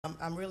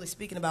I'm really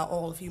speaking about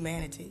all of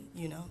humanity,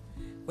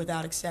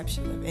 without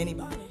exception of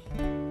anybody,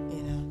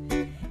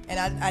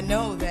 And I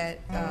know that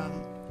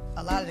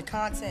a lot of the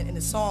content in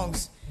the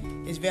songs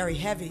is very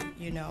heavy,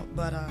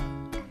 but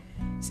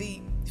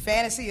see,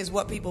 fantasy is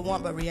what people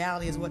want, but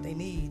reality is what they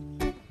need.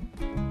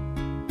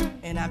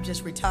 And I've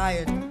just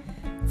retired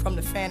from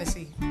the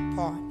fantasy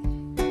part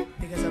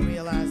because I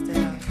realized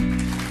that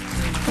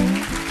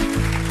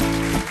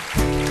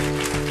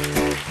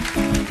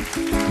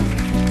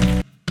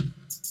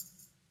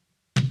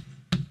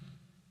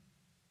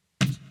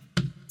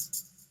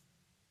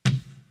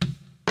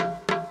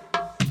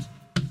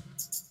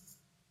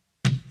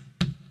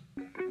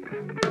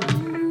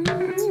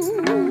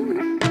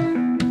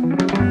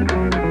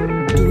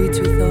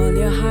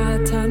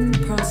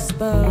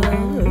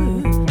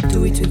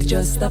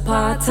just a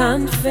part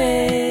and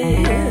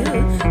fail.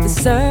 The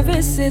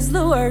service is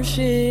the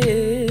worship.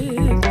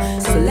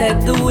 So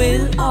let the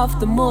will of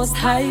the Most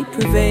High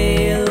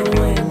prevail.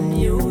 When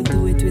you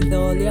do it with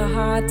all your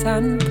heart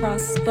and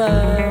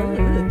prosper,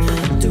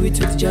 do it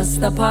with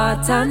just a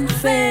part and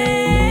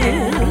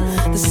fail.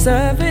 The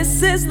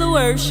service is the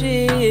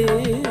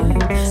worship.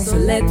 So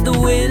let the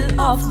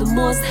will of the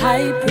Most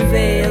High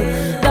prevail.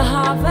 The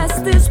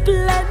harvest is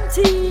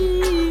plenty.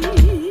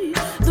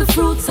 The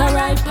fruits are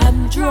ripe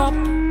and drop.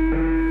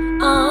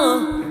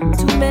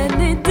 Too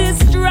many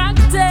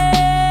distracted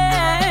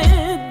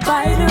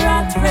by the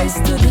rat race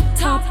to the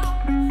top.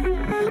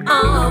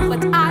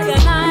 But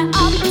I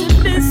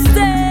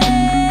optimistic.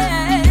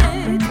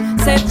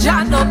 Said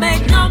Jah, no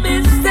make no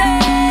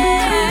mistake.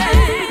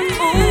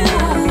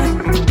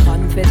 Ooh,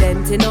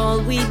 confident in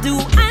all we do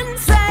and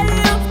say.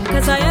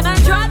 Cause I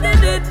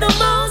trodden it the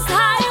most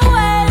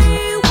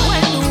highway.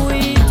 When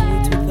we do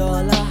it with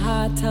all our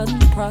heart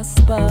and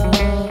prosper,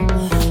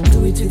 do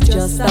it with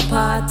just a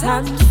part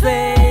and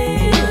fail.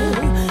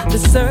 The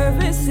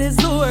service is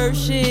the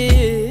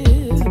worship.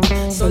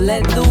 So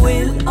let the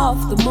will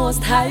of the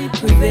Most High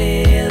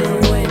prevail.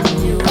 When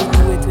you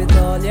do it with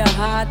all your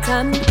heart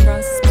and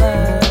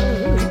prosper,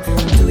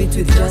 do it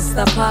with just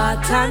a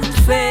part and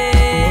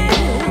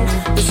fail.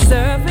 The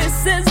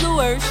service is the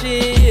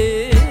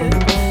worship.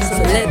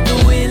 So let the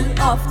will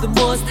of the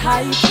Most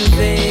High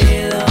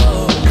prevail.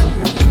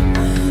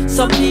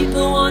 Some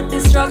people want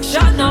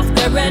destruction of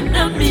their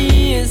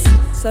enemies.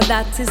 So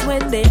that is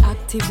when they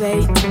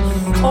activate,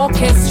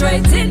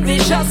 orchestrating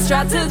vicious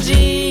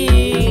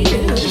strategy.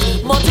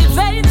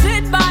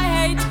 Motivated by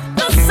hate,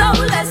 the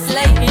soulless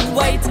lay in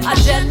wait. A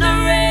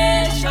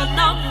generation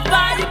of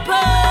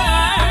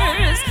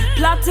vipers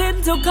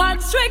plotting to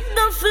constrict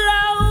the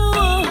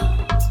flow.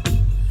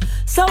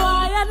 So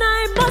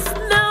I must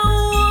know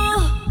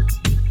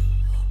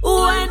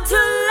when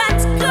to let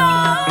go.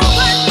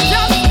 And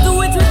just do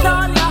it with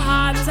all your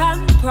heart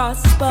and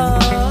prosper.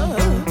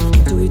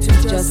 Do it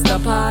with just a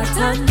part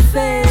and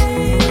fail.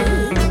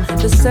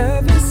 The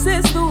service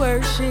is the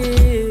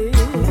worship.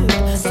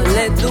 So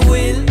let the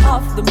will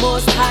of the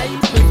Most High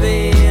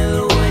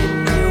prevail. When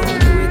you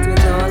do it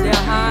with all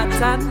your heart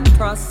and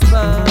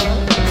prosper,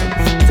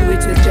 do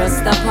it with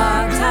just a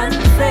part and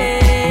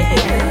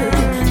fail.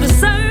 The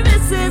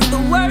service is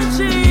the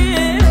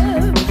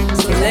worship.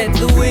 So let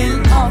the will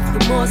of the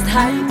Most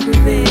High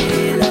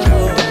prevail.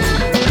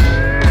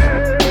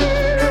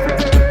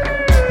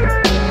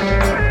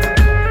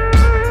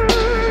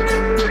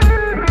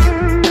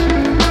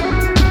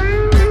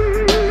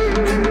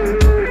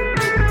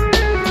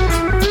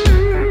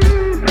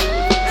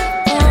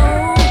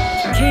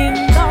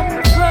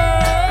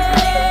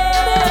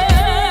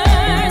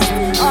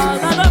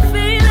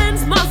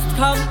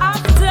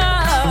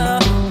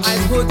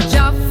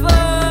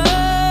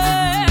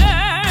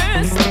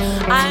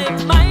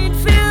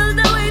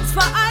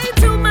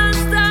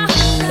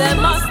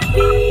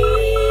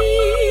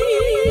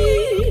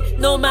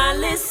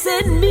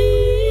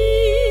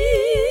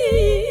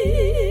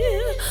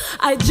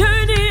 I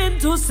journey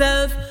into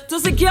self to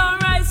secure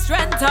my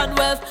strength and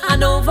wealth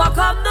and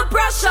overcome the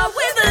pressure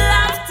with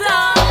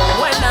laughter.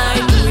 When I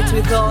do it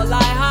with all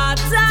my heart,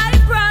 I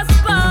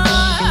prosper.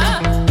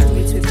 Do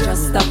it with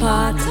just a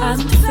part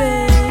and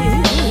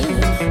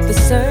faith. The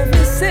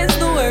service is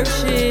the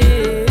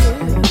worship.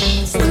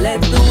 So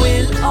let the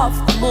will of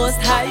the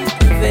Most High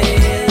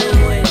prevail.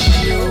 When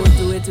you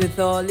do it with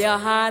all your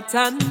heart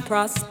and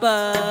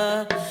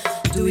prosper,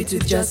 do it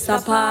with just a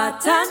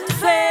part and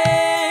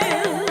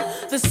fail.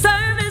 The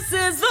service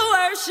is the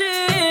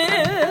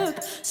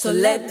worship. So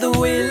let the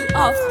will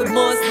of the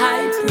Most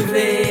High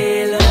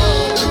prevail.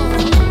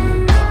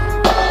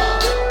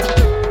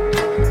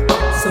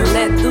 So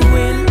let the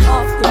will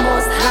of the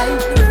Most High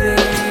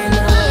prevail.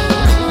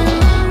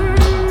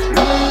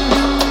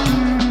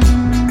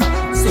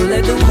 So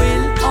let the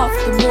will of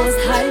the Most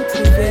High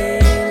prevail.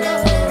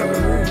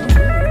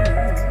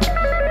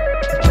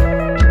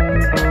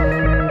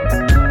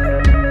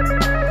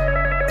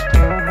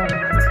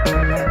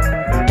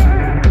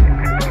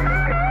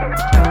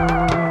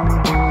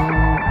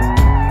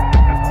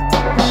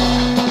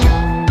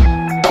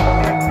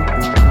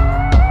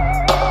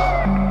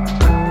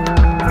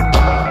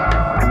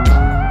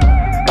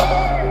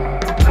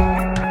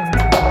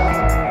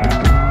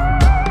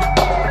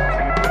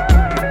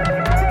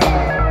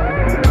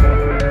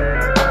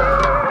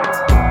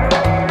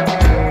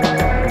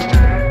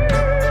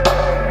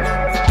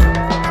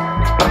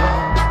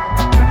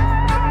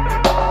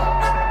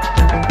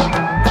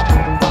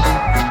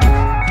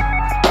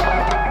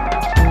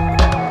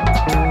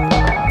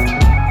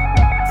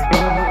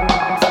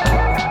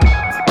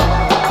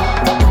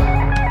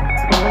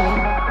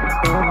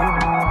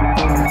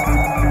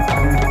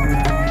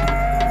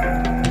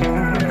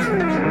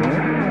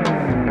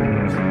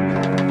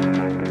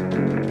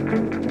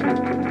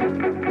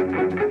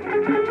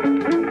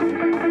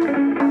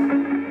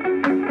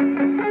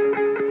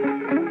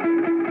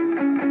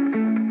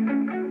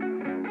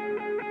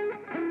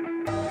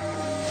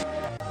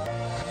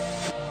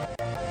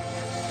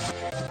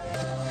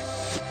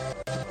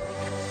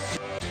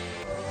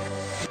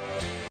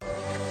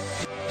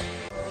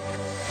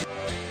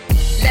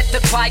 The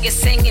choir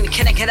singing,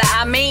 can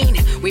I mean?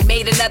 We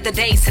made another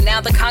day, so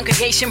now the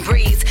congregation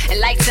breathes and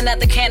lights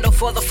another candle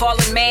for the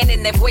fallen man,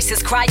 and their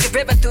voices cry a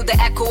river through the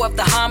echo of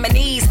the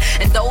harmonies.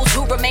 And those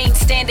who remain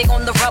standing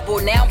on the rubble,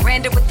 now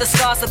branded with the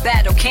scars of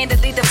battle,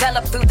 candidly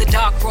developed through the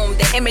dark room.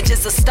 The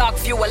images of stark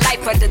view of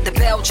life under the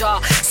bell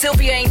jar.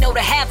 Sylvia ain't know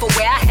the half of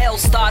where our hell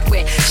start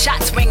with.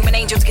 Shots ring when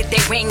angels get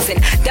their wings, and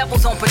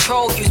devils on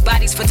patrol use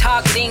bodies for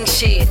targeting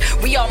shit.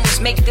 We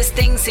almost make this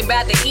thing seem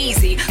rather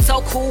easy.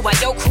 So cool while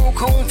your crew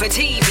coon for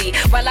TV,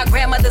 while our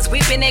grandmothers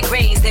weep in their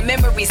graves, their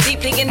memories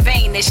deeply in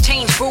vain. There's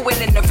change brewing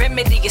and the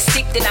remedy is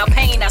steeped in our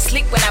pain. I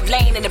sleep when I've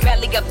lain in the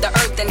belly of the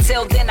earth.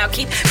 Until then I'll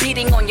keep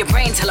beating on your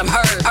brain till I'm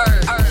heard.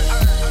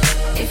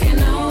 If you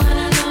know what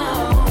I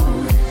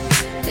know,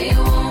 then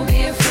you won't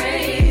be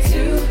afraid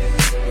to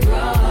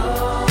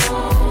grow.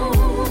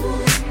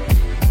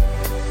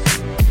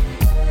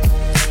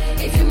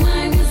 If your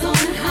mind is on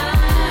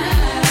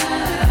high,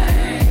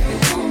 you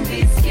won't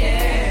be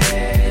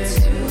scared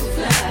to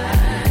fly.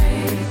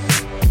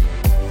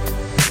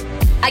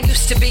 I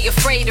used to be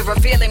afraid of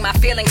revealing my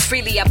feelings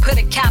freely. I put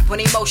a cap on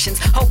emotions,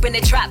 hoping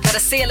it trapped by the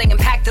ceiling.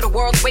 Impact of the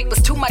world's weight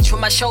was too much for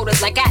my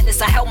shoulders. Like Atlas,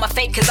 I held my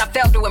fate cause I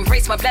failed to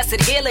embrace my blessed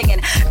healing.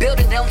 And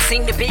building don't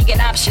seem to be an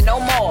option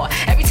no more.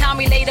 Every time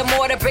we lay the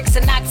mortar, bricks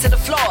are knocked to the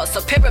floor. So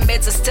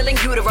pyramids are still in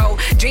utero.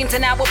 Dreams are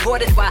now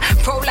aborted while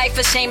pro-life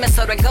is shaming.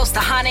 So the ghosts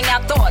are haunting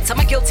our thoughts. Am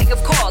I guilty?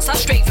 Of course. I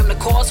stray from the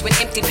course when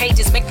empty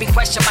pages make me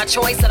question my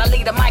choice. And I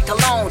leave the mic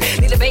alone.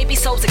 Leave the baby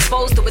souls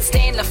exposed to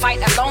withstand the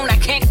fight alone. I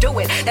can't do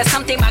it. That's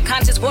something my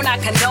conscience will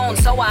not condone.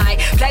 So I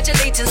pledge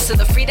allegiance to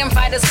the freedom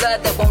fighters'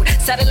 blood that won't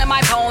settle in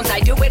my bones. I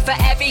do it for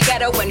every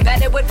ghetto and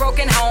better with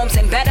broken homes,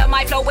 and better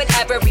my flow with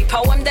every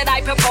poem that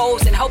I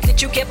propose, and hope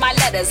that you get my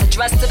letters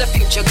addressed to the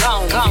future.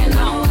 Gone. If you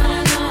know what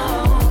I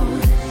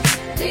know,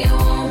 then you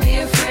won't be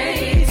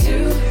afraid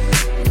to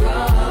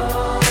grow.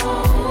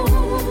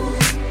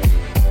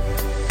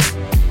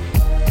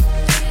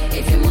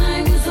 If your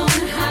mind is on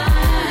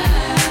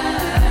high,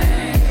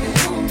 you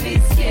won't be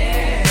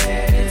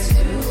scared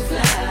to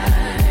fly.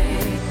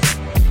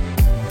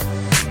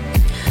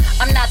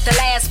 I'm not the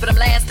last, but I'm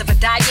last of a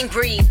dying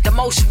breed. The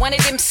most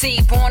wanted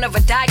MC, born of a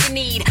dying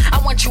need. I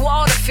want you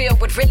all to feel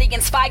what really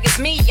inspires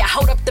me. I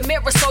hold up the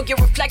mirror so you're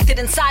reflected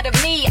inside of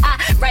me. I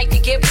write to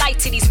give light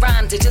to these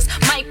rhymes. It just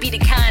might be the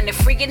kind to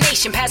free a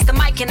nation. Pass the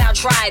mic and I'll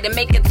try to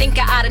make a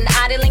thinker out of an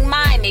idling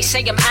mind. They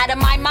say I'm out of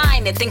my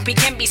mind and think we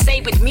can be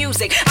saved with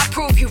music. I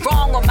prove you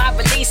wrong on my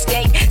release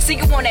date. See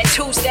you on that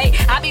Tuesday.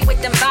 I be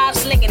with them vibes,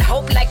 slinging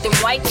hope like them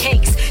white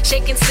cakes,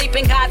 shaking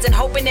sleeping gods and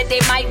hoping that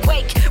they might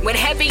wake with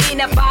heavy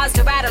enough bars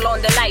to rattle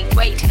on the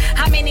lightweight.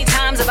 How many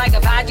times have I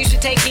advised you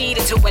should take heed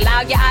and to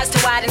allow your eyes to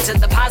widen to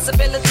the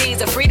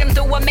possibilities of freedom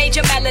through a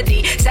major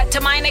melody set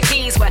to minor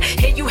keys? Well,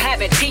 here you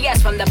have it.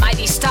 P.S. from the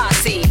mighty Star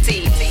C.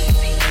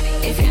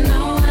 If you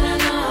know what I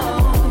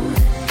know,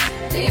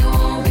 then you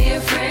won't be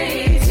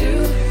afraid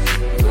to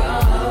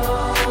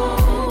grow.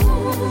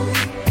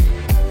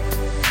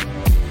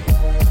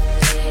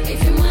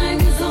 If your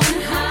mind is on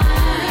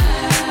high,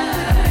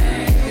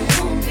 you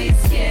won't be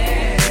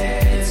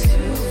scared to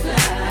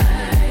fly.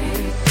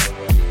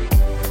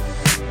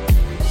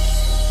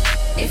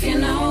 If you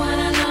know what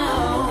I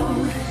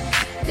know,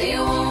 then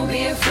you won't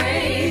be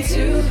afraid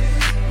to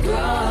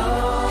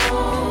grow.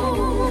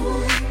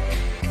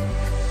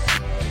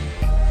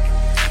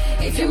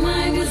 If your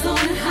mind is on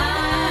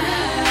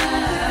high,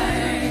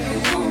 you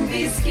won't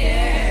be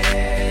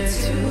scared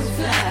to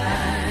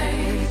fly.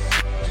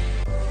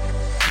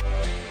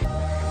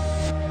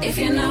 If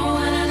you know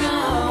what I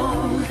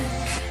know,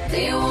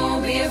 then you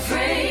won't be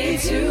afraid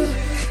to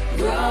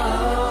grow.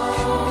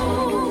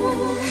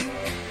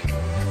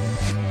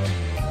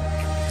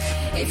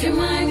 If your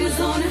mind is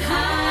on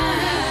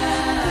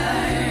high,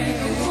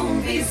 you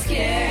won't be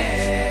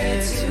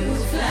scared to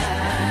fly.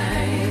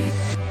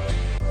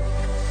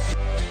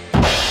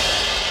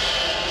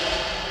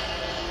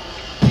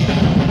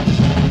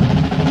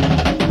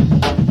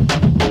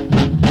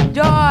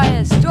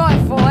 Joyous,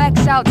 joyful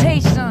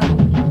exaltation.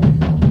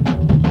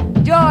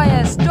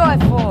 Joyous,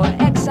 joyful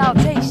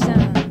exaltation.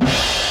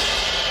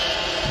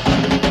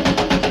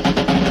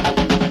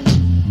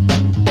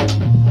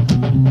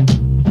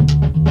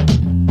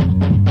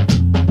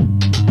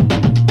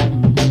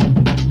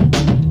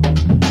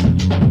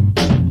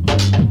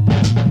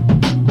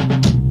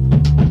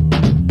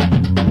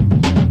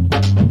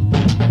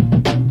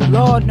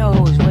 Lord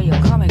knows where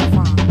you're coming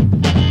from.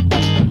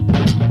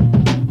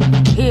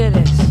 Hear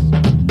this.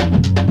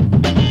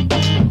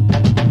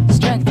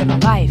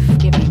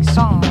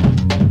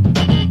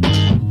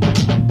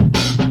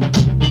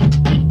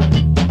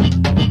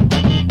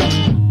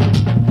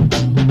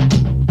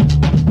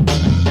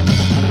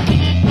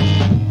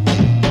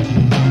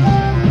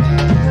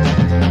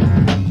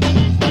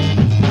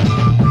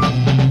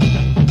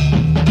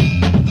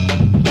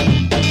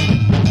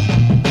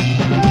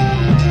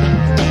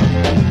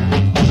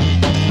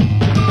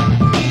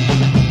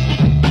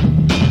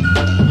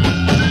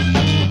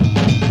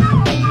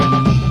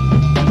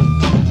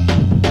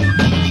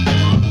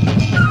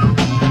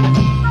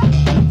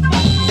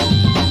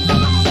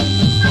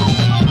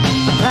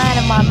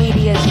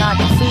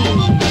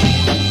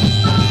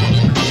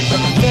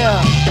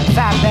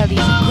 fat bellies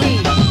and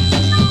greed.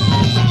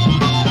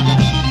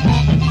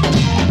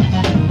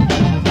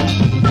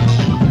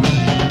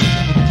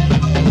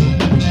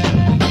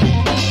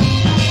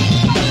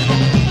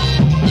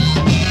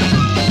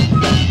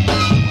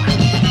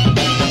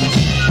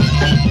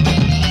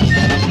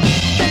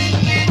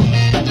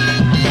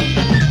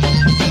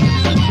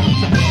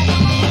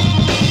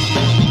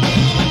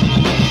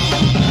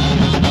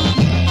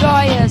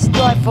 Joyous,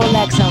 joyful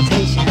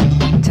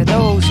exaltation to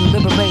those who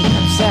liberate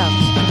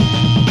themselves.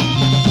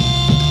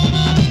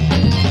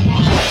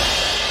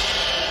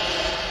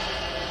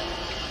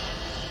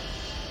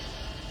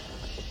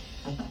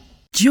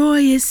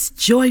 Joyous,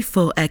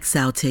 joyful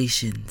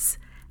exaltations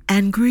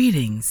and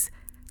greetings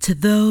to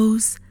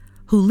those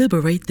who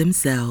liberate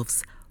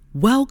themselves.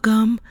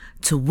 Welcome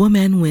to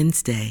Woman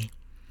Wednesday.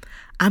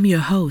 I'm your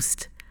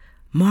host,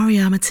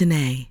 Mariama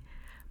Tene.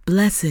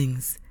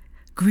 Blessings,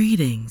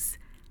 greetings,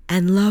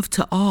 and love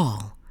to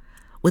all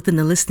within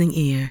the listening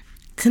ear.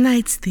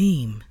 Tonight's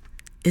theme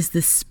is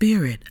the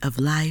spirit of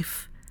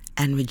life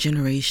and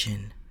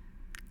regeneration.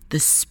 The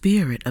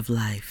spirit of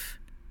life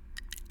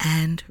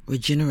and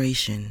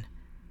regeneration.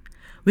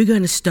 We're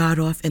going to start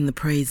off in the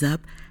praise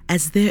up,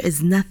 as there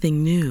is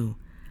nothing new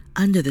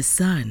under the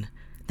sun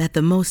that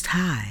the Most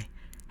High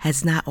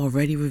has not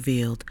already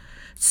revealed,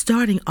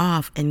 starting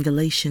off in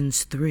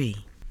Galatians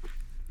 3.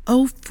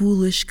 O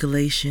foolish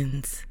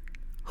Galatians,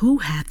 who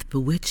hath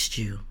bewitched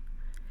you,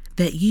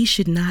 that ye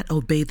should not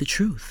obey the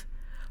truth,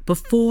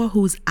 before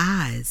whose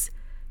eyes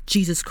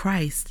Jesus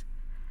Christ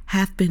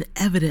hath been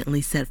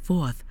evidently set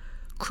forth,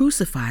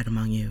 crucified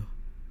among you?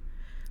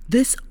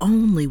 This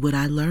only would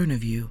I learn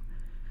of you.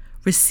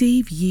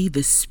 Receive ye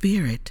the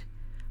Spirit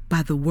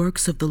by the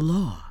works of the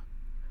law,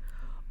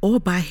 or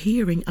by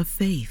hearing of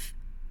faith?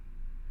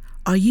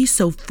 Are ye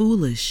so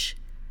foolish?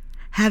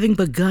 Having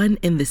begun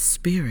in the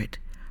Spirit,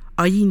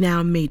 are ye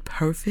now made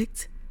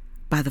perfect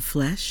by the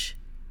flesh?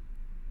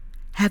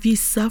 Have ye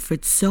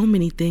suffered so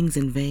many things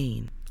in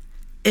vain,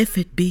 if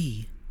it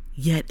be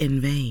yet in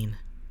vain?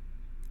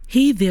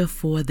 He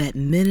therefore that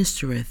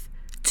ministereth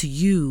to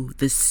you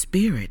the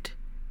Spirit,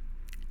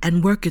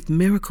 and worketh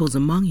miracles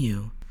among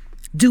you,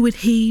 doeth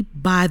he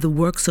by the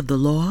works of the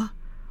law,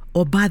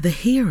 or by the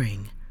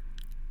hearing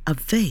of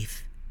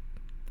faith?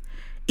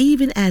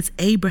 Even as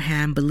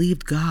Abraham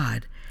believed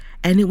God,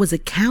 and it was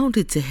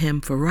accounted to him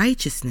for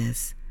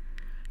righteousness.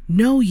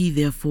 Know ye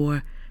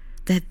therefore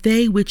that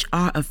they which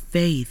are of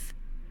faith,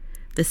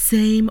 the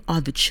same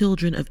are the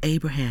children of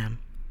Abraham.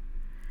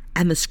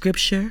 And the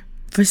scripture,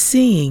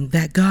 foreseeing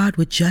that God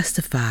would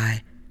justify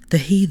the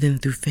heathen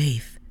through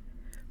faith,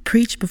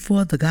 preached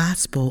before the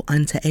gospel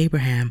unto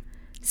Abraham,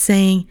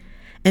 saying,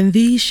 In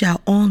these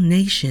shall all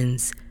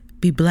nations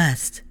be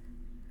blessed.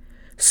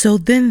 So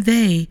then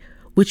they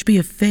which be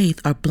of faith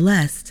are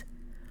blessed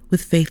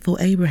with faithful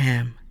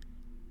Abraham.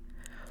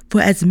 For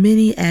as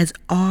many as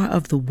are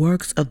of the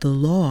works of the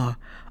law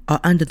are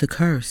under the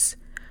curse,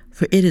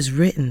 for it is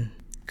written,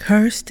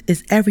 Cursed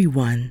is every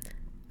one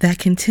that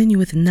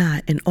continueth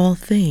not in all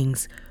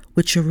things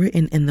which are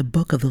written in the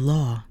book of the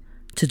law,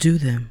 to do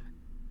them.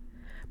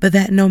 But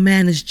that no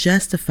man is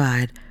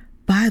justified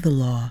by the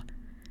law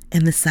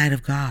in the sight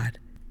of God.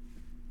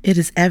 It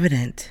is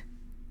evident,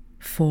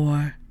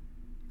 for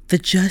the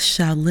just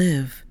shall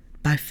live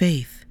by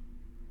faith,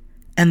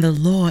 and the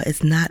law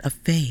is not of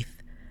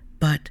faith,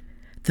 but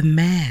the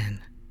man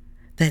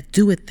that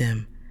doeth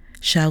them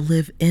shall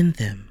live in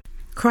them.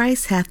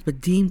 Christ hath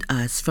redeemed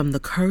us from the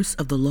curse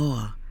of the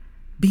law,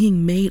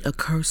 being made a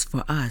curse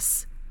for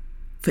us.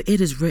 For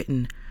it is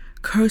written,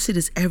 Cursed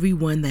is every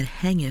one that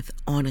hangeth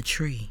on a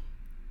tree,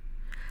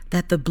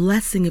 that the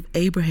blessing of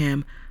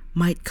Abraham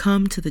might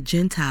come to the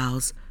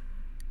Gentiles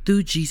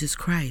through Jesus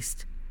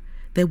Christ,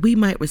 that we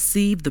might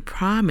receive the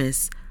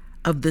promise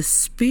of the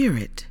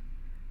Spirit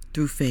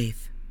through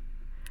faith.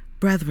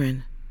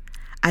 Brethren,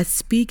 I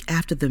speak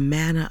after the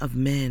manner of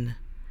men.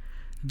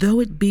 Though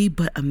it be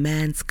but a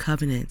man's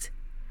covenant,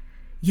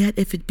 yet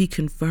if it be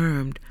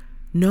confirmed,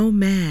 no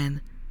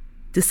man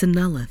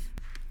disannulleth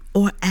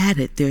or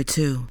addeth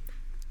thereto.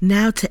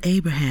 Now to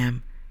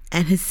Abraham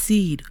and his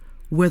seed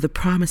were the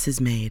promises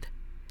made.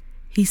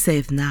 He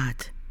saith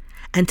not,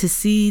 and to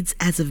seeds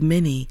as of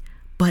many,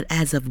 but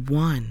as of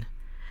one,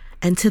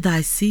 and to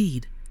thy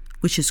seed,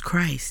 which is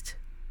Christ.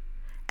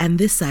 And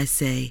this I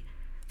say,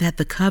 that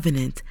the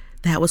covenant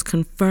that was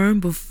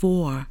confirmed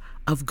before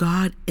of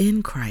God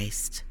in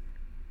Christ,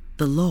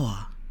 the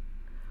law,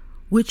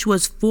 which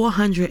was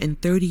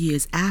 430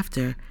 years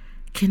after,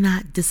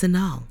 cannot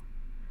disannul,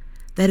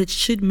 that it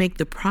should make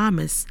the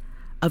promise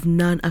of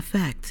none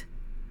effect.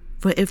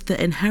 For if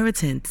the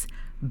inheritance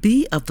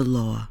be of the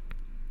law,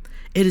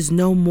 it is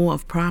no more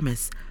of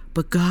promise,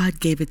 but God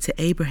gave it to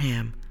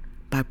Abraham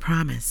by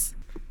promise.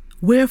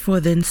 Wherefore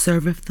then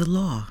serveth the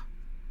law?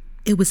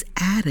 It was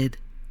added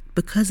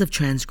because of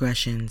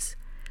transgressions,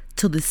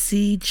 till the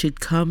seed should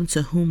come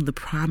to whom the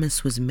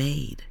promise was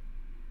made.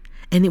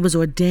 And it was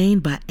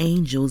ordained by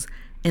angels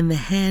in the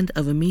hand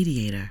of a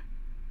mediator.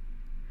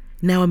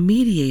 Now a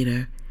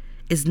mediator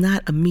is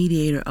not a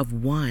mediator of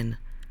one,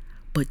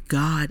 but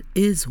God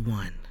is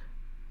one.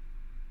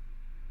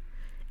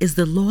 Is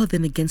the law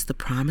then against the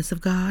promise of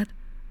God?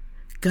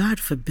 God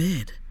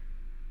forbid.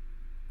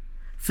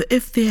 For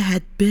if there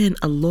had been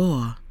a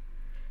law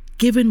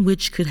given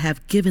which could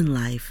have given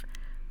life,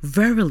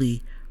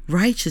 verily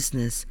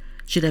righteousness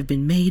should have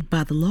been made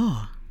by the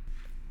law.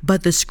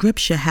 But the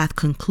scripture hath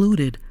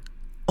concluded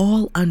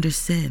all under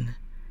sin,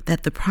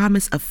 that the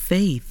promise of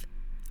faith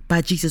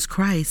by Jesus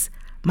Christ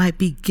might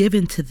be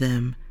given to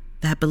them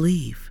that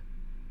believe.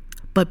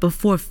 But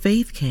before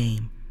faith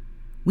came,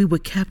 we were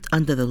kept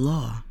under the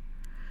law,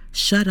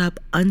 shut up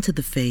unto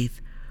the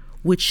faith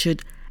which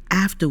should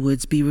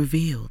afterwards be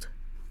revealed.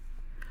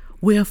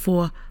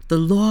 Wherefore the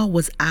law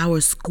was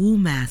our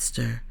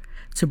schoolmaster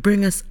to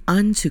bring us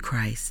unto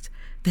Christ,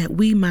 that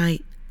we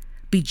might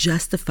be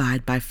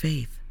justified by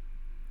faith.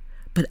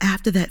 But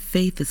after that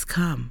faith is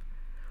come,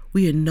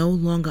 we are no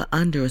longer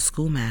under a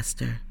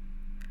schoolmaster.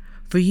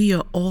 For ye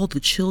are all the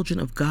children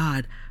of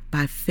God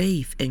by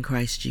faith in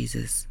Christ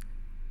Jesus.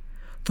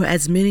 For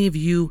as many of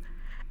you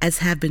as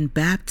have been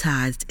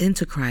baptized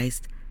into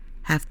Christ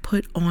have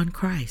put on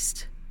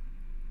Christ.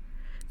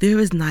 There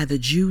is neither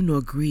Jew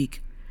nor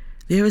Greek,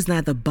 there is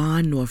neither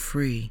bond nor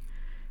free,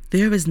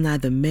 there is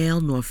neither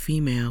male nor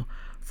female,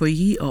 for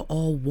ye are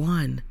all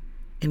one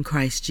in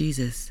Christ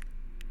Jesus.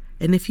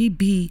 And if ye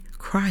be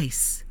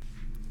Christ,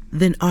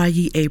 then are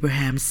ye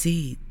Abraham's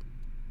seed,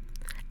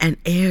 and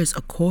heirs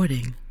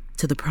according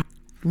to the promise.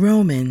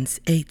 Romans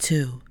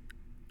 8:2.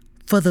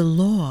 For the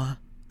law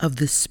of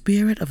the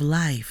Spirit of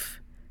life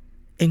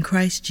in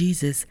Christ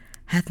Jesus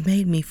hath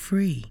made me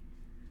free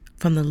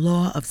from the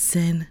law of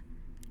sin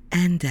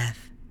and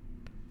death.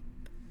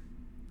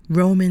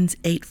 Romans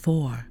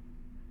 8:4.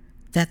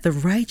 That the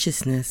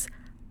righteousness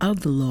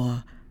of the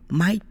law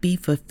might be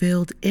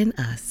fulfilled in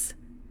us,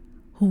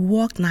 who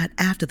walk not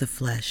after the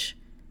flesh,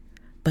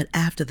 but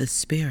after the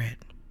Spirit.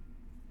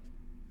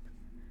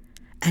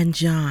 And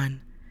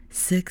John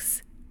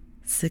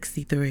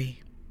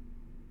 6:63.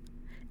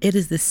 It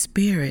is the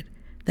Spirit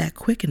that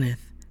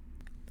quickeneth,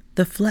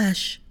 the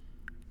flesh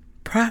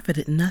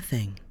profiteth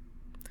nothing.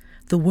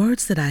 The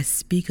words that I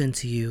speak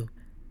unto you,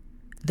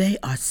 they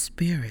are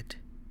spirit,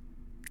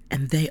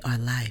 and they are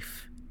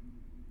life.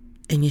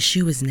 In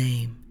Yeshua's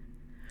name,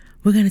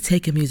 we're going to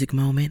take a music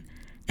moment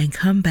and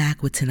come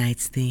back with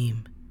tonight's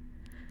theme,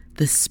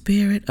 the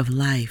spirit of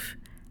life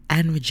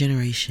and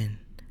regeneration.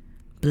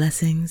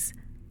 Blessings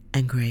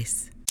and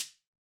grace.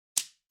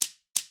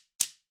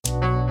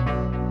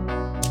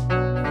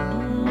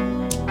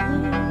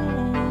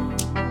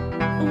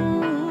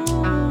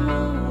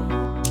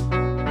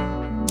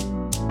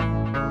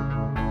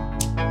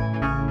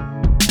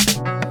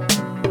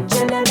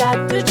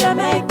 Trinidad to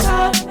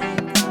Jamaica,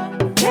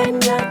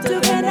 Kenya to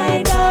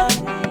Grenada,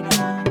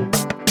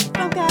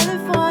 from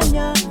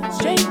California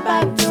straight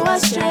back to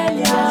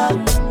Australia.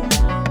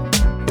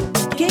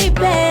 Keep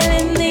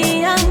hailing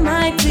the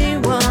Almighty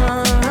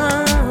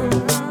One.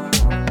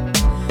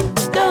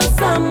 Though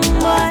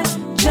somewhat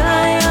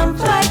try and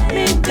fight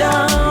me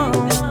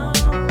down,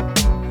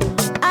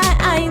 I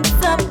ain't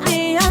up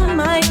the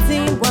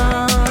Almighty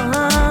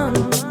One.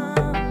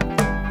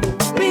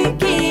 We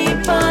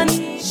keep on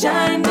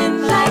shining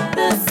like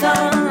the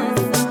sun.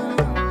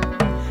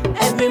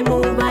 Every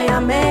move I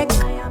make,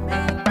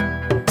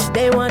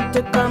 they want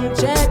to come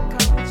check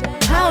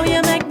how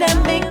you make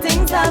them big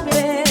things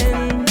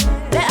happen.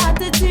 Their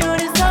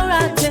attitude is so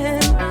rotten.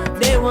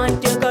 They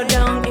want you go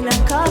down in a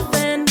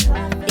coffin.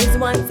 Is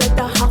one set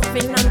of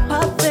huffing and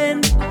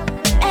puffing,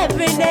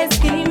 every day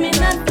scheming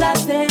and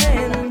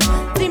plotting.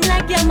 Seem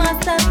like you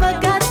must have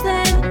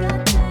forgotten.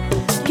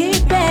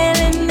 Keep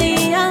hailing the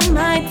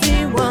Almighty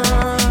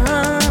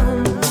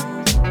One.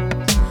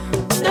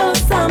 Though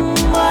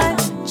someone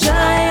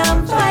try and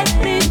fight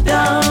me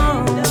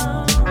down,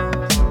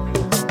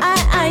 I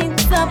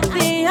ain't up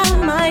the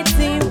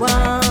Almighty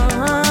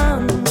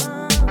One.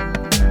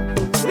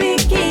 We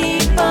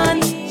keep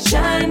on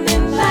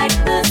shining like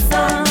the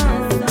sun.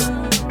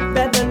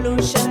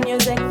 Revolution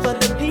music for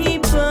the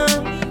people.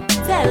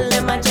 Tell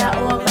them I jar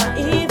over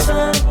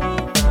evil.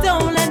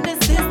 Don't let the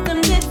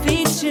system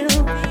defeat you.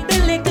 The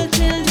little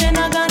children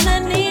are gonna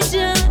need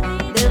you.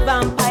 The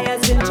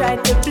vampires will try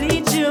to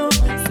bleed you.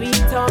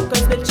 Sweet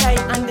talkers will try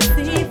and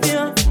deceive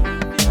you.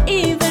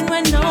 Even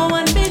when no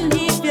one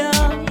believes you,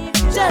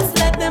 just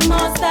let the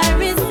Most High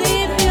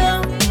receive you.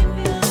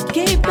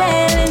 Keep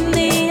hailing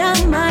the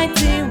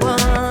Almighty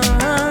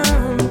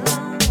One.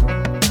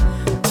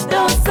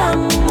 Though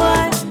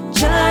someone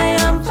try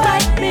and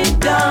fight me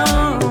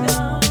down,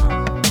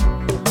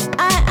 I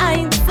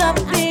ain't up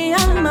the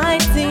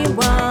Almighty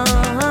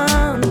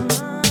One.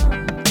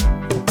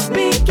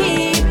 We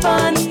keep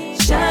on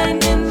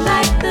shining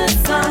like the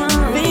sun.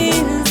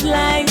 Feels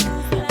like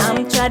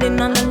I'm treading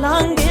on the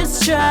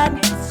longest trot,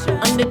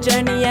 on the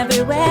journey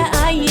everywhere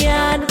I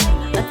am.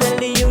 I tell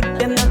the youth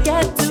them not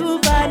get too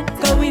bad,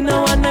 cause we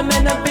know one them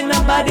end up in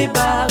a body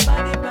bag.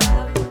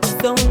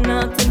 So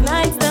now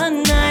tonight's the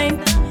night,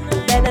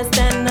 better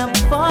stand up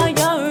for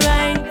your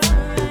right,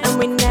 and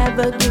we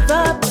never give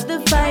up the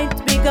fight.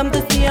 We come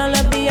to see all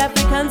of the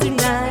Africans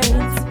unite.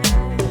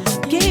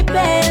 Keep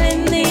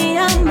hailing the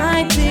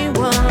Almighty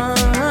One.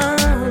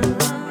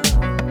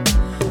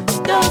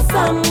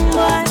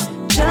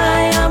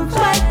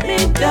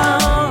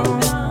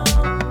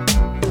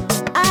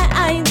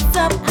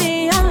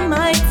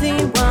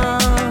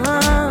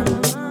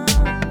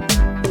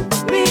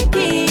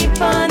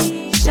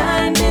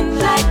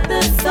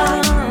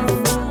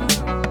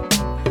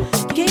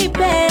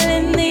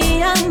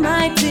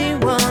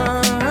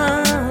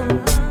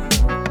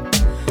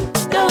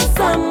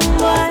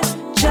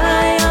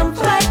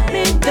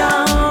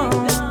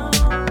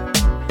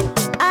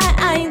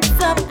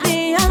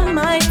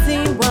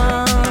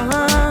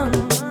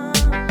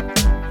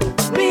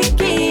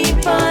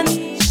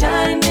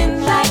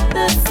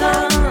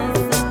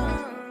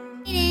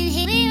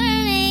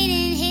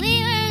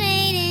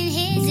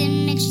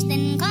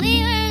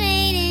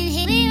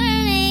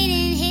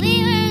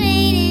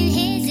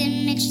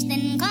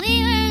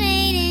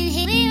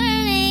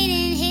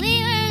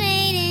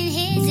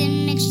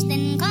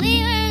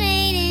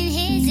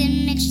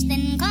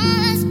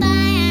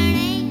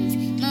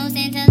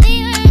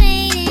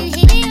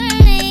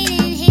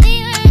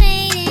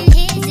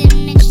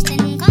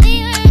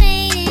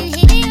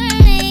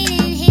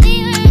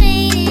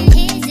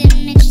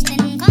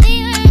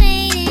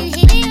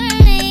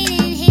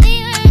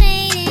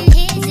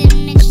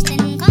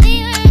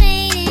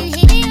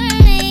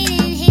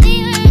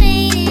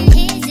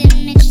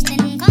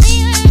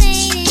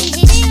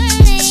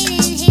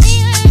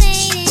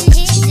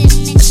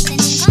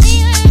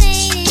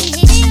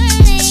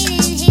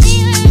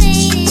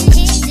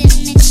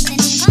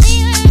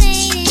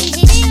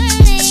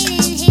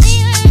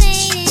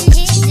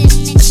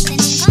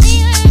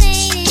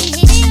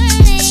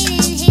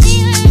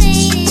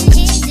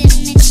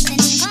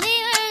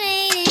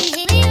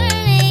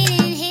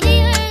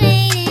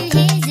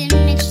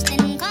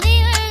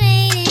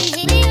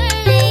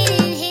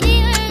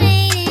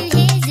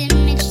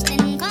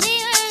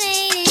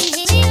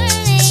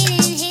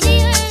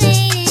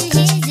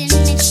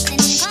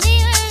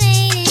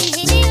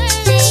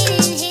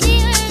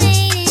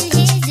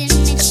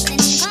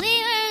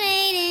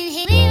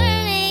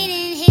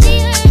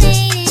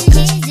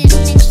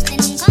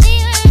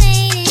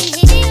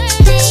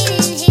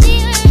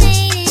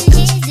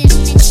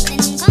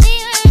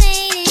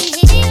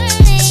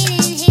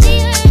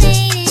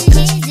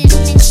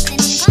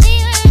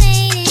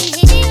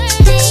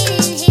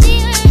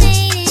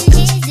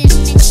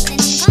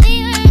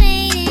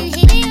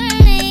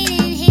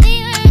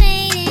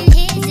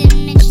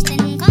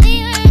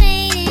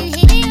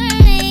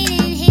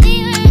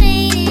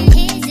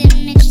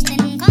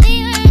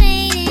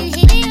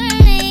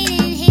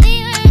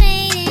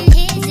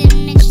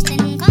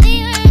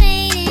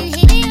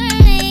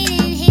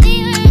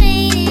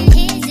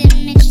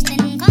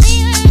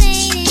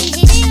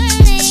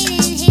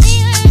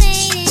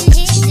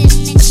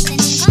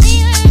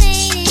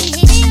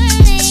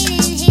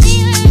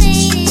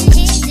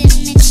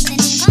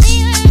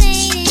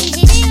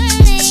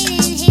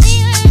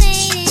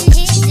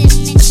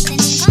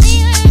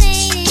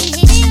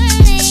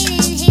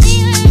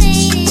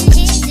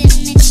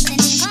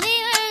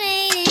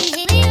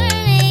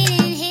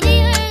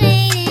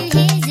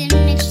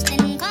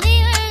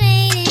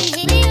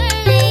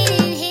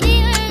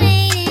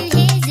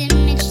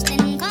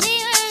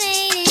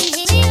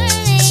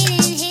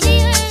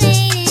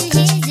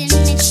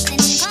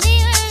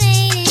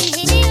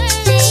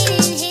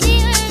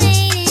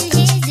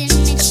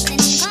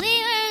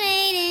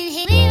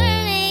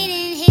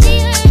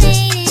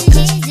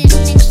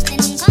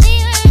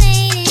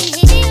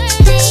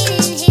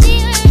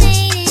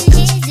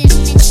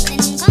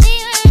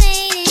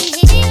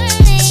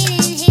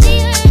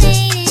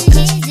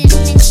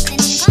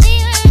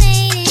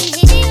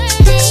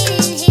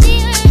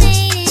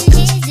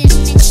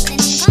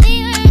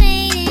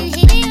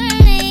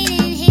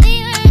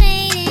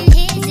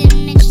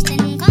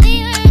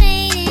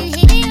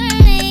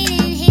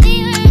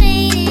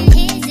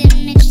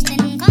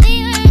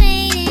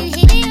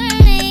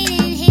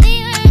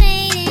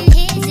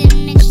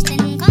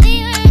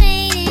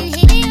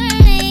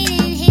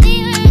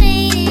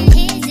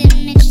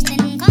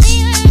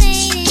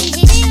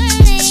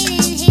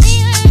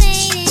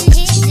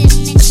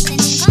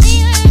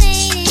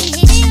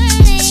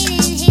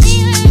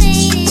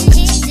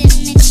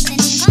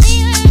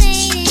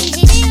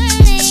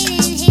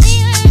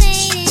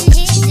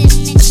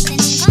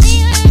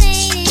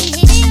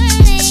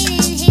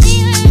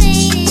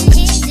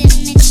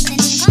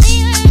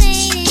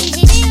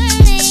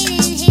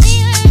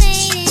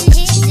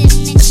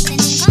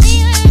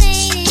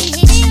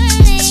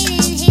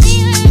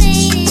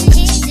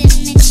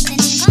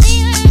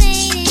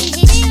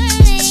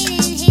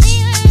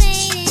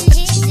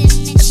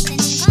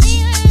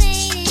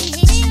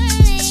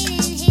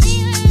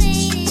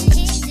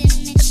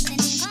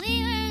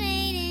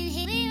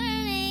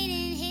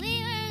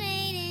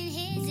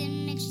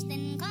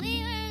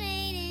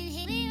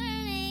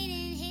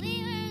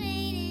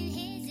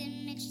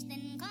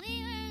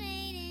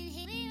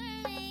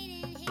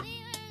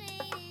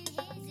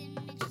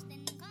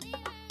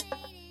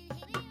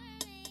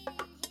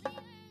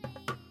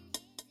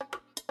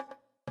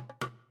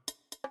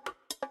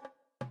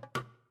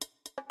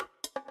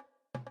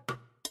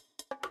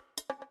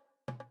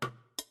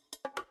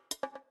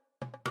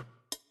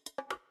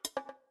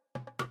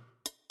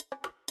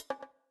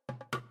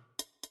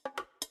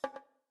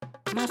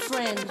 My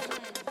friend,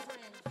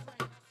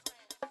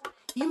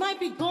 you might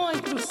be going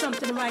through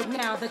something right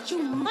now that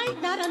you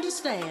might not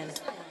understand.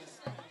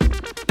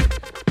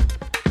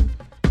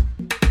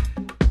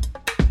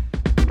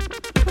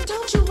 But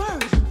don't you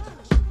worry.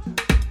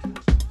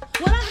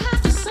 What I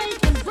have to say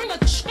can bring a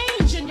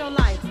change in your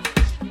life.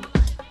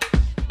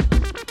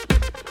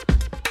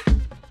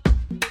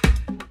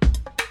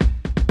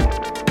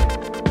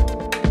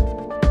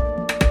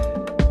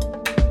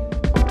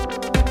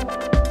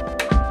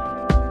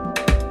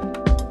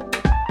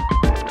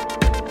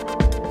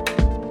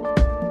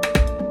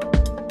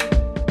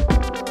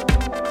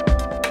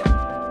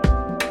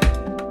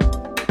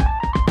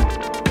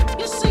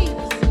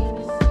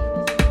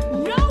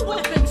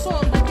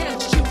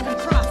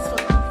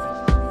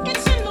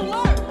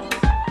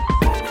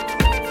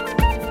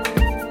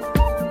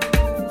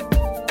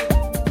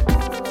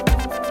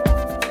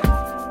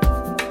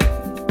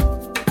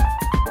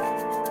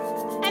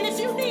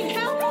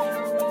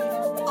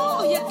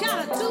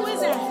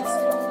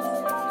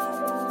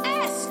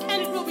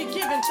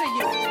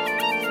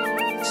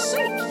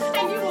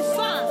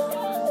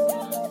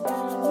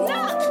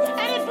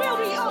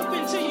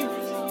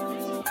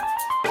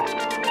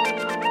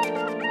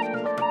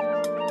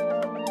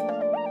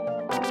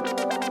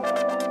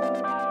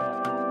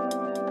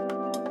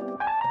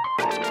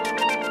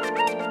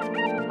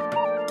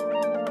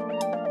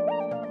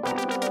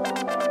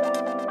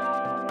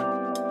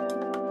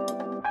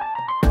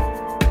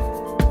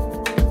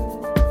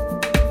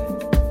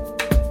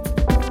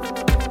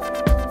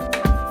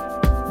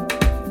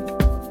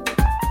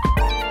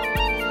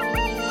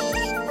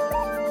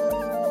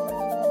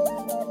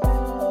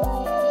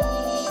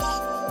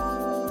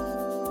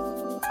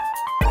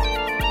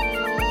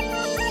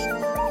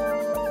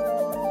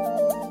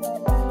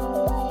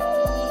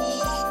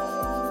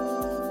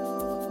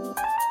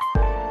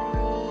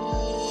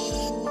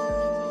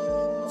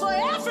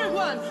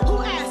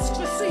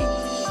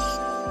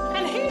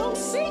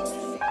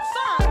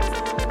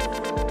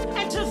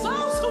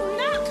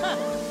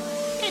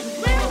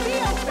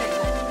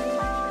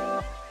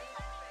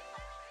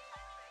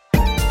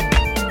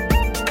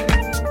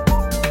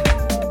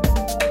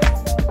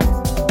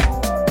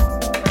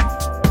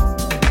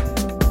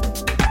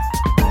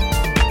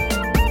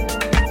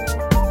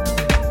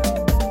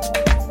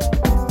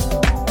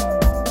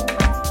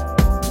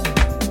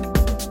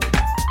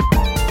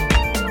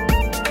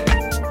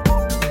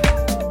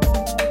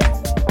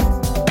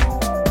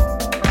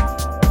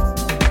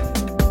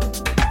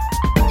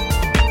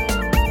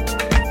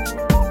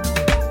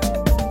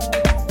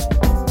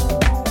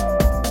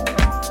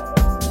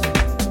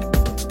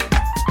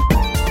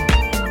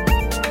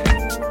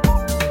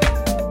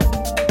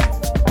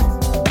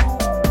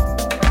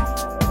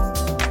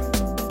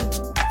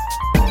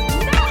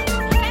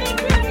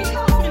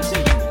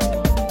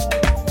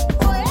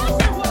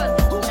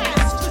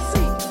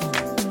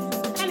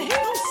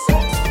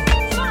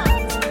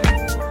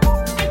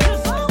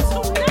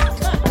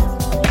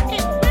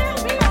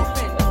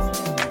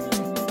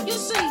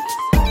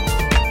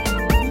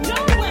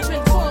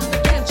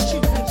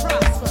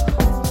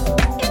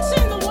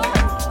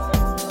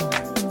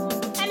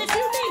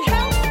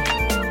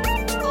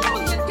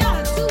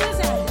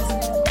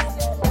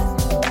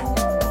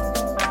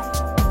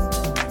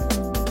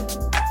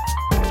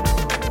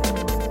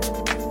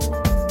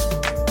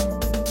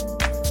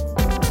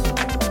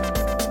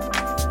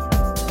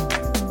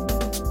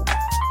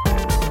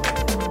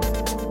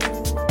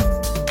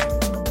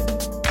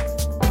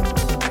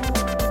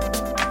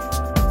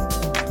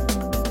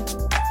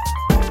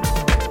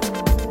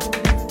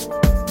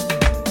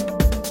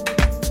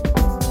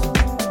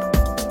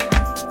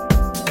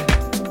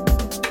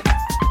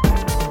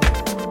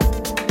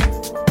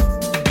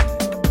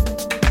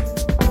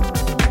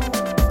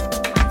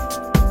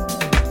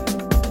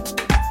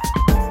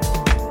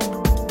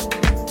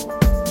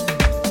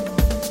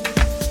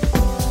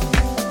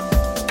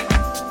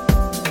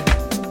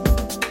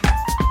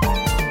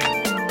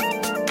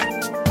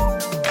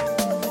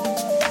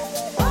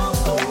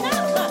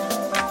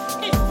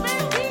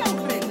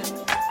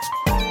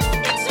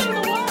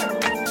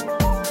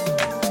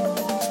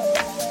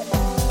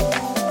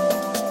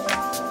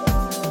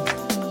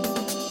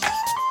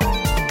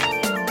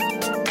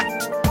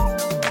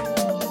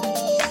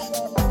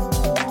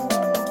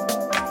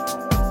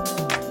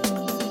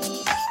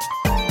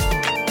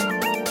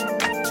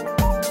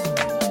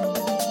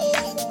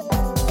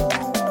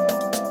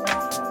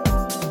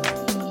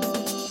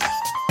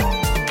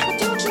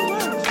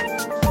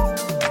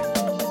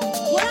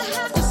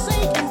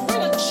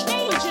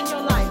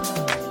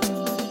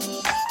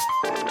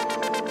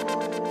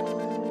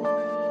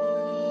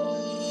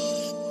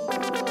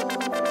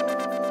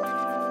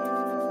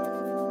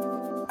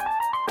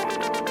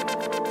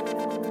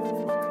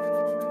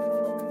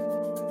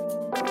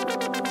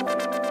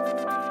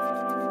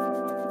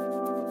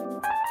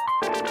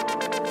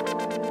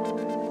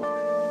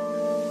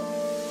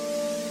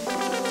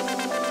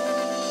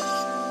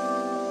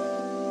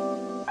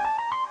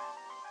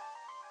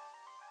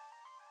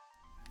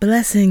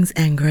 Blessings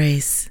and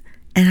grace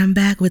And I'm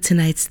back with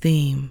tonight's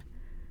theme,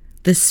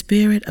 the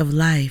spirit of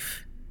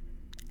life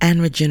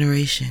and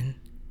regeneration.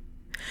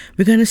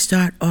 We're going to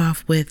start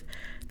off with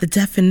the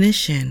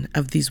definition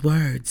of these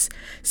words.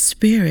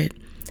 Spirit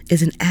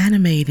is an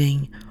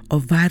animating or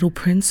vital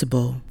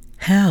principle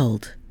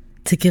held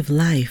to give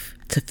life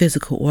to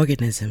physical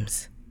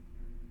organisms,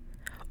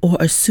 or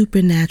a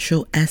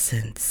supernatural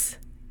essence,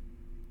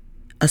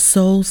 a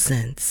soul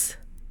sense,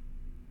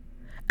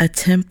 a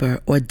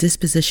temper or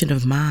disposition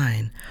of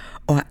mind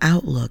or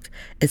outlook,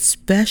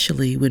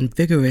 especially when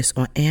vigorous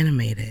or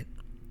animated,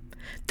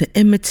 the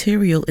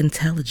immaterial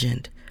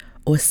intelligent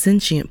or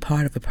sentient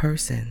part of a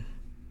person,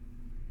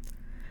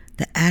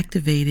 the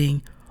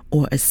activating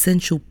or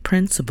essential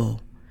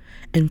principle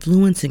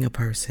influencing a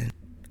person,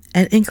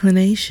 an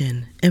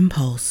inclination,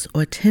 impulse,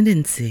 or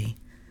tendency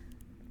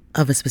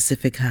of a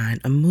specific kind,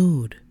 a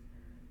mood,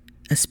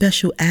 a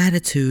special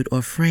attitude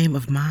or frame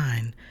of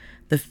mind,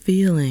 the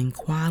feeling,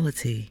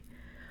 quality,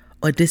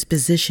 or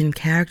disposition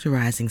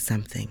characterizing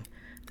something,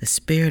 the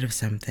spirit of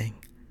something,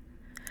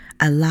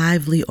 a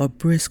lively or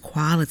brisk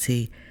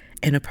quality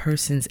in a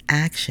person's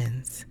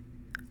actions,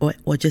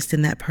 or just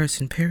in that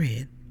person,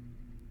 period.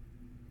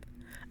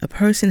 A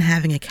person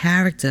having a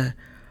character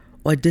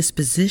or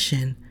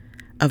disposition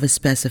of a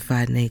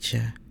specified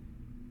nature.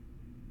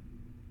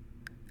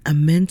 A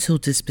mental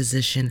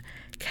disposition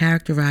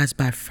characterized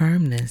by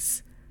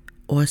firmness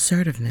or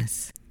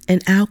assertiveness. In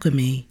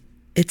alchemy,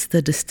 it's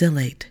the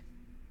distillate.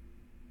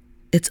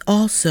 It's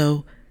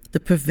also the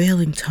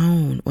prevailing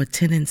tone or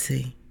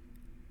tendency.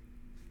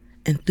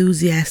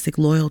 Enthusiastic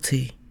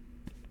loyalty.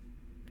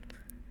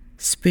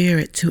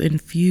 Spirit, to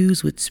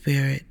infuse with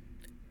spirit.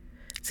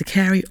 To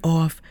carry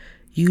off,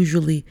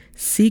 usually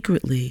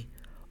secretly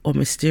or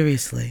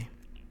mysteriously.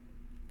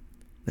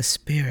 The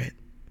spirit.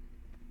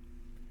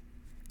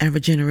 And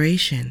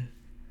regeneration,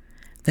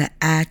 the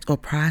act or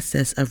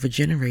process of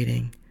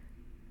regenerating,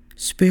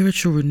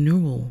 spiritual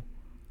renewal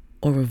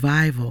or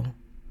revival,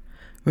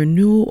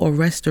 renewal or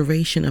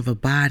restoration of a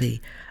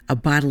body, a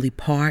bodily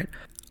part,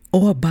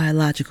 or a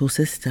biological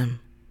system.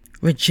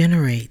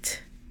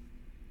 Regenerate,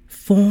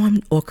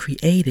 formed or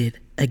created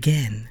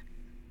again,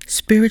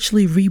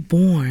 spiritually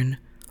reborn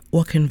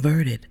or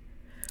converted,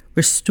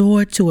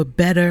 restored to a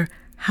better,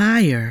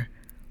 higher,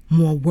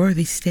 more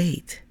worthy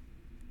state,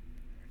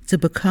 to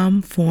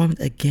become formed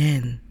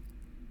again,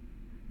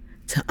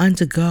 to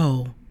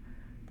undergo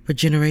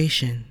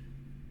regeneration,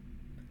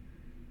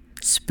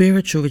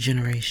 spiritual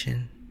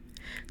regeneration,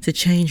 to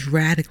change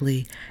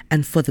radically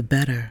and for the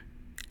better,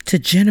 to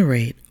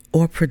generate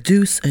or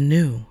produce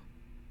anew,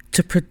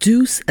 to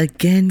produce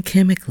again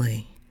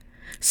chemically,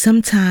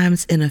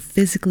 sometimes in a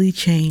physically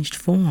changed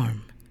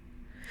form,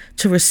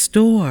 to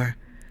restore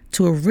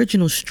to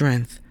original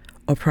strength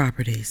or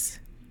properties.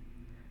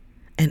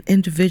 An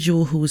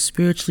individual who is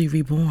spiritually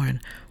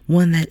reborn,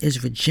 one that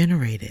is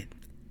regenerated.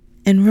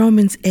 In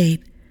Romans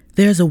 8,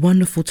 there's a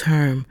wonderful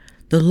term,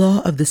 the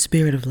law of the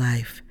spirit of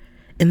life.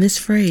 In this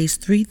phrase,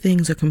 three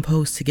things are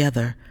composed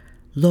together: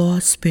 law,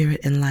 spirit,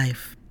 and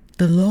life.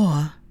 The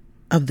law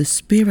of the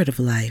spirit of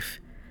life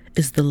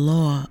is the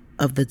law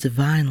of the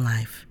divine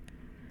life.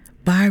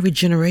 By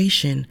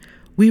regeneration,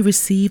 we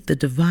receive the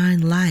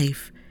divine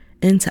life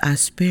into our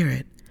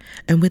spirit,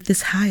 and with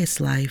this highest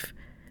life,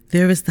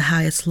 there is the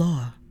highest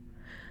law.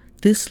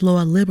 This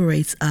law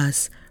liberates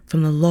us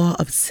from the law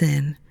of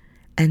sin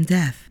and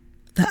death.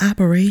 The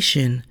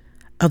operation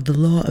of the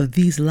law of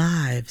these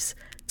lives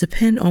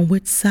depend on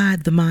which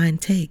side the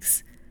mind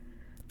takes.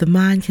 The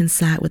mind can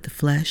side with the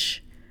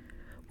flesh,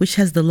 which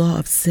has the law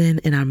of sin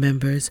in our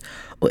members,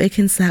 or it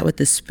can side with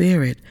the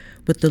spirit,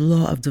 with the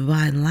law of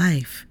divine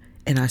life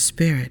in our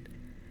spirit.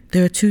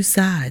 There are two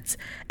sides,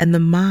 and the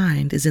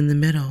mind is in the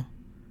middle.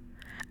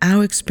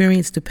 Our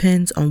experience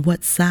depends on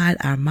what side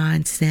our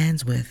mind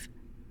stands with.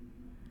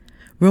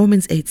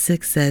 Romans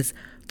 8:6 says,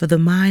 "For the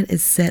mind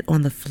is set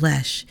on the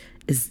flesh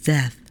is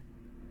death,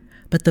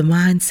 but the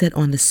mind set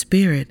on the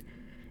spirit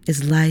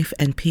is life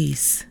and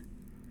peace."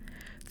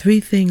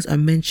 Three things are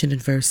mentioned in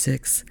verse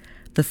 6.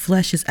 The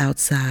flesh is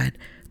outside,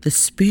 the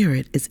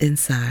spirit is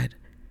inside.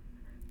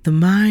 The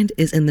mind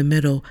is in the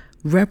middle,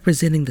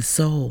 representing the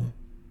soul.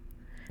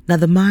 Now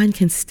the mind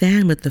can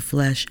stand with the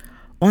flesh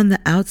on the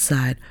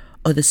outside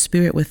or the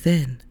spirit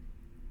within.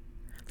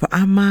 For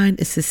our mind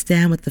is to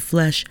stand with the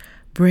flesh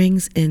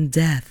brings in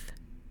death.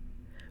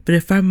 But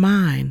if our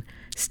mind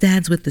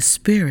stands with the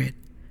spirit,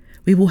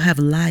 we will have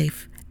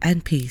life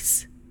and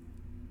peace.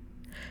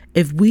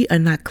 If we are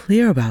not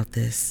clear about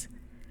this,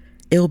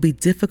 it will be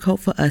difficult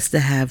for us to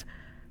have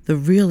the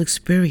real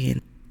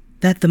experience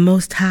that the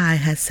Most High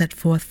has set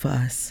forth for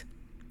us.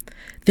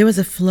 There is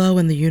a flow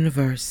in the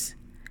universe,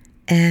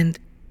 and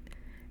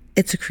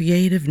it's a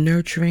creative,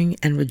 nurturing,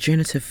 and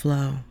regenerative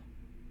flow.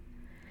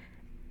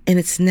 In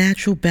its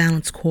natural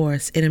balanced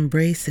course, it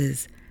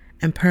embraces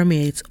and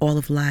permeates all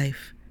of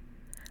life,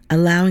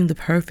 allowing the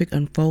perfect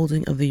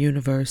unfolding of the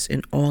universe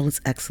in all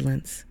its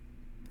excellence.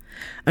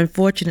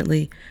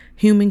 Unfortunately,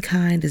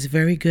 humankind is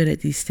very good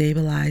at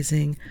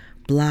destabilizing,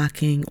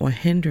 blocking, or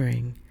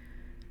hindering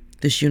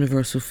this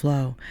universal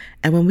flow.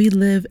 And when we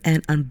live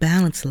an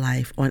unbalanced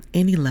life on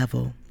any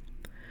level,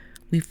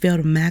 we fail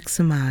to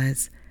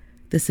maximize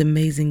this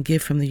amazing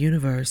gift from the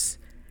universe,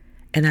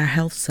 and our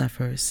health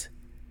suffers.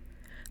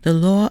 The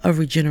law of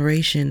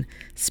regeneration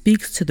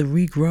speaks to the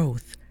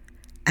regrowth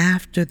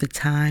after the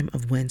time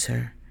of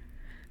winter,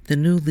 the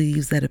new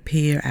leaves that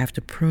appear after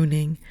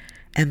pruning,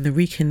 and the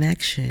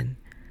reconnection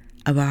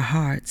of our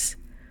hearts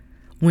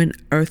when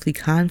earthly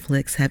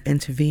conflicts have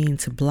intervened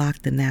to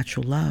block the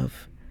natural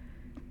love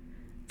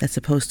that's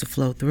supposed to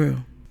flow through.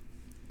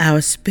 Our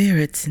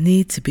spirits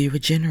need to be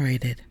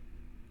regenerated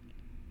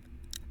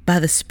by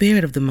the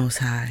Spirit of the Most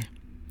High.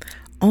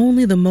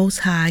 Only the Most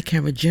High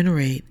can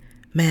regenerate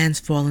man's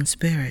fallen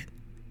spirit.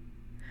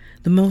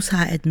 The Most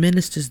High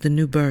administers the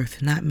new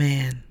birth, not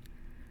man.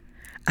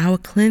 Our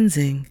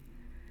cleansing,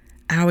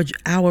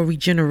 our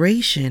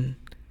regeneration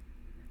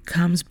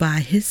comes by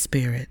His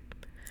Spirit.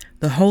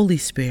 The Holy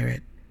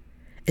Spirit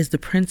is the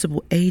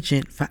principal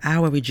agent for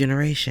our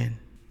regeneration.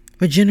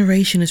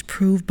 Regeneration is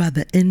proved by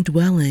the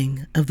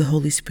indwelling of the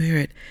Holy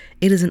Spirit.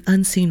 It is an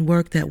unseen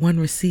work that one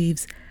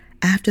receives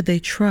after they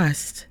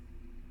trust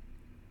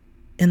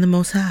in the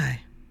Most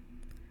High.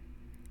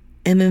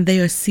 And then they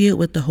are sealed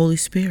with the Holy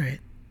Spirit.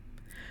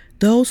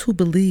 Those who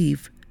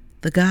believe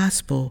the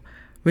gospel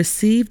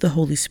receive the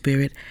Holy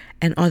Spirit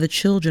and are the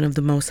children of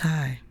the Most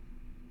High.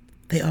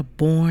 They are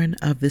born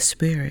of the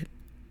Spirit.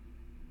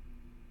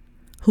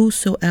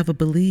 Whosoever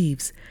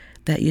believes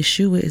that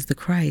Yeshua is the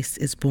Christ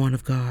is born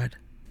of God.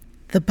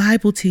 The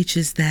Bible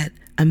teaches that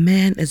a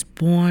man is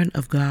born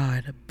of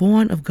God.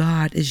 Born of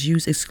God is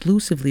used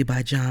exclusively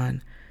by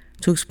John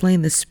to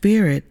explain the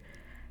Spirit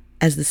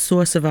as the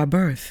source of our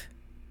birth.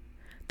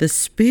 The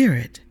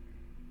Spirit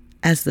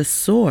as the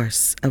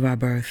source of our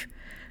birth.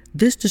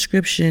 This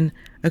description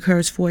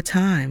occurs 4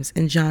 times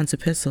in John's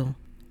epistle.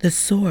 The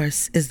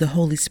source is the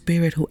Holy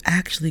Spirit who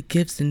actually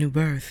gives the new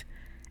birth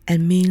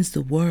and means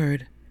the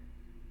word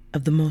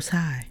of the Most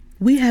High.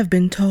 We have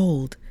been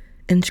told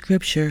in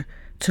Scripture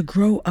to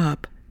grow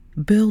up,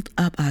 build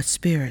up our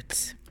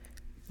spirits.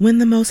 When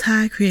the Most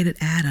High created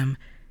Adam,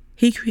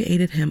 He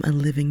created him a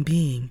living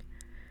being.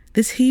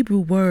 This Hebrew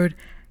word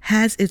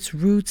has its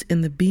roots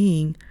in the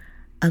being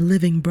a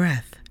living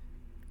breath.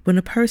 When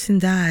a person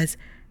dies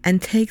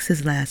and takes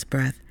his last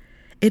breath,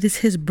 it is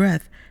his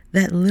breath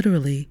that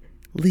literally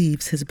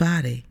leaves his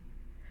body.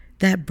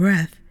 That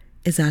breath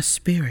is our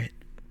spirit.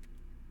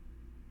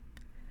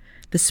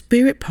 The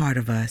spirit part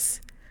of us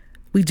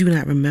we do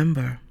not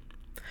remember,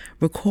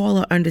 recall,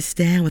 or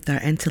understand with our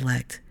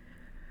intellect.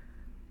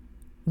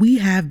 We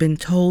have been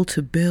told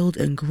to build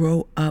and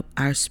grow up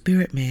our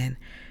spirit man,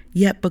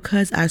 yet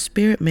because our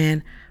spirit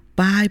man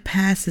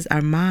bypasses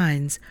our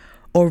minds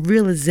or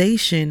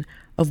realization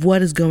of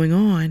what is going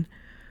on,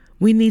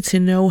 we need to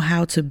know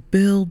how to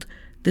build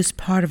this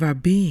part of our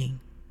being.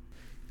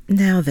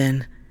 Now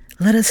then,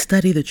 let us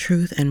study the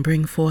truth and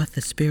bring forth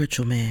the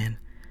spiritual man.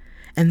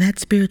 And that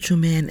spiritual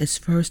man is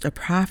first a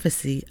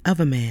prophecy of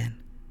a man.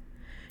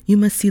 You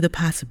must see the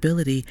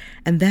possibility,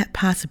 and that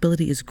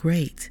possibility is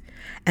great,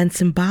 and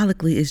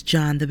symbolically is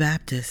John the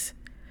Baptist.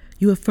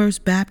 You are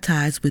first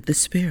baptized with the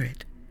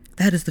Spirit.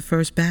 That is the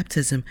first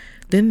baptism.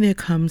 Then there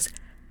comes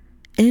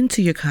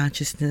into your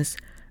consciousness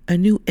a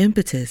new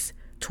impetus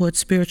towards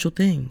spiritual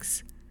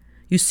things.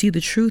 You see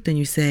the truth and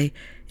you say,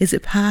 is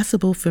it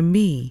possible for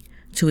me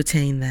to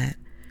attain that?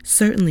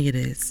 Certainly it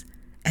is.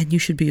 And you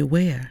should be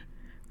aware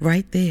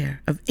right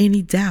there of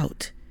any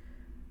doubt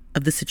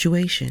of the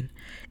situation.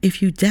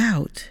 If you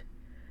doubt,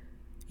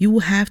 you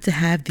will have to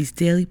have these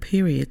daily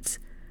periods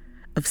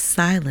of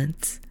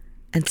silence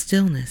and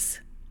stillness.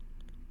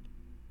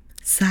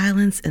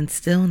 Silence and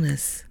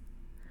stillness.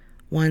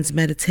 One's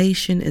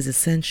meditation is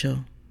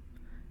essential.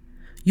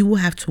 You will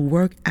have to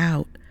work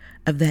out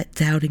of that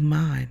doubting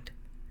mind.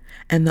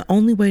 And the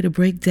only way to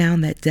break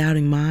down that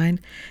doubting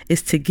mind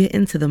is to get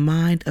into the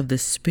mind of the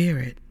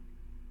Spirit.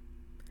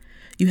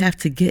 You have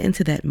to get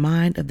into that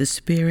mind of the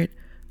Spirit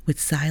with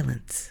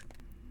silence.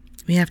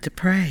 We have to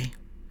pray.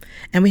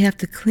 And we have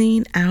to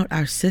clean out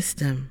our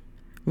system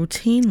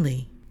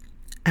routinely,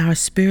 our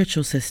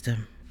spiritual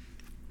system.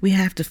 We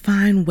have to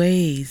find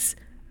ways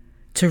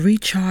to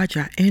recharge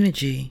our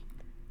energy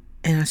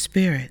and our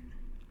spirit.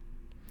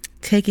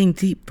 Taking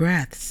deep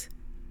breaths.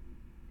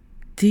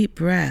 Deep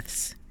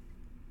breaths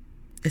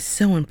is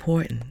so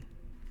important.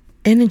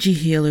 Energy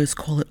healers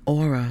call it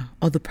aura,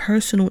 or the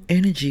personal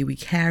energy we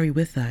carry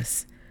with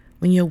us.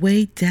 When you're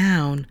weighed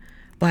down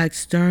by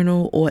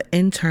external or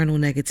internal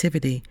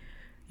negativity,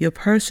 your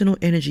personal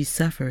energy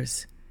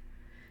suffers.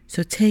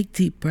 So take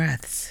deep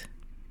breaths.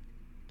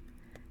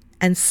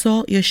 And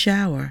salt your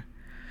shower.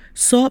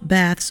 Salt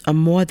baths are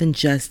more than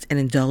just an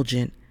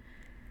indulgent.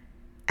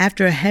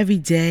 After a heavy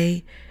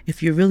day,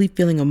 if you're really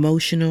feeling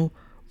emotional,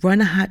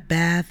 run a hot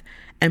bath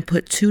and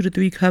put 2 to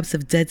 3 cups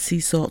of Dead Sea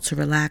salt to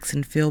relax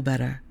and feel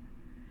better.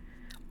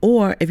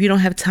 Or if you don't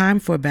have time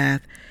for a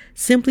bath,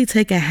 simply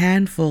take a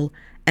handful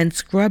and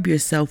scrub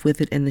yourself with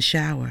it in the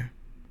shower.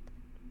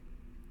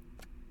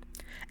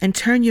 And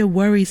turn your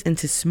worries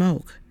into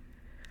smoke.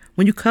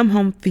 When you come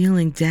home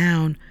feeling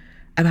down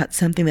about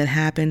something that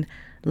happened,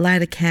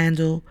 light a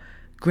candle,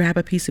 grab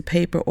a piece of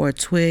paper or a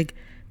twig,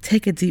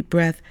 take a deep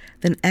breath,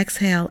 then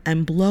exhale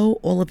and blow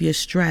all of your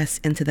stress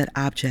into that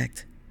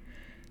object.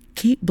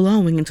 Keep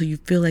blowing until you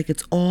feel like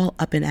it's all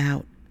up and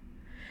out.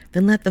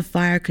 Then let the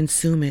fire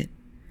consume it.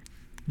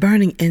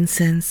 Burning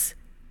incense,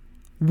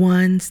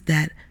 ones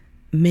that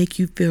make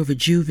you feel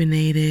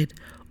rejuvenated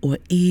or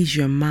ease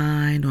your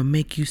mind or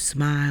make you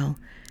smile,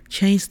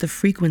 change the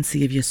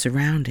frequency of your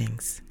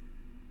surroundings.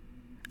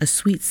 A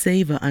sweet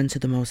savor unto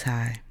the Most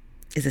High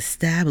is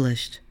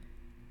established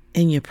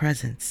in your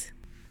presence.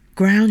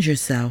 Ground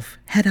yourself,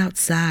 head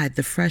outside.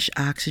 The fresh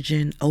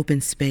oxygen,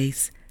 open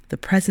space, the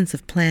presence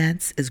of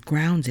plants is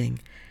grounding,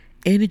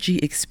 energy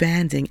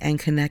expanding and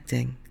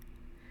connecting.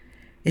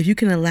 If you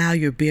can allow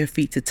your bare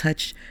feet to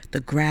touch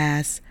the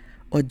grass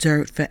or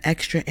dirt for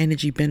extra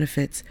energy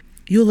benefits,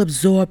 you'll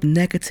absorb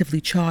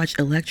negatively charged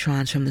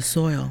electrons from the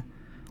soil,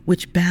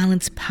 which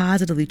balance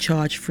positively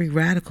charged free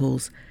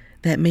radicals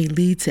that may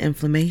lead to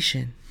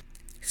inflammation.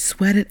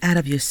 Sweat it out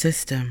of your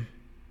system.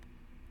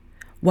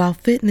 While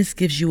fitness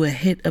gives you a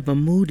hit of a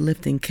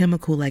mood-lifting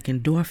chemical like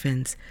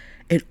endorphins,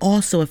 it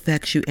also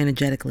affects you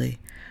energetically.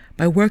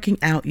 By working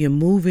out, you're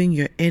moving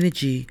your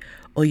energy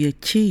or your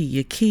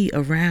ki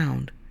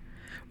around,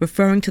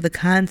 referring to the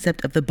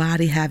concept of the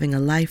body having a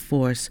life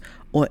force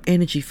or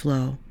energy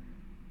flow.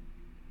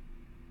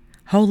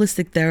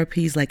 Holistic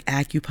therapies like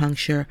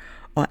acupuncture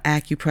or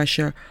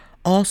acupressure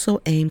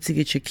also aim to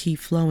get your ki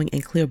flowing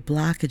and clear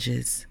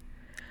blockages.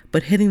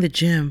 But hitting the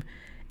gym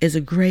is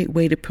a great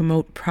way to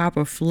promote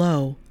proper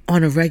flow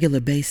on a regular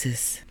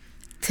basis.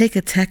 Take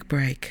a tech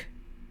break.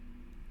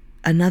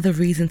 Another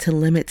reason to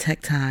limit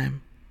tech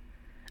time.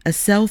 A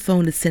cell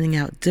phone is sending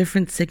out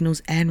different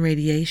signals and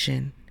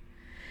radiation.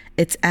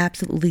 It's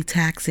absolutely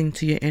taxing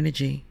to your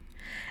energy.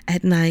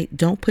 At night,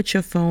 don't put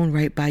your phone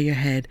right by your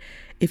head.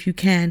 If you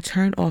can,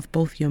 turn off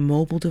both your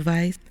mobile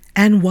device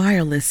and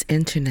wireless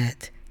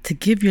internet to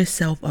give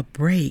yourself a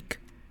break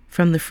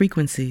from the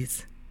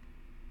frequencies.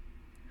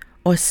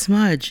 Or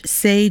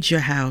sage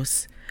your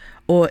house,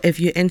 or if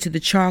you're into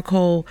the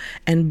charcoal,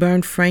 and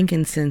burn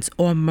frankincense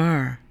or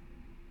myrrh.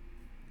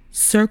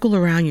 Circle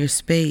around your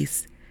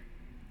space.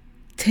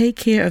 Take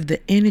care of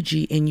the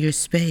energy in your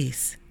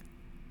space.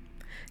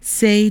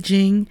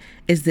 Saging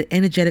is the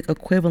energetic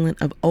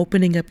equivalent of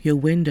opening up your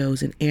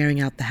windows and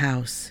airing out the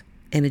house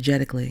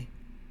energetically.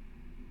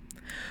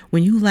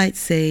 When you light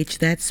sage,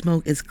 that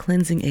smoke is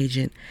cleansing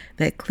agent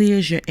that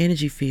clears your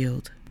energy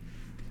field.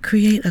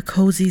 Create a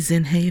cozy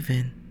Zen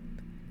haven.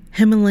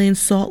 Himalayan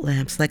salt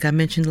lamps, like I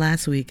mentioned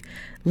last week,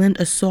 lend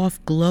a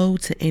soft glow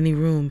to any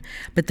room,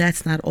 but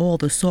that's not all.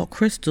 The salt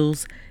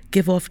crystals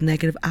give off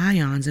negative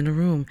ions in a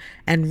room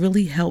and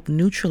really help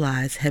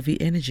neutralize heavy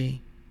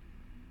energy.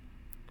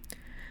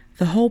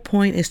 The whole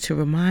point is to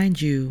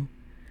remind you,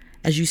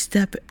 as you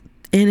step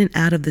in and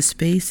out of the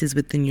spaces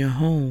within your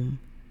home,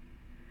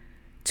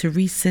 to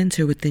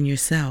recenter within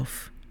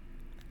yourself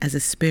as a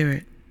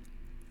spirit,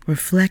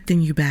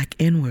 reflecting you back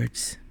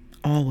inwards,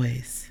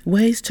 always.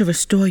 Ways to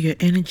restore your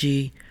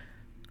energy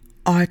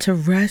are to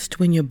rest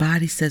when your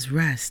body says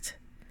rest.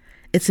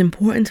 It's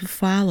important to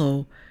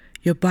follow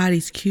your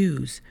body's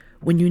cues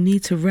when you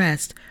need to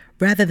rest,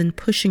 rather than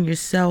pushing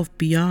yourself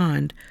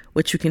beyond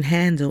what you can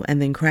handle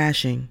and then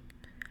crashing.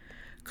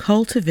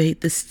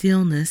 Cultivate the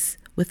stillness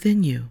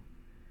within you.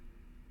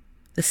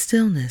 The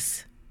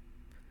stillness.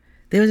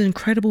 There is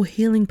incredible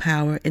healing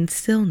power in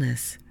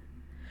stillness.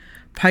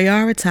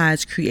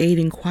 Prioritize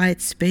creating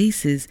quiet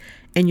spaces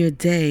in your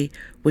day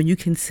when you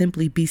can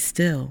simply be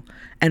still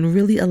and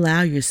really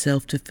allow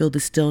yourself to feel the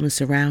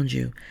stillness around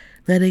you,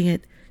 letting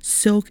it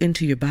soak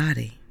into your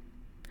body.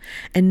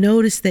 And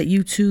notice that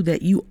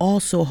you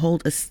also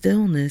hold a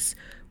stillness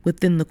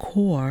within the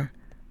core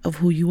of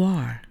who you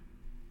are.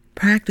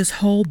 Practice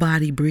whole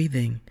body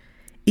breathing.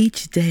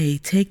 Each day,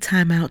 take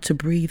time out to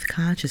breathe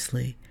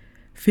consciously.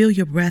 Feel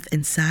your breath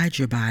inside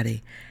your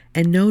body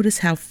and notice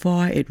how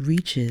far it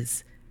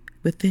reaches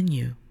within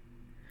you.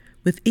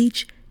 With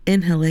each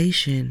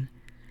inhalation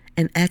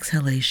and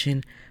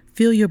exhalation,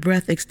 feel your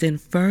breath extend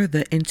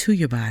further into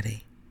your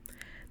body.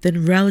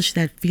 Then relish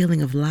that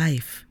feeling of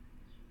life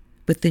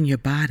within your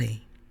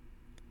body.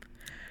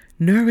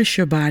 Nourish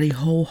your body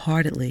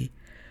wholeheartedly.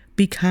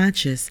 Be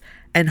conscious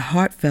and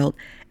heartfelt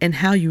in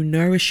how you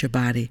nourish your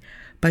body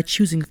by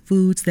choosing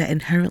foods that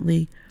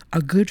inherently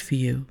are good for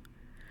you.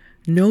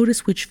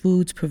 Notice which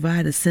foods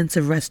provide a sense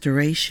of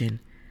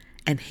restoration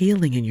and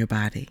healing in your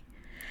body.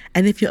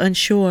 And if you're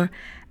unsure,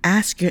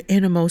 ask your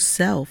innermost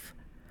self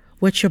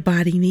what your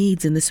body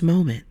needs in this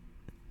moment.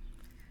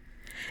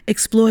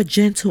 Explore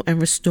gentle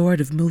and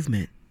restorative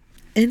movement.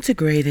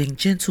 Integrating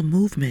gentle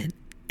movement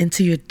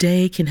into your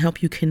day can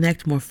help you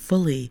connect more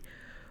fully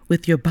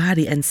with your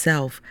body and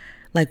self,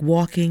 like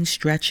walking,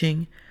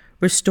 stretching,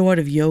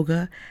 restorative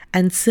yoga,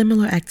 and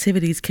similar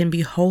activities can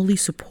be wholly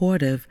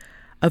supportive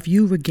of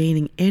you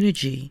regaining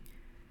energy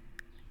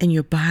in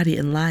your body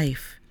and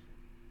life.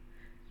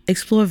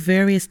 Explore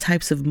various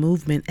types of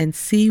movement and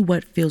see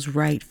what feels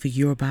right for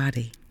your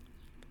body.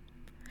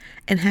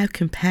 And have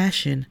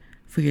compassion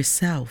for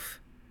yourself.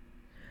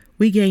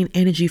 We gain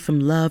energy from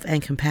love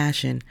and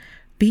compassion.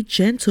 Be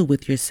gentle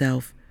with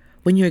yourself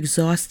when you're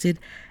exhausted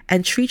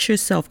and treat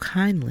yourself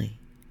kindly.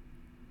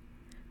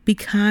 Be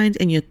kind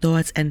in your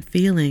thoughts and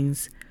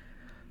feelings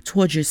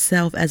towards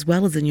yourself as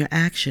well as in your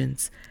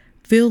actions.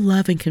 Feel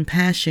love and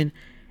compassion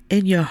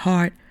in your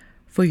heart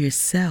for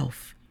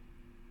yourself.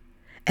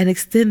 And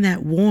extend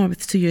that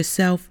warmth to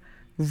yourself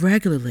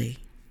regularly.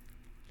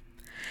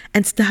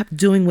 And stop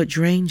doing what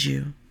drains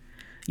you.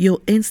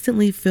 You'll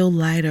instantly feel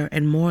lighter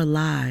and more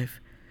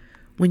alive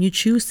when you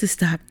choose to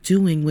stop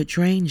doing what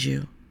drains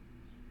you.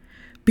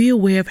 Be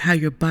aware of how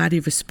your body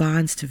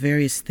responds to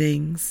various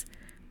things,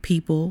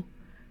 people,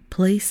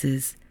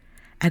 places,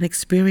 and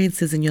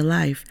experiences in your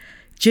life.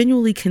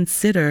 Genuinely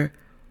consider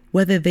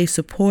whether they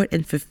support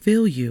and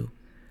fulfill you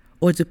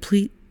or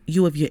deplete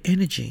you of your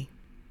energy.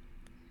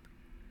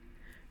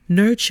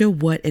 Nurture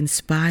what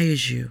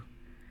inspires you.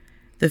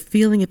 The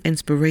feeling of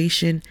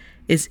inspiration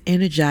is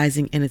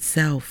energizing in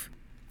itself.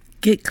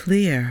 Get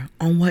clear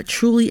on what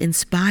truly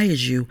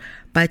inspires you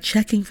by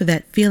checking for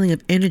that feeling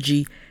of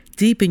energy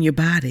deep in your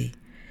body.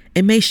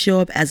 It may show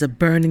up as a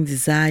burning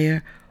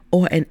desire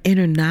or an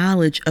inner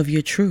knowledge of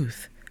your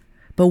truth.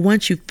 But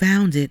once you've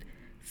found it,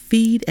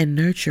 feed and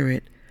nurture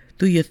it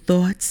through your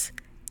thoughts,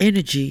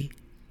 energy,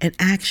 and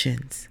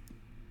actions.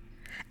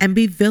 And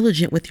be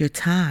vigilant with your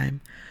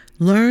time.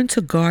 Learn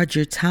to guard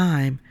your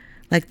time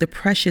like the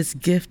precious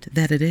gift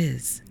that it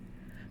is.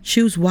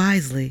 Choose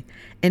wisely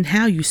in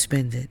how you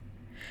spend it,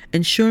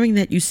 ensuring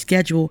that you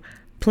schedule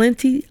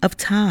plenty of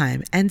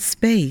time and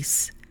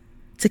space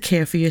to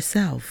care for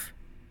yourself.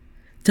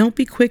 Don't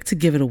be quick to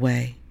give it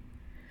away,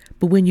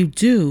 but when you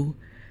do,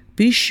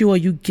 be sure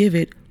you give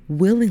it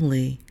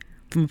willingly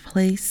from a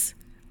place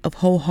of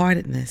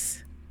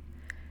wholeheartedness.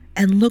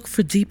 And look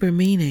for deeper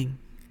meaning.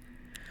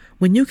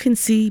 When you can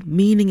see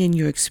meaning in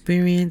your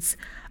experience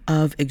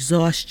of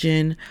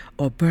exhaustion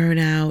or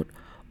burnout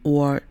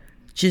or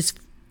just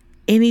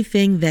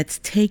anything that's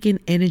taken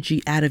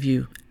energy out of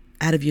you,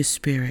 out of your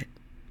spirit.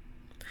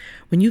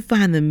 When you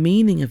find the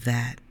meaning of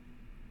that,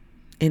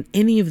 in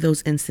any of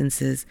those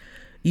instances,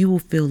 you will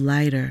feel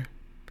lighter.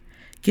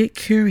 Get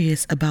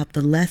curious about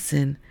the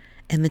lesson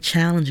and the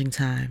challenging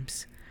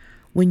times.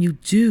 When you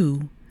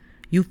do,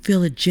 you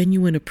feel a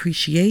genuine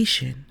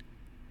appreciation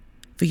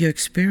for your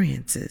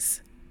experiences,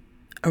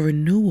 a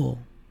renewal,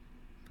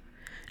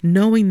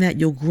 knowing that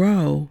you'll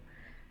grow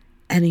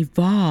and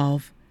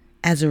evolve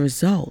as a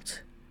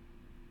result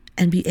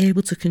and be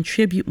able to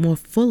contribute more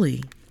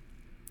fully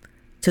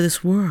to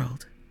this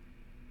world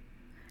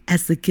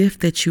as the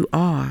gift that you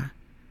are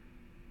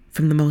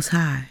from the Most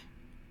High.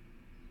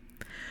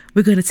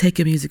 We're going to take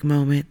a music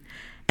moment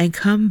and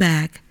come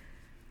back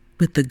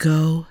with the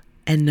Go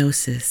and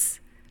Gnosis,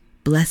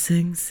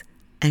 blessings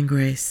and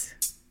grace.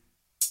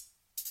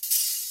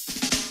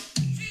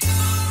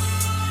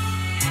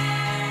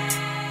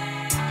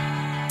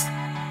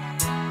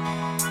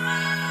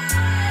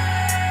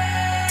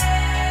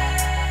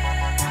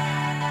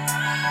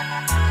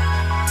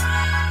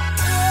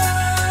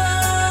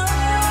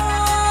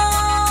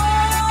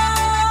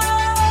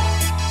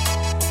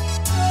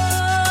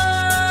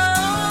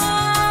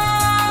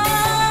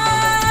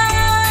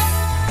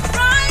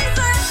 Rise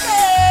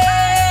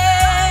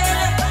again,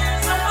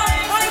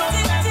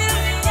 pointed to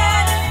the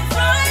end.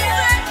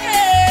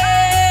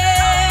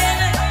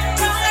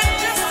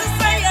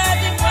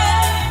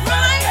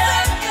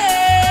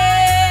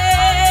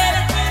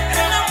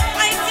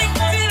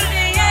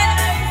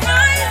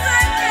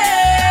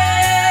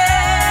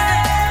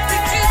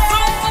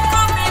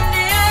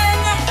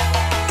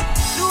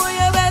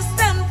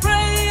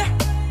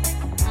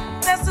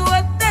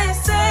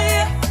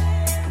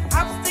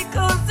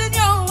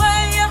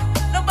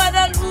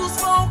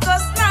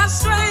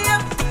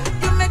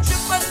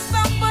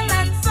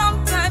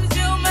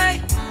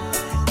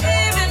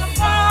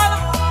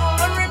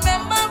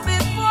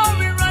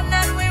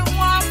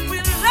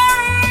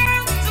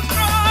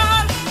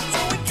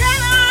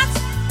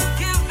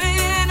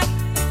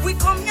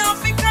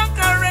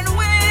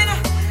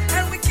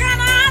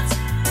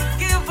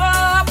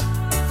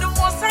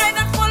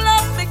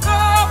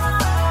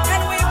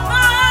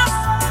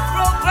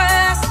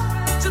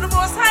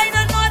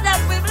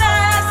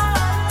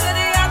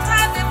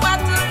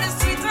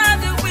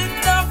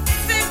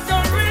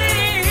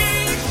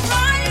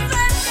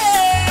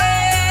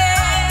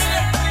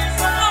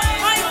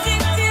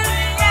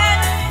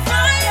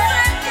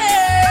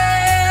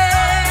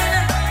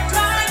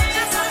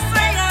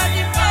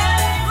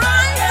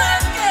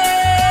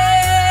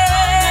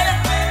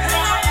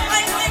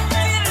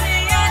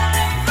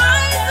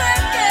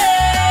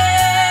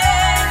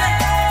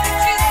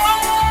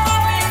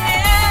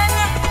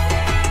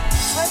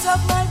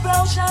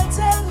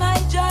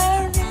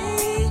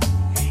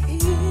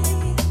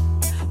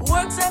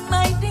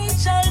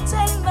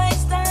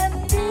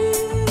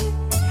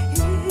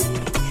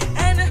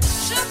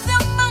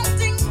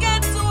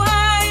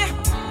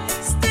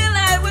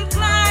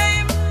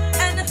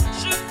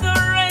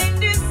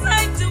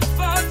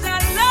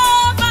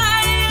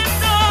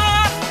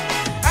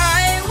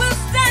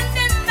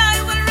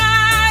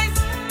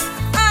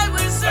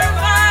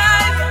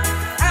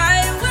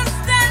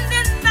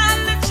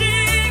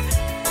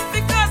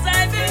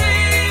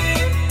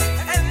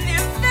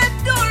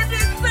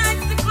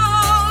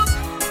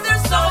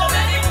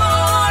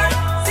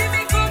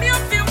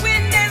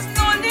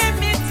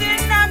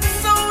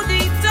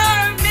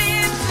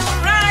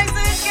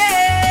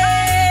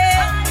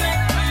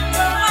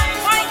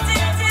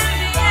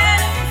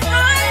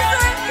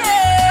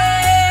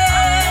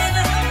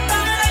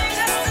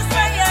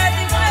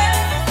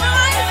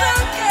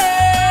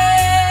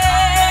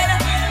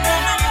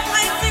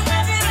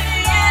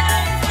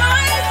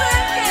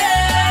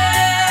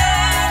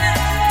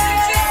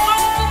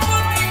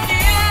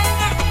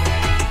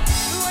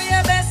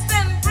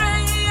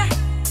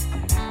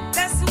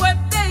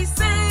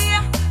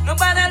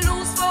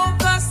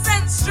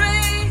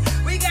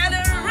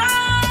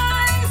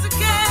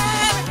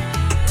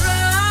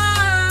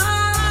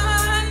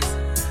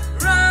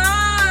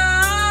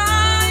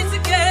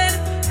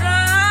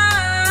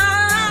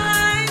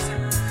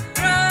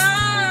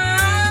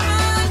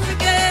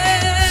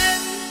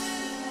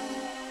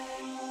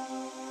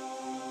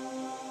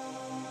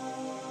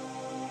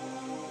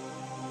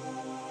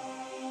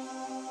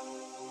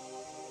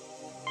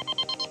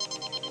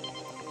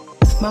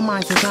 My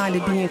mind's designed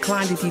to be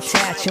inclined to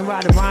detach and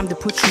write a rhyme to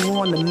put you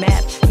on the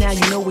map. Now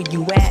you know where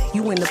you at.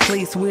 You in the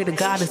place where the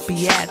goddess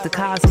be at. The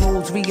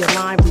cosmos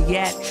realign,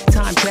 react.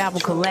 Time travel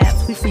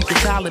collapse. We freak a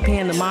solid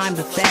pantomime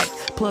the fact.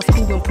 Plus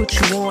cool and put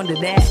you on to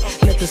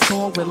that. Let the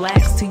song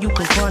relax till you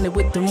confront it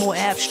with the more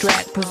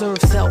abstract. Preserve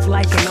self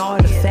like an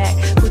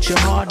artifact. Put your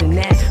heart in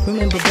that.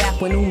 Remember back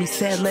when Umi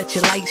said let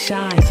your light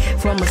shine.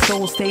 From a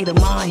soul state of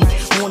mind.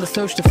 On the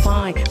search to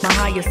find. My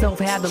higher self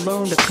had to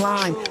learn to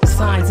climb.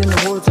 Signs in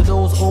the words of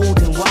those old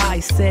and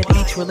wise. Said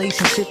each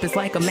relationship is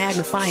like a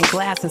magnifying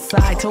glass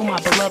inside. Told my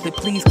beloved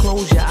please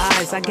close your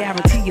eyes. I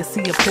guarantee you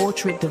see a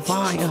portrait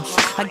divine.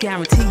 I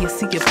guarantee you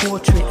see a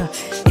portrait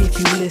if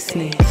you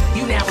listening.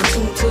 You now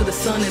attuned to the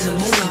sun and the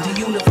moon. The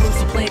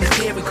universal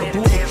planetary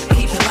kaboom.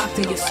 Keep it locked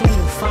in your soul.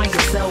 Find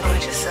yourself.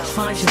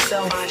 Find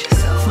yourself.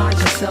 Find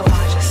yourself.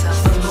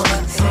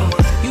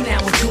 You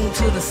now attuned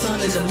to the sun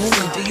and the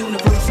moon. The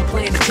universal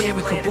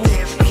planetary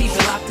kaboom. Keep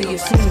it locked in your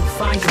soul.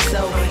 Find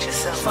yourself.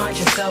 Find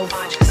yourself.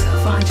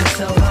 Find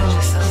yourself.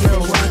 Yo,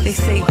 they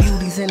say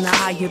beauty's in the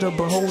eye of the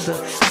beholder.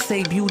 I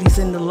say beauty's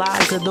in the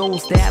lives of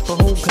those that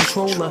behold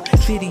controller.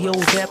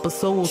 Videos,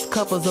 episodes,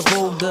 covers of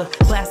older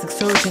plastic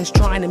surgeons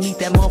trying to meet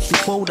that monthly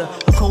quota.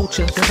 A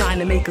culture designed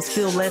to make us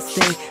feel less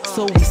than.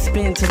 So we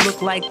spin to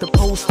look like the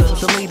poster.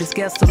 The latest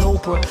guest on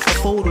Oprah. A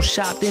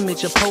photoshopped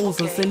image of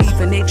posers. And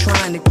even they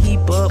trying to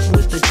keep up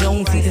with the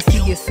Jonesie. To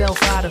see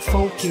yourself out of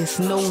focus.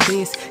 Know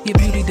this. Your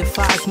beauty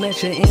defies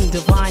measure in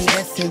divine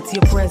essence.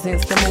 Your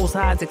presence, the most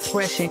high's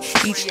expression.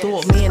 Each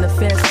thought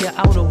manifests your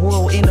outer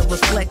world in a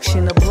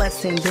reflection. A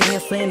blessing, the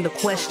answer and the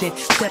question.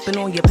 Stepping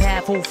on your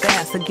path, hold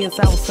fast against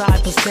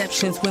outside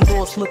perceptions. When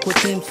thoughts look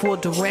within for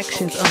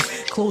directions.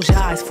 Close your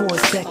eyes for a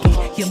second.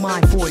 Your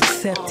mind for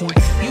acceptance.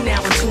 You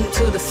now attuned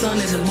to the sun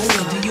and the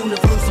moon. The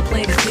universal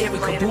planetary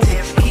kaboom.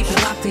 Keep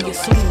it locked in your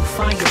soul.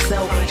 Find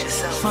yourself.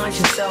 Find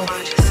yourself.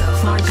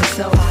 Find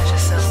yourself.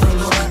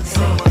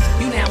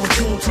 You now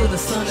attuned to the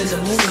sun and the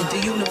moon.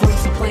 The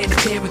universal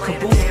planetary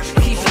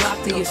kaboom. Keep it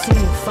locked in your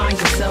soul. Find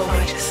yourself.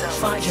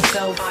 Find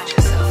yourself.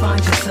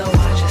 Find yourself.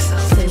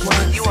 Say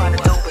what? You are the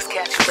dopest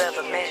cat you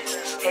ever met.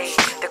 Hey,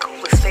 the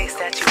coolest face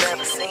that you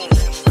ever seen.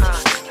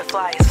 The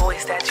flyest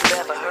voice that you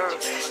ever heard.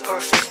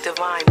 Perfect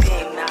divine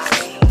being, not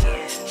me.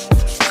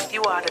 Yeah.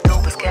 You are the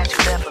dopest cat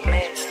you ever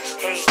met.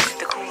 Hey,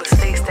 the coolest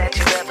face that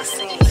you ever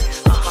seen.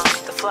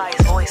 The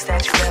flyest voice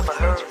that you ever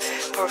heard.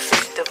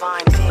 Perfect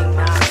divine being,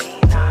 not me,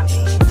 not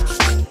me.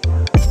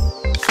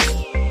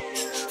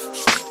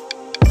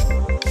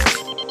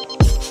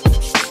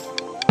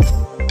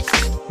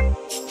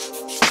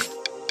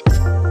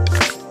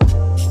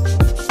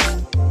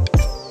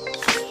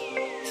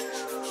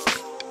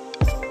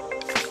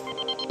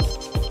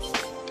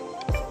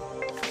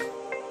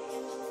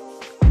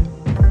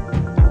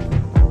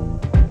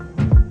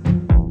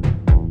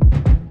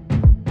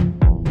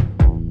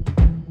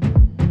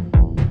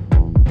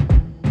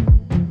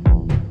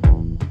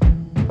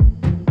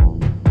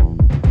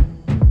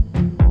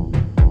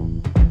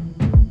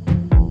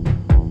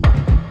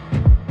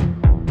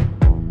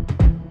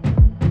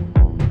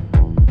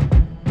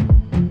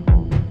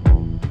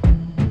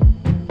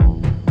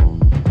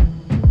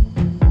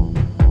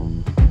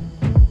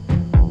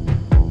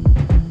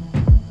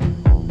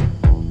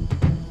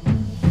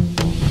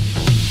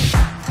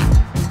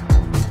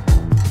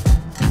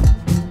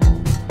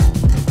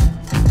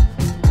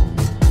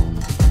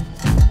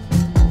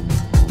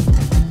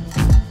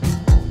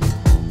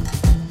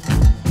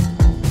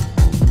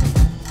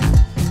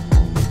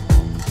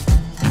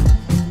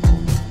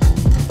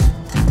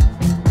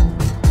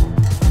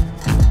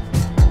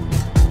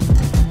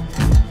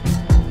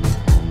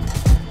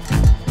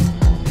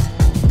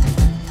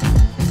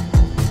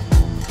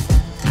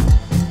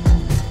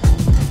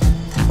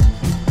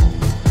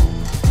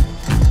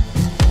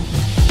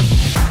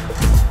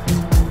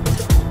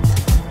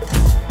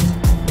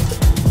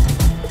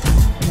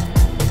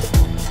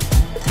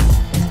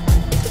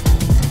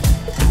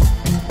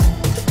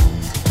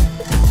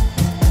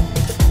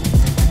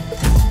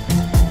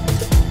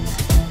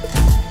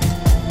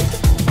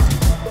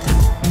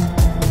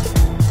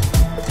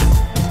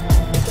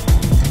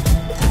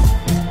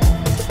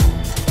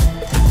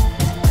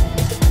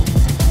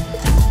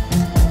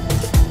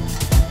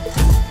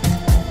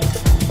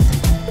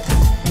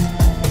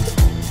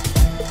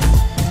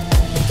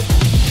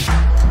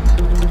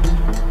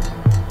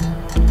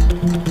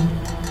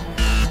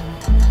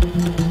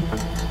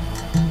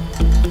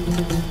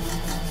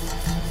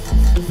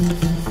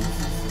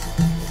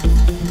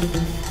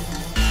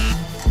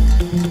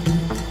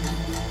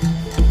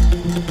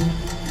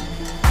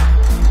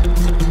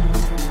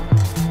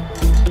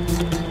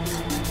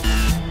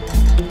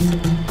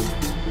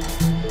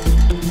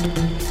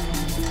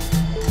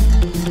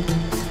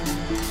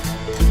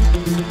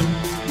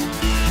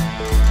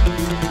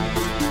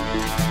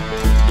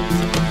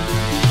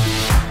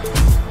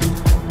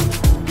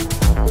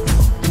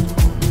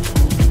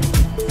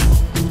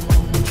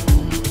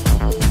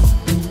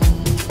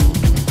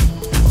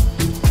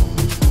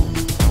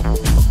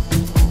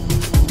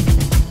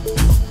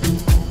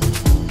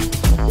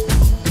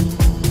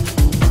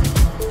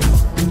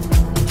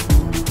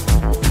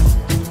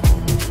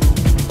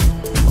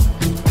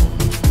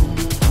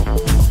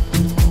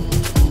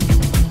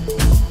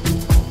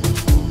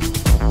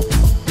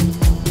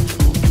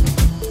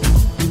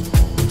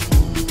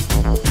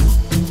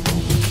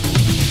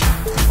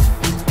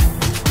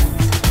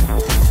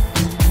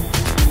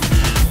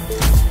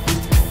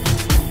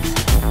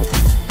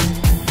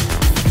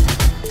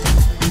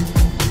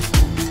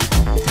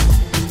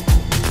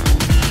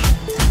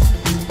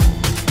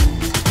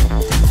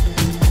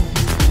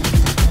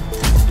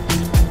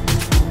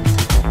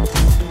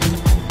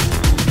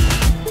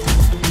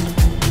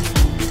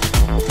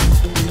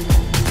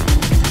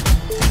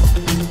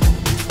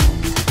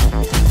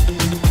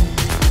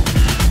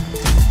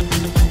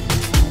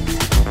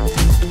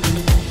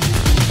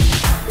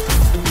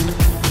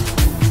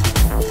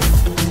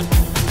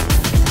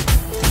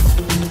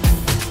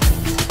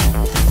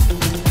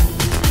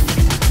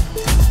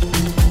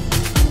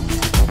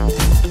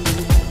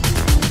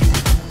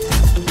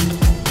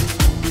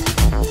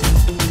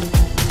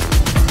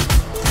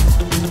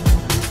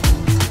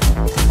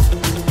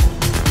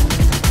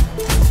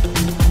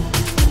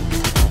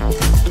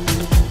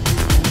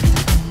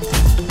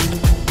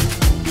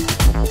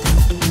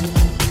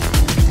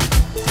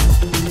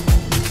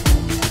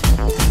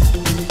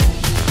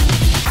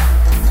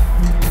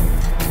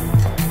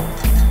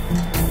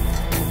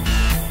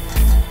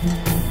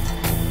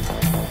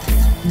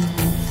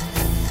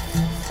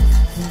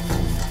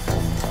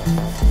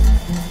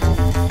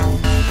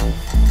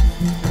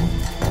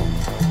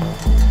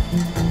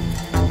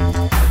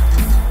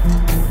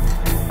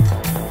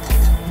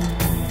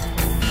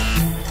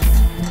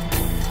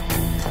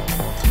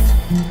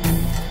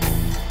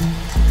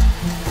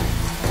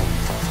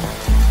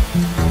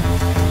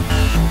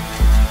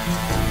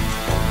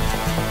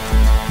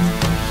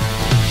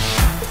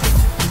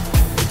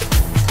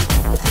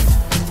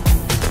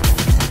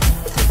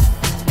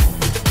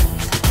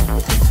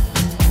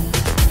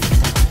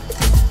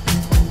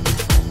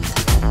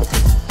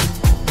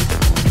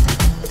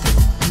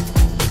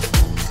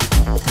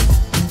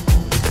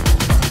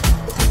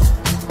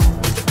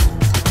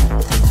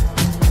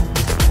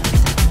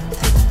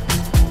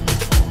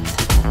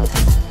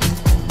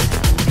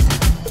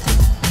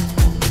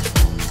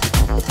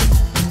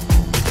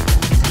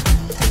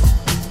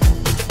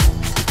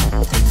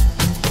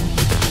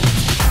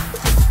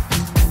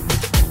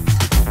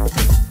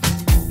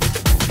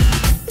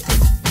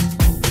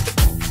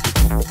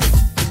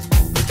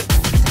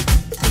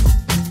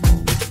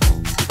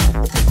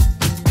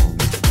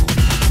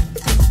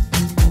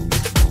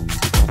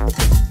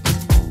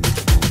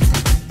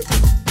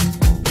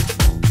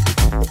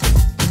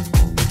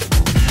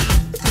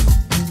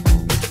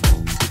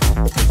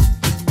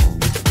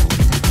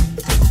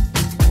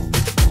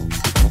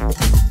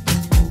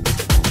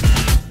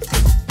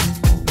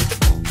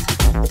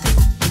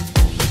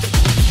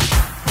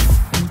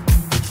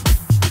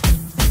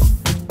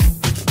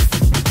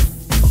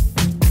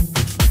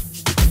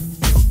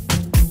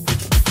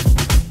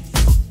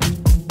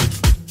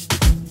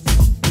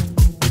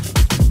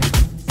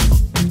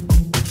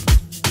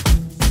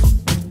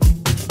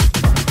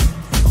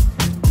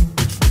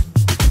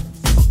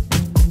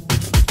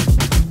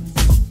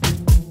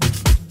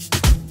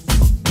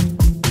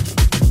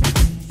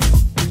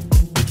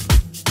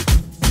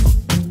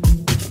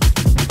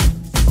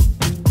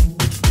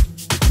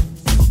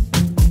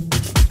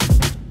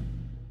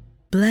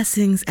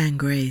 Blessings and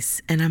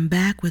grace, and I'm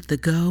back with the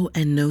Go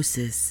and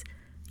Gnosis,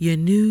 your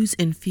news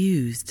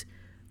infused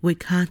with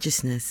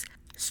consciousness.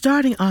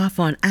 Starting off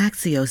on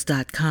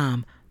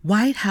Axios.com,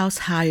 White House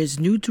hires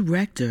new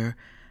director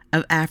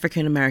of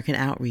African American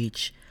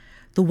Outreach.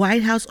 The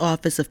White House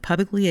Office of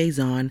Public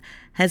Liaison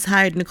has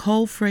hired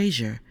Nicole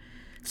Frazier,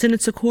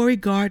 Senator Cory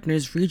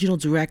Gardner's regional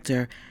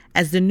director,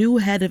 as the new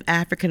head of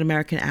African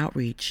American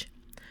Outreach.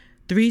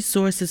 3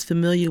 sources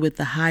familiar with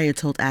the hire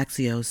told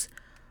Axios.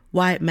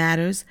 Why it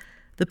matters: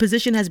 the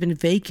position has been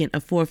vacant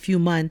for a few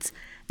months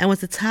and was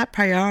the top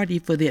priority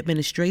for the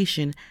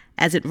administration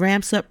as it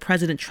ramps up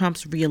President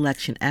Trump's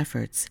re-election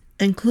efforts,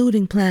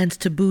 including plans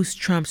to boost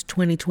Trump's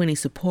 2020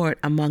 support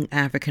among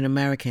African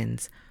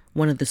Americans,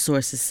 one of the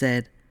sources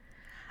said.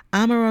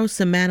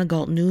 Omarosa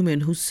Manigault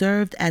Newman, who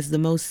served as the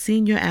most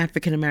senior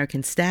African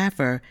American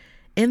staffer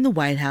in the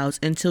White House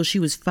until she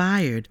was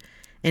fired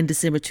in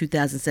December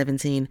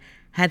 2017,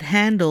 had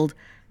handled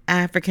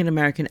African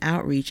American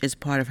outreach as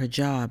part of her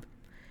job.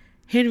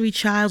 Henry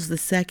Childs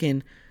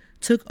II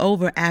took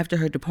over after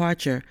her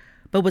departure,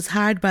 but was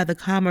hired by the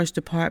Commerce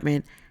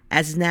Department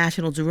as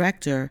National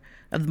Director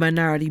of the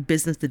Minority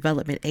Business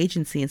Development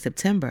Agency in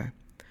September,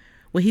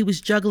 where he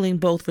was juggling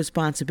both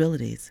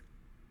responsibilities.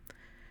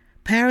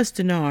 Paris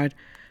Denard,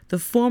 the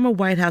former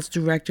White House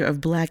Director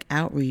of Black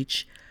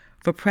Outreach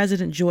for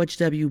President George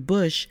W.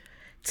 Bush,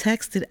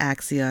 texted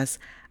Axios,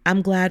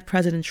 "I'm glad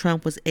President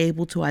Trump was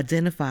able to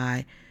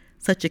identify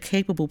such a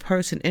capable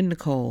person in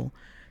Nicole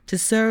to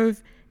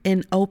serve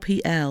in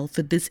OPL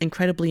for this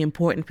incredibly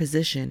important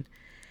position.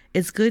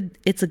 It's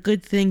a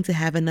good thing to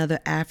have another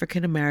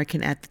African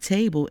American at the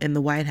table in the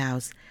White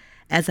House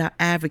as our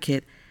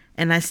advocate,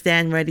 and I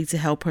stand ready to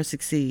help her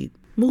succeed."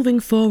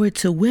 Moving forward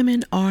to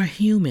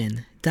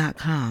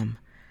womenarehuman.com,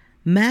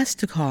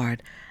 MasterCard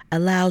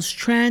allows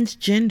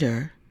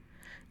transgender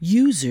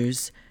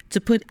users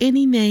to put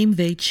any name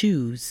they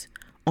choose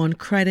on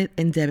credit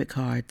and debit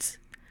cards.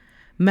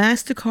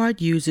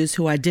 MasterCard users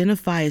who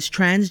identify as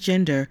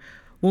transgender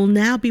will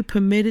now be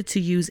permitted to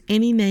use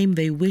any name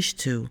they wish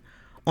to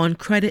on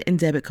credit and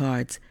debit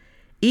cards,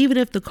 even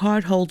if the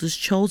cardholder's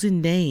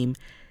chosen name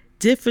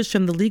differs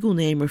from the legal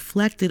name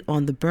reflected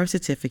on the birth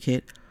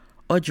certificate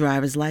or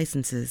driver's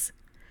licenses.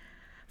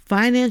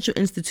 Financial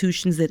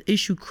institutions that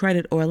issue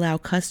credit or allow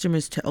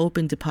customers to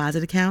open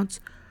deposit accounts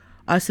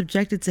are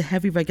subjected to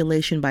heavy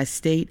regulation by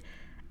state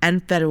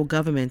and federal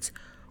governments,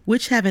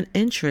 which have an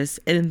interest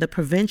in the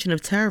prevention of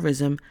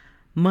terrorism,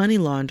 money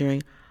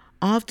laundering,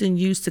 often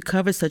used to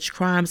cover such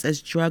crimes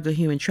as drug or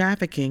human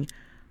trafficking,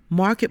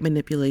 market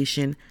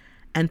manipulation,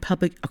 and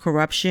public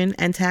corruption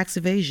and tax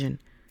evasion.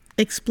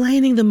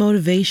 Explaining the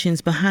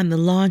motivations behind the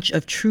launch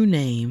of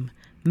TrueName,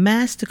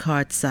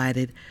 MasterCard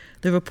cited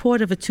the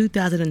report of a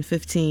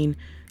 2015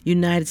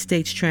 United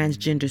States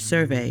Transgender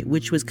Survey,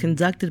 which was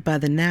conducted by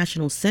the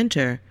National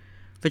Center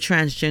for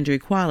Transgender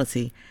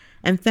Equality,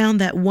 and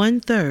found that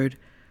 1/3,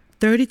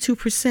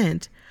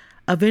 32%,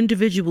 of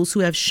individuals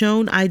who have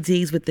shown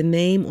IDs with the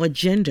name or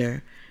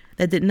gender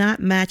that did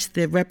not match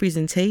their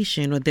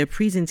representation or their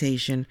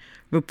presentation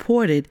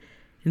reported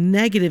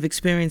negative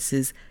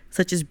experiences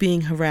such as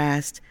being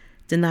harassed,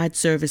 denied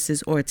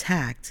services, or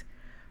attacked.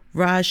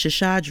 Raj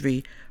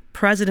Shashadri,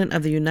 president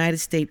of the United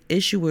States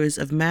Issuers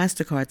of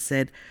MasterCard,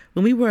 said,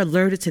 "When we were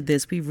alerted to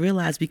this, we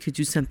realized we could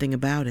do something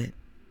about it.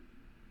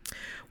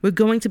 We're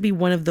going to be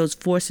one of those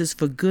forces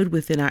for good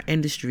within our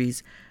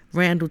industries,"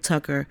 Randall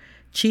Tucker,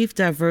 Chief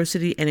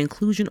Diversity and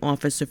Inclusion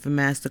Officer for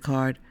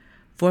MasterCard,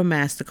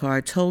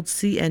 told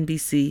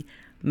CNBC,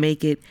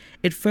 "Make it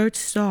first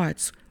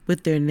starts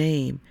with their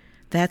name.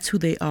 That's who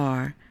they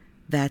are.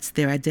 That's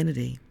their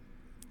identity."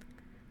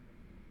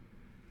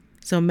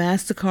 So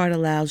MasterCard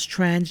allows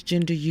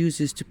transgender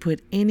users to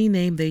put any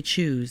name they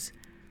choose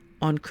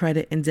on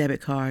credit and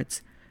debit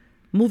cards.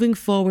 Moving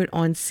forward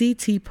on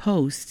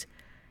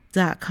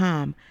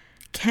CTPost.com,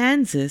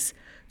 Kansas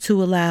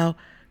to allow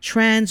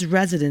trans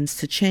residents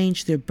to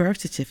change their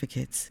birth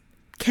certificates.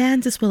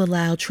 Kansas will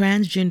allow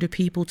transgender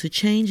people to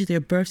change their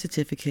birth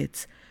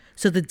certificates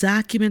so the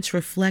documents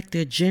reflect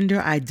their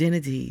gender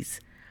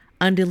identities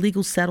under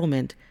legal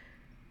settlement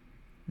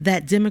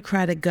that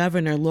Democratic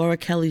Governor Laura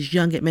Kelly's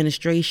Young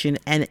administration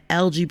and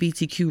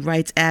LGBTQ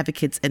rights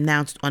advocates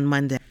announced on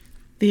Monday.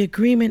 The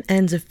agreement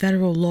ends a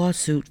federal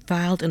lawsuit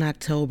filed in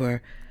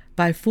October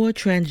by 4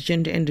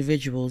 transgender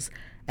individuals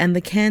and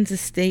the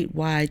Kansas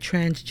statewide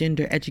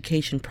Transgender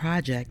Education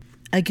Project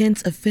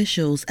against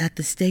officials at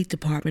the State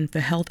Department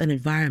for Health and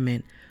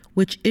Environment,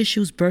 which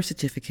issues birth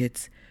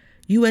certificates.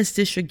 U.S.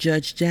 District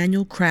Judge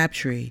Daniel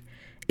Crabtree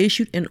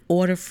issued an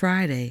order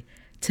Friday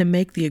to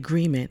make the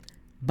agreement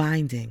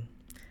binding.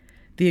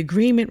 The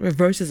agreement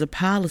reverses a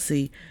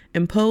policy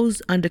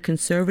imposed under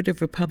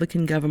conservative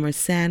Republican Governor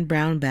Sam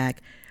Brownback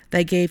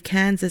that gave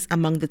Kansas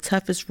among the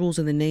toughest rules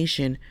in the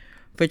nation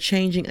for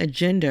changing a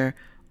gender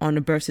on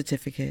a birth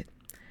certificate.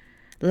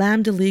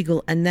 Lambda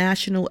Legal, a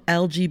national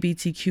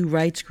LGBTQ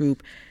rights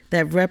group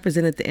that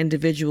represented the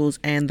individuals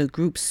and the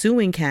group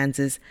suing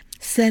Kansas,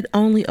 said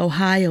only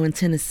Ohio and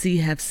Tennessee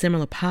have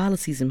similar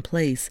policies in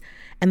place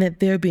and that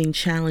they're being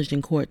challenged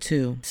in court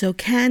too. So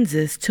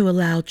Kansas to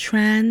allow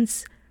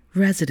trans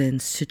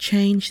residents to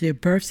change their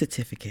birth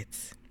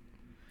certificates.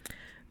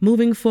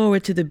 Moving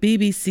forward to the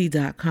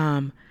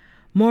BBC.com,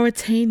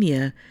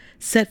 Mauritania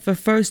set for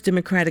first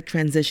democratic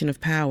transition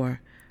of power.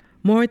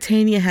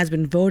 Mauritania has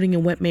been voting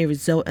in what may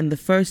result in the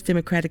first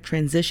democratic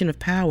transition of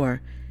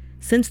power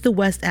since the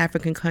West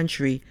African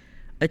country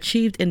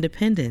achieved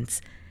independence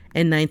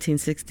in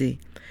 1960.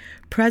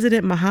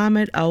 President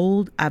Mohamed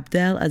Ould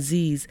Abdel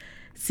Aziz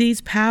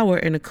seized power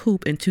in a coup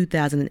in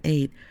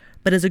 2008,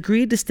 but has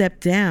agreed to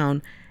step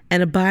down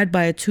and abide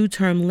by a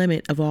 2-term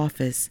limit of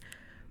office.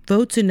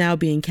 Votes are now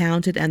being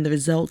counted and the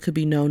result could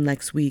be known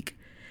next week.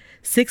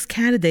 6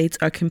 candidates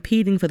are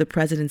competing for the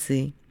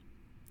presidency.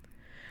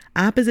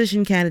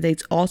 Opposition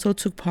candidates also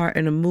took part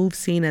in a move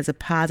seen as a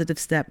positive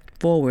step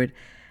forward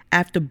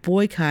after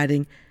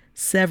boycotting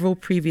several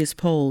previous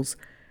polls.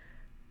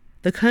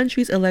 The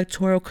country's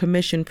electoral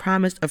commission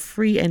promised a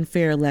free and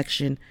fair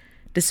election,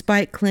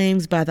 despite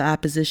claims by the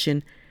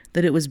opposition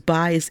that it was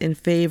biased in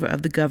favor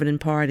of the governing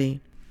party.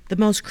 The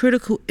most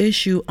critical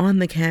issue on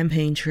the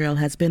campaign trail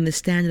has been the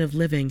standard of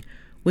living,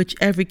 which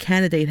every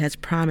candidate has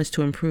promised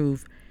to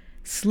improve.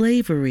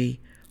 Slavery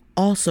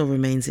also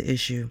remains an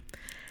issue.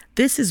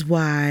 This is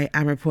why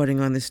I'm reporting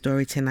on this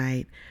story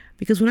tonight,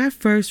 because when I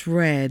first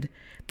read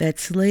that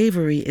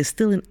slavery is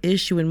still an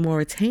issue in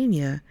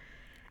Mauritania,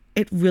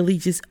 it really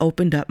just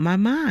opened up my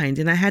mind,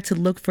 and I had to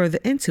look further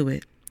into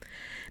it.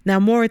 Now,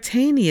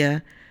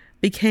 Mauritania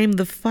became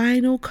the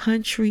final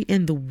country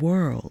in the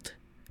world,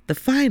 the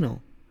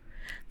final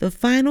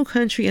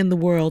country in the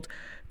world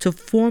to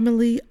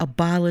formally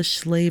abolish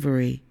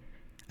slavery.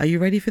 Are you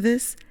ready for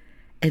this?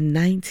 In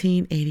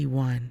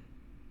 1981.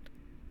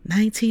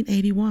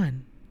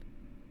 1981.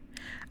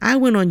 I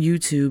went on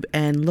YouTube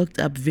and looked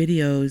up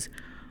videos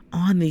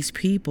on these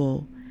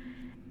people,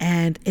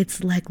 and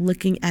it's like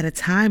looking at a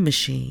time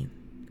machine.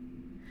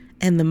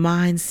 And the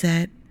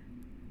mindset,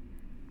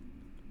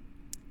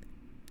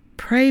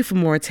 pray for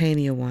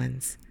Mauritania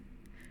ones.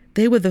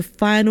 They were the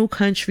final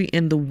country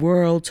in the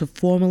world to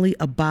formally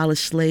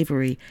abolish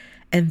slavery,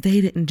 and they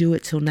didn't do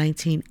it till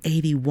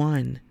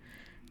 1981.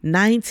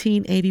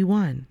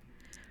 1981.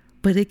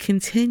 But it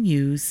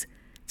continues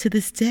to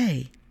this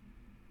day.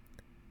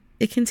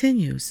 It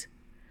continues.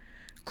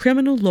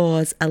 Criminal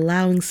laws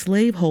allowing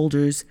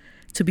slaveholders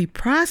to be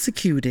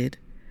prosecuted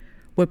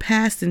were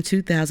passed in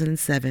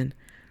 2007.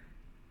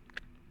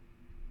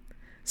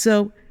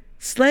 So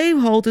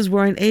slaveholders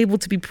weren't able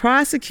to be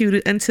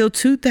prosecuted until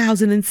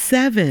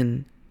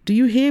 2007. Do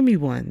you hear me,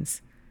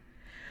 ones?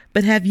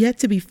 But have yet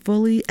to be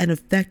fully and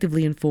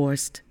effectively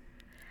enforced.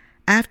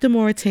 After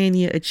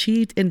Mauritania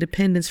achieved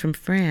independence from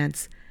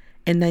France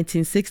in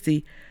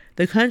 1960,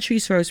 the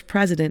country's first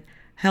president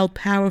held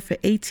power for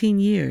 18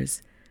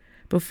 years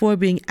before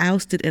being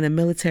ousted in a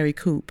military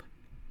coup.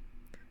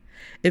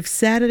 If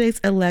Saturday's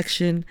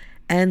election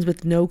ends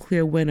with no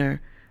clear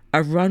winner,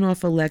 a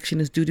runoff election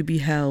is due to be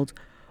held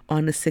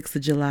on the 6th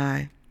of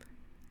July.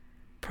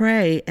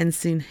 Pray and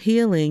send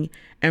healing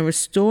and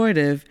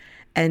restorative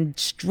and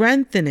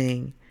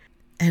strengthening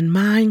and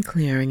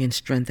mind-clearing and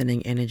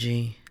strengthening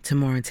energy to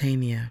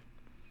Mauritania.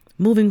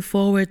 Moving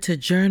forward to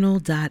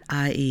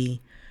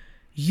journal.ie,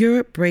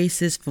 Europe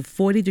braces for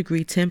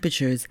 40-degree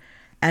temperatures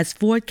as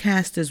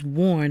forecasters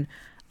warn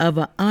of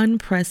an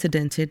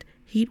unprecedented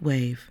heat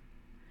wave.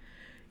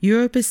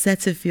 Europe is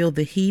set to feel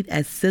the heat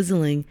as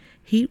sizzling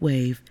heat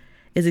wave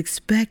is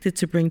expected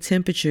to bring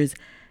temperatures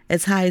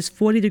as high as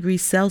 40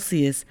 degrees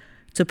Celsius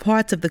to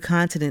parts of the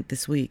continent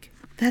this week.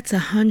 That's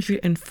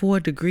 104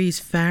 degrees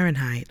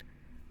Fahrenheit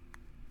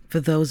for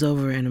those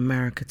over in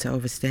America to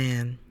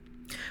overstand.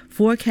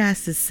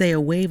 Forecasters say a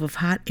wave of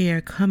hot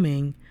air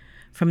coming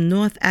from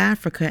North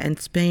Africa and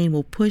Spain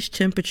will push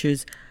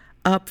temperatures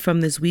up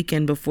from this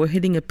weekend before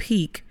hitting a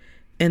peak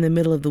in the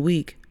middle of the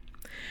week.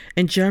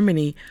 In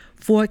Germany,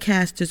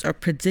 forecasters are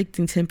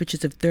predicting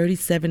temperatures of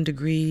 37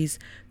 degrees,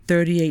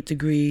 38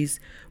 degrees,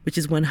 which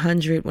is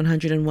 100,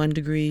 101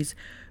 degrees.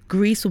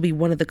 Greece will be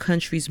one of the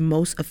countries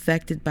most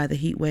affected by the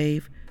heat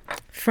wave.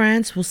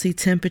 France will see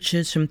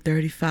temperatures from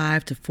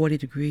 35 to 40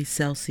 degrees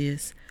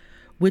Celsius,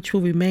 which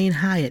will remain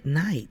high at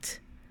night,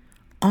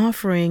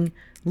 offering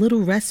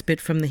little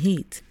respite from the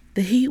heat.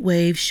 The heat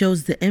wave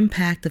shows the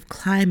impact of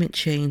climate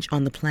change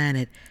on the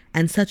planet,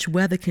 and such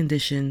weather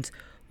conditions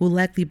will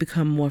likely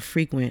become more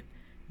frequent,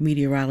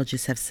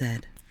 meteorologists have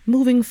said.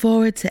 Moving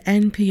forward to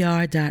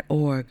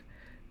NPR.org,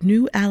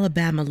 new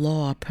Alabama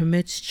law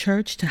permits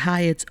church to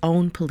hire its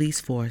own police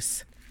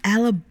force.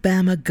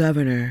 Alabama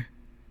Governor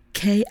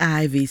Kay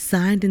Ivey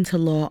signed into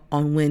law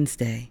on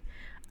Wednesday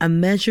a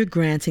measure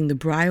granting the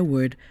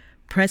Briarwood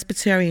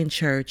Presbyterian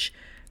Church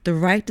the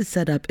right to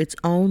set up its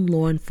own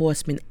law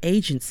enforcement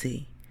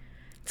agency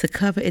to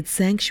cover its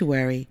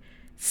sanctuary,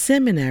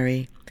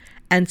 seminary,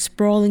 and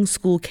sprawling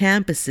school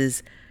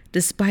campuses,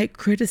 despite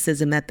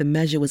criticism that the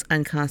measure was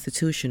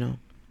unconstitutional.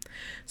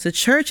 So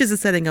churches are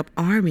setting up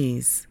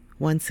armies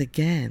once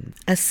again.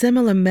 A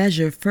similar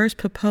measure first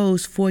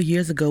proposed 4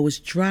 years ago was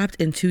dropped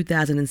in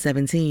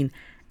 2017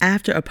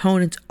 after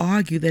opponents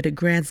argue that it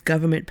grants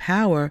government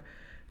power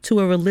to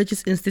a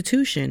religious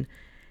institution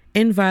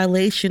in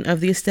violation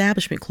of the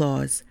Establishment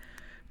Clause.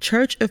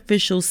 Church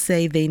officials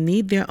say they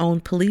need their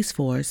own police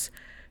force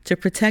to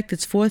protect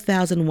its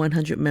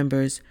 4,100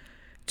 members,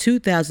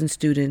 2,000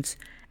 students,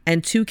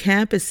 and 2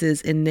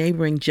 campuses in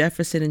neighboring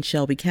Jefferson and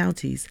Shelby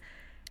counties,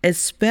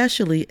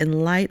 especially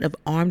in light of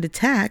armed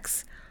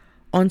attacks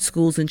on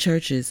schools and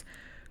churches.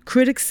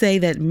 Critics say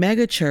that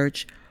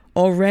megachurch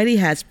already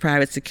has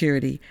private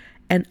security,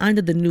 and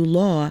under the new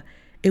law,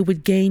 it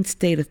would gain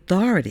state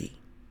authority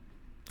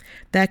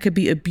that could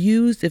be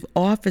abused if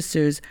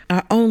officers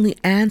are only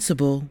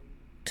answerable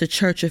to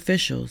church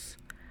officials.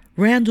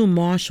 Randall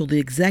Marshall, the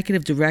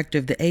executive director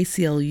of the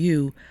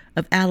ACLU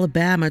of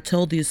Alabama,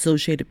 told the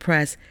Associated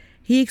Press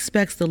he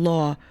expects the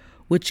law,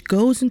 which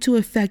goes into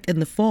effect in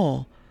the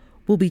fall,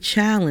 will be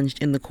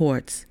challenged in the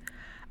courts.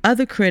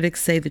 Other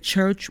critics say the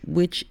church,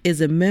 which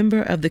is a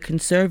member of the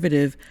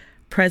conservative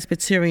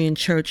Presbyterian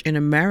Church in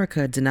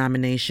America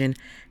denomination,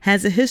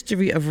 has a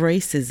history of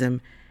racism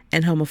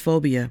and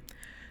homophobia.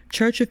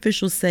 Church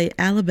officials say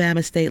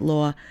Alabama state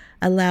law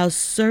allows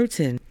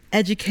certain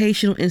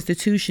educational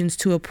institutions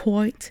to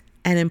appoint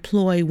and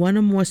employ one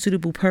or more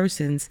suitable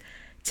persons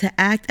to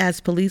act as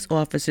police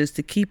officers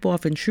to keep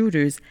off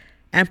intruders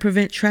and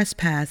prevent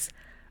trespass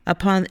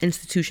upon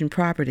institution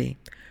property,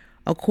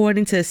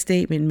 according to a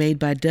statement made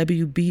by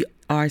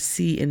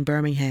WBRC in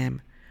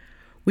Birmingham.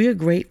 We are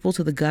grateful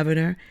to the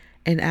governor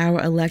and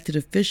our elected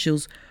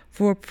officials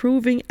for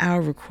approving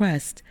our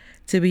request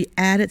to be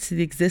added to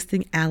the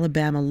existing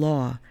Alabama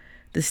law,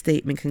 the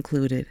statement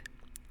concluded.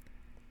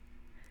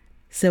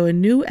 So a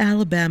new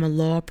Alabama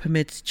law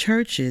permits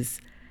churches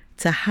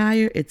to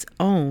hire its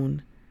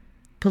own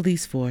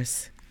police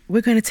force.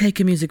 We're going to take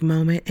a music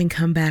moment and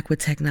come back with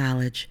tech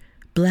knowledge,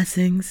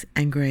 blessings,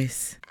 and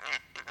grace.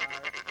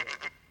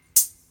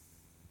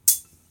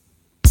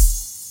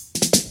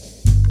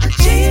 A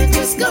change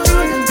is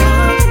gonna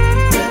come.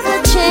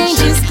 A change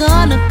is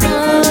gonna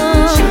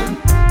come.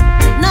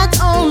 Not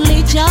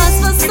only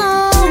just for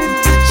some,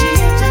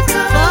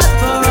 but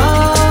for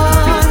all.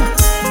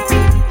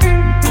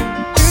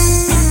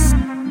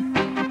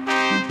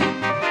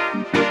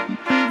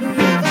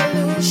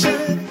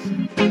 Revolution,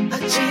 a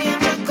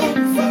change a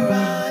come for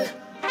all.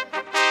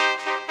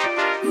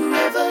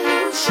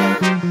 Revolution,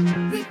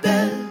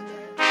 rebel,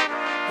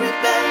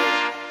 rebel.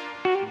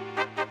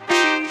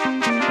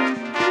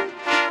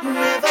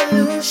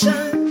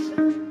 Revolution,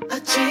 a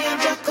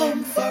change a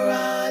come for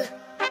all.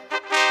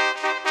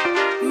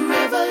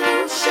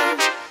 Revolution,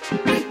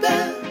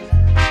 rebel,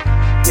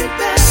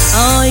 rebel.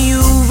 Are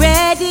you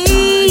ready?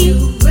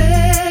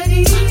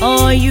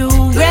 Are you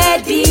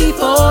ready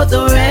for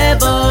the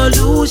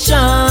revolution?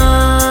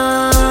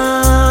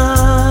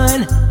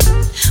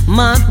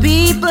 My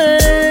people,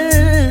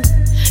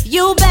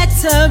 you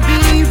better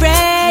be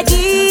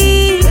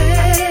ready.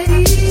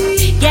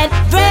 Get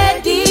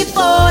ready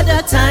for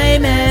the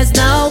time has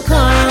now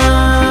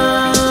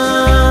come.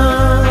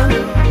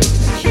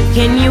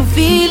 Can you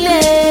feel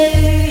it?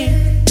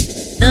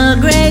 The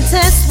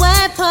greatest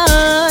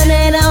weapon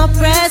in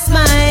oppressed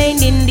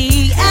mind in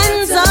the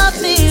hands of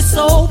this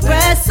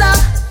oppressor.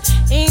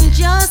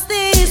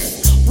 Injustice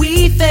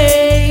we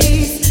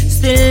face,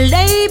 still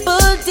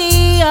label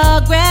the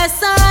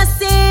aggressor.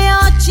 Say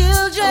our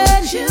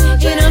children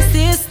in a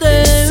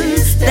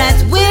system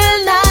that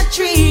will not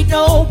treat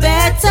no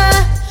better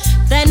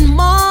than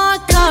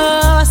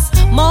Marcus,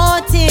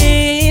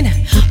 Martin,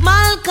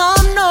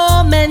 Malcolm,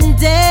 no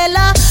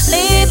Mandela.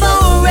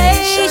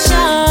 Liberation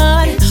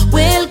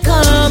will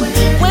come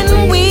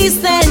when we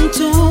stand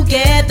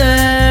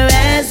together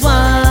as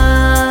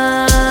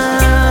one.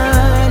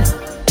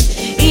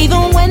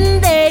 Even when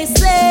they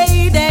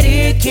say that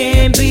it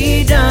can't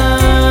be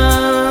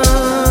done,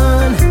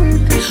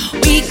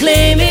 we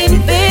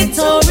claiming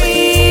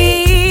victory.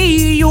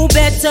 You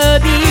better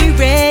be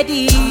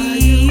ready.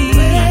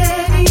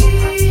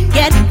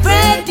 Get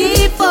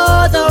ready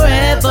for the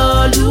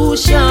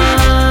revolution.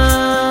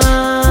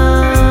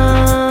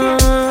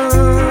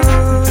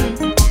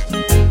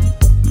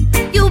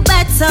 You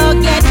better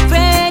get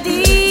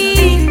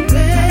ready.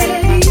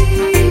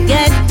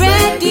 Get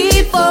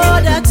ready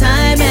for the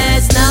time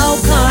has now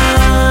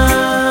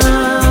come.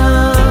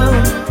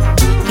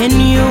 Can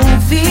you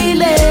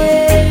feel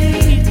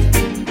it?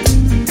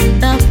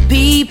 The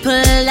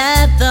people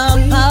have the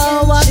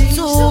power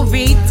to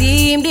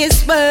redeem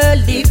this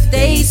world if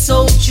they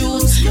so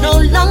choose. No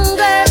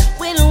longer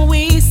will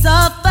we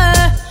suffer.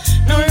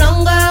 No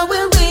longer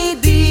will we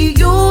be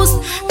used.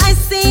 I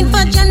seen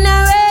for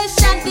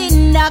generations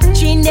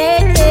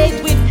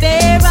indoctrinated with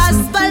various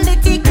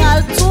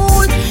political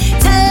tools.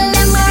 Tell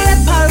them a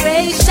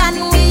reparation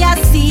we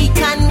are seek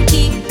and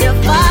keep the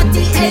 40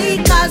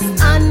 acres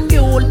and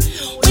mule.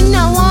 We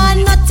no want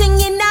nothing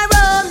in a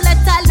room,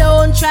 let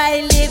alone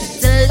try live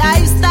the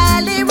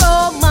lifestyle the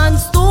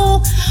Romans do.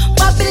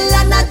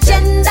 Babylon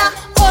agenda,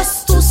 us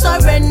to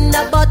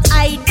surrender, but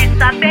I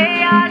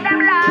disobey all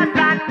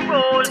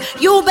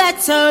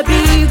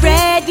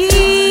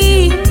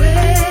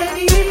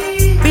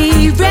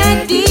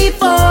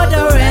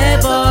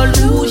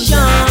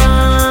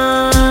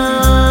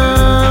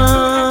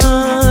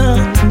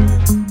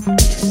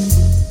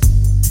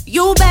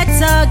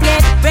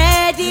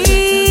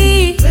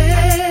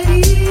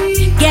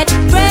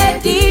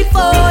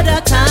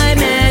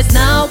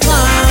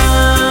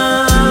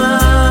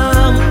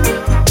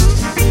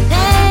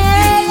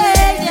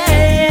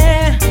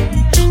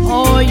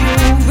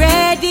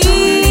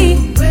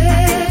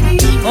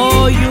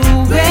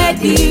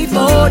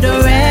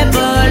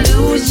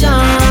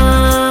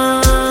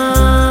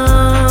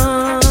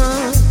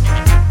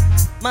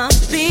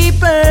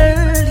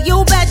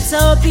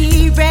So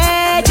be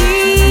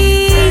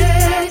ready.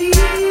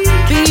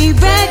 Be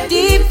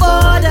ready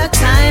for the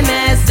time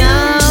has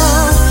now.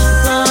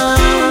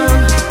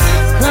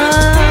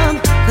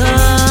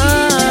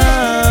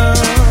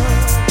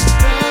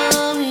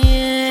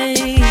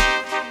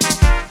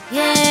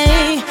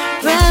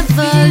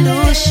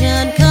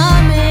 Revolution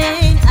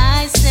coming,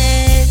 I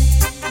said.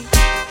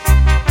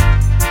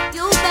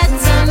 You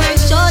better make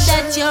sure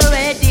that you're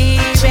ready,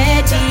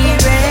 ready,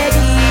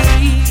 ready.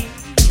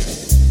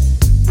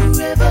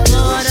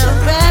 For the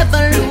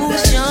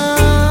revolution.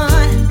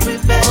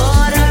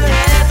 For the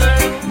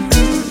revolution.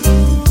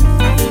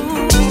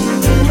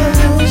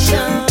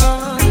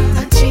 A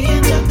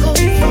change of code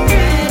for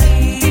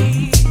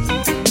ready.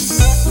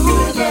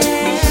 Ooh, yeah.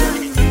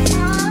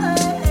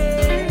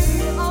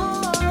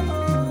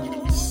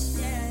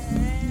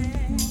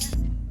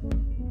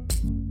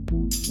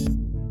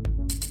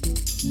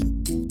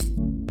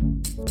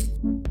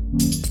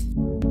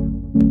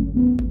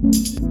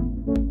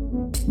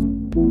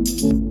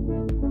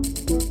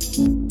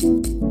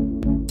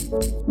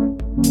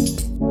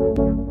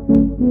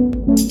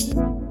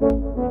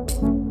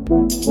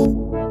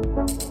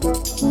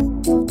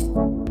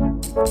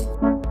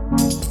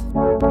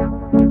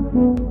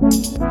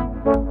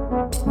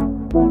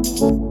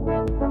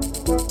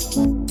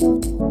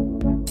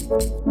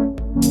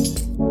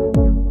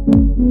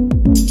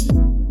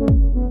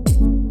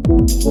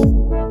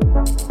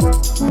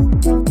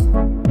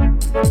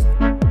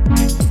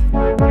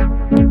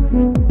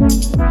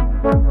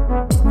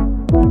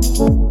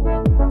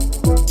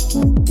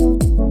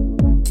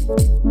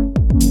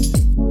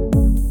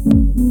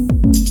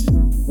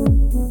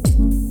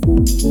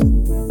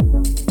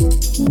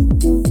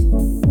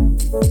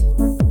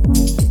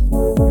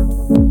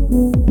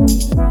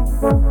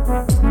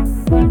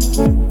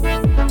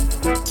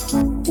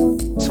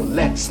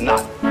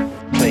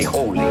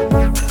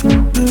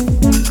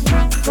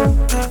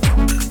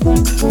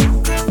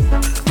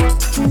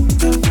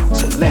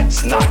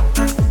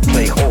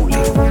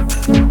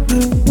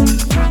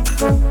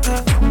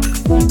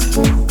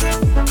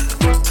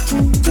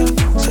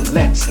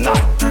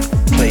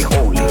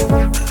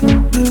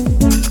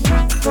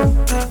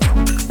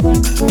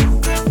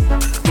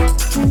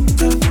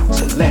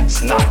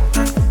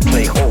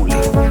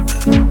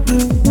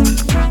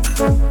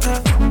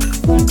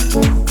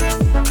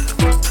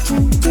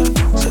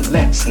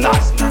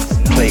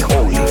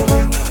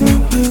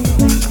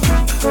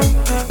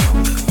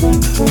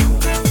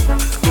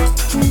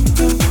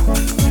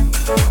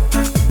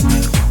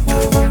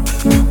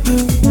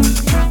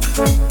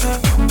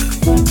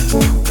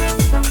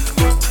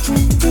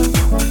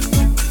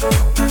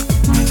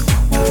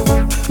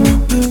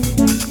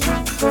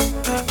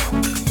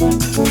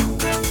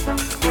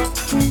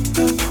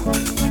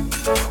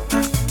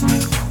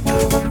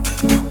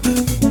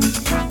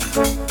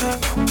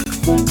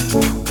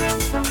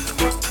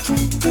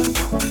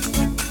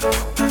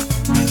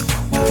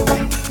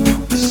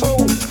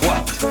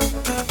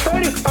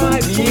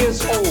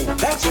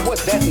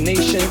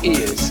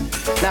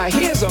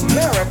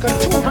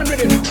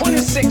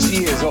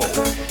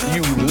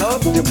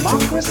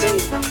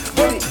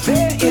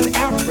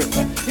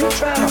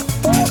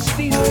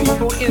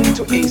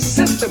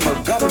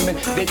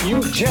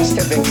 Just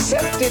have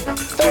accepted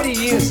 30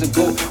 years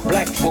ago,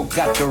 black folk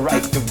got the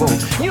right to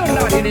vote. You're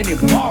not in any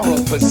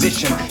moral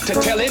position to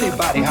tell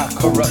anybody how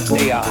corrupt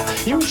they are.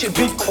 You should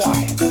be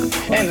quiet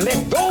and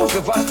let those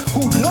of us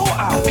who know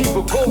our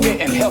people go there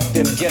and help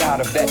them get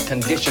out of that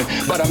condition.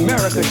 But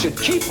America should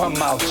keep her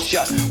mouth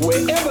shut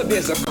wherever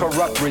there's a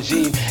corrupt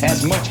regime,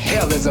 as much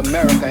hell as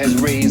America has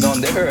raised on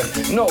the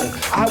earth. No,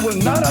 I will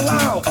not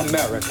allow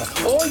America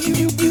or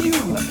you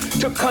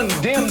to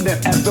condemn them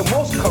as the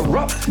most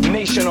corrupt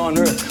nation on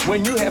earth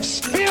when you have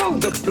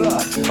spilled the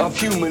blood of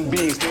human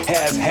beings.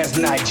 Has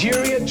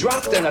Nigeria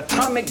dropped an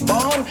atomic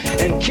bomb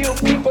and killed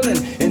people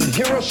in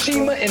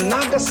Hiroshima and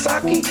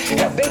Nagasaki?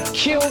 Have they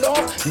killed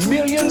off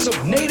millions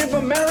of Native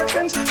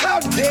Americans? How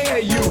dare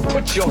you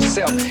put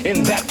yourself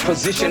in that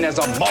position as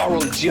a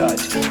moral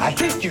judge? I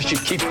think you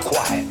should keep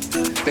quiet,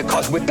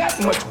 because with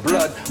that much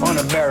blood on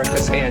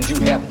America's hands, you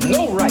have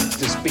no right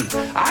to speak.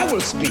 I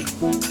will speak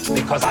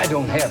because I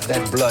don't have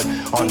that blood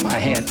on my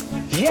hand.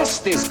 Yes,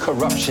 there's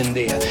corruption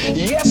there.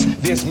 Yes,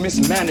 there's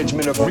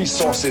mismanagement of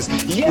resources.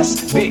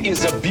 Yes, there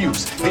is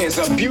abuse. There's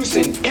abuse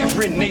in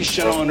every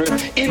nation on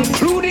earth,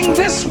 including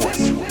this one.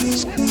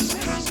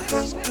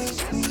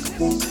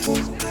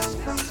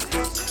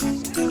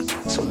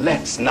 So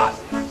let's not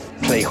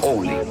play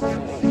holy.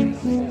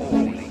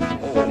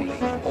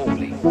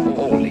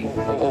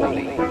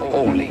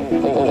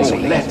 So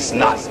let's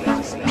not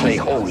play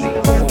holy.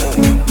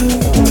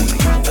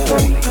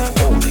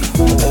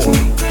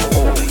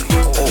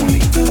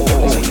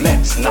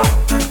 Let's not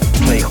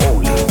play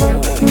holy.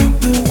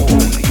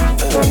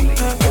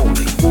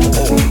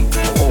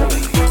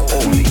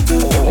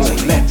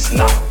 Let's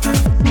not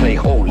play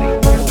holy.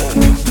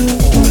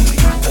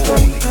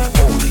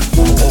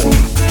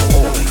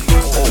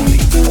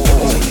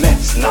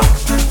 Let's not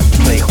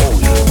play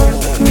holy.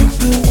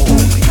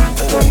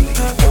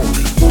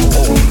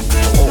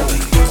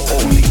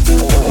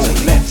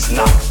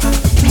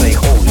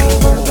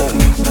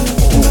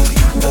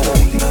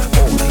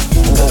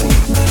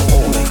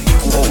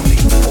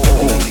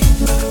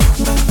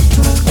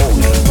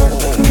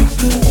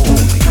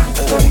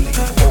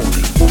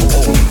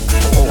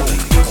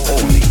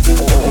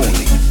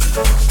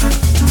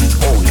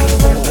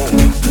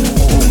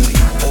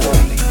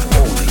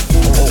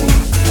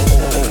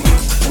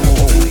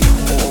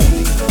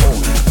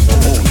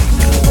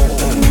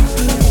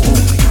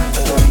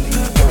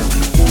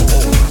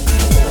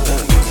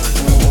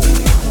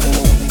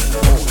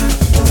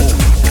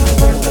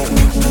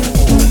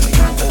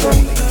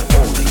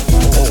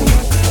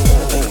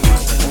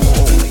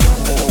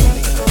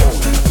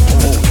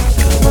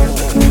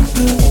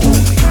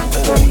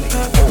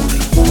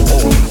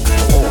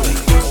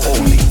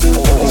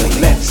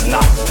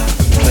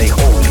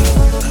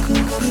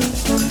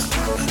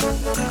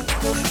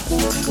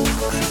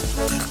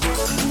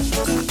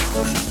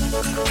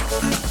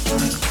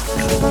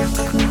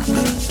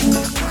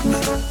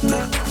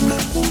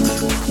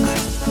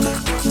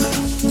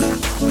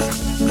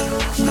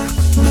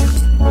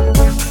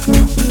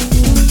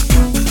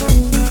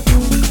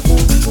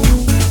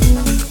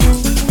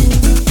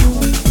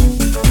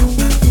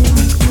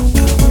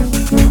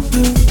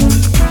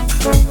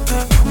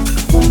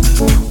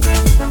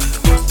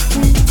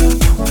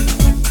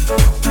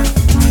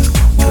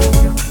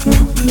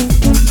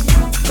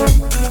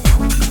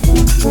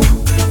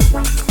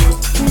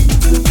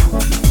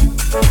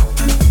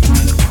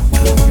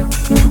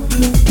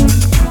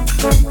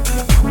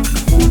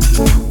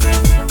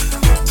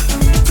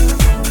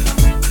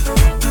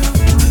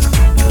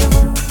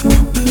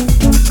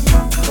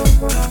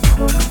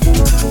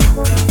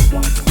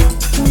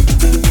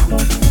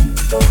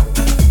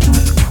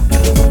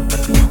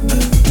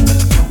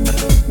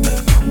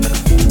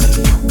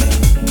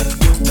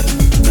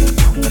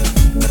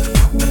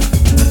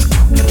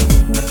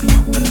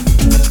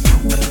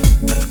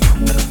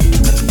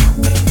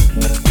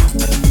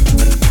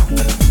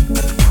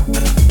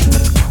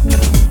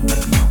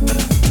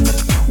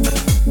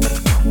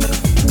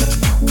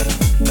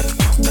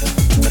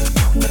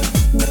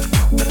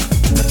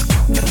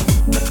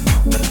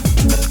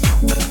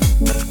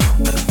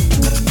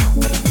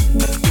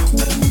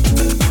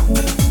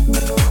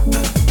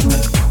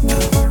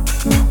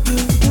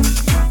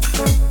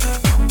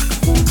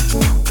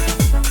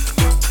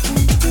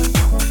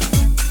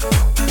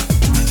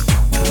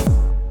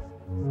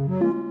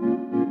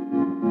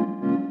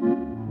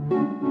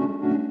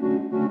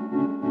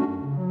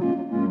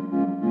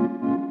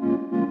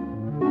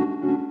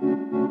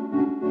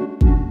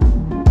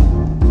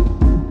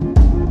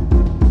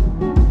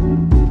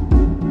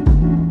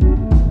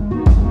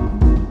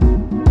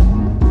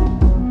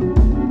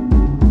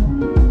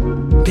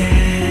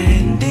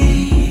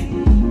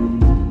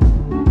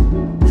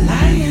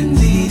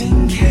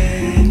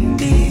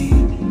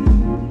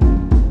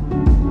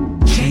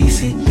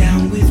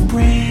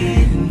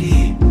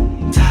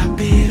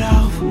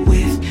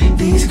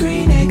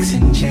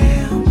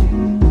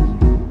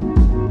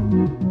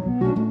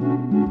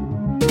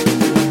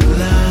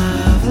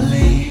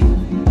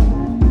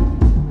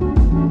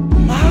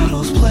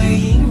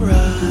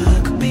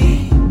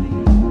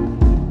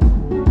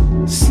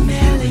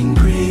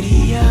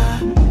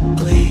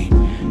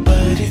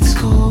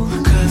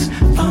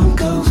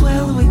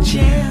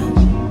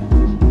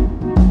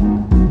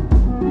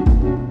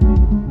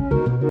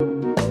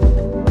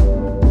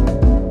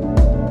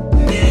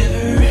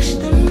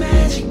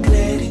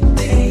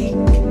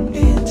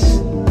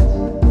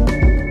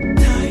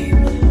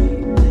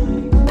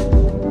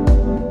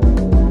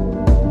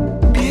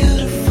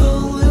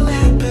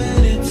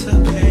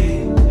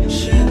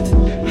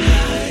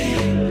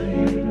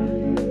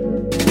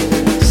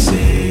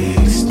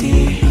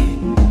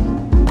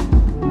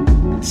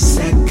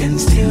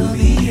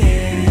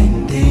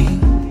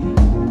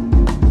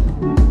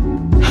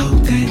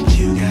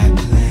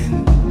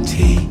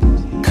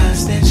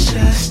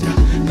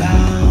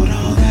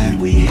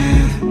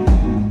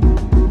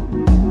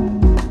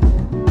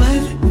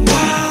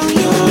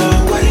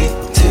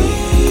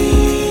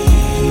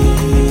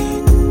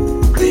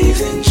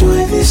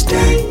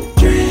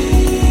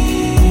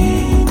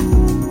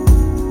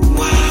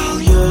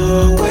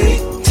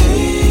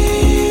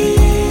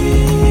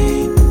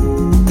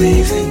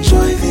 Please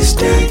enjoy this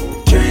daydream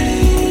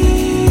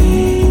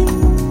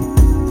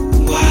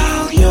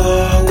while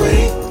you're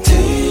waiting.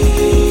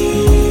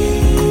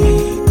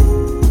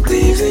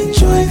 Please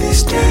enjoy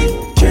this daydream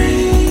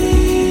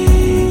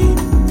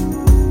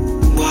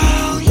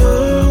while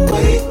you're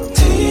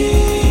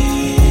waiting.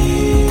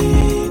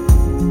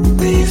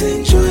 Please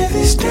enjoy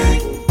this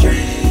daydream.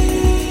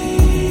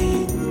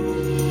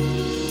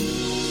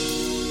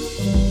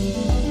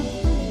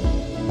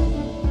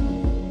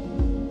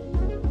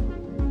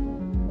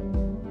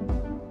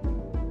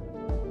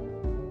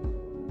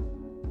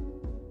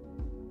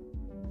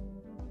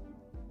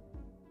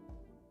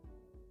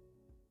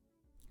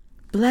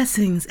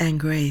 Blessings and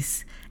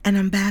grace, and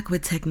I'm back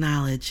with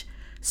Technology.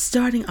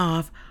 Starting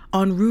off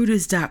on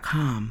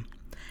Reuters.com.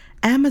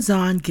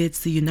 Amazon gets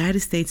the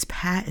United States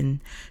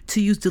patent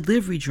to use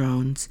delivery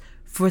drones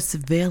for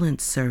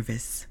surveillance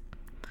service.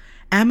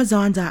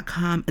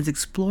 Amazon.com is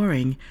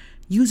exploring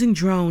using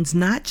drones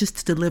not just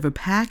to deliver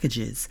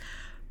packages,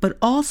 but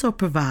also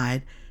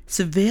provide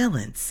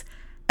surveillance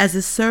as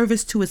a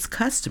service to its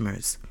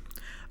customers,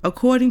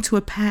 according to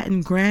a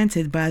patent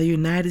granted by the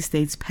United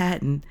States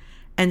Patent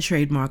and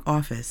Trademark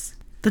Office.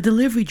 The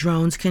delivery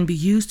drones can be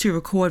used to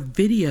record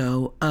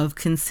video of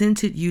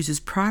consented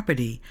users'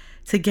 property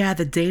to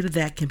gather data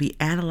that can be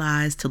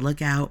analyzed to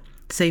look out,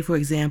 say for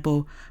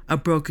example, a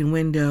broken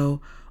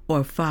window or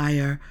a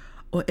fire,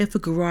 or if a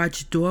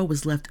garage door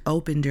was left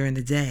open during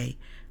the day,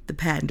 the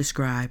patent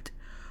described.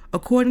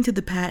 According to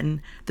the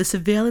patent, the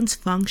surveillance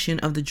function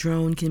of the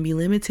drone can be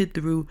limited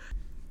through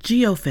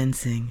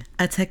geofencing,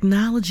 a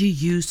technology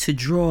used to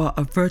draw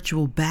a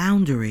virtual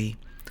boundary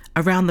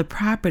around the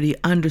property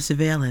under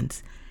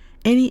surveillance.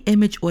 Any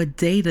image or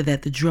data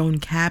that the drone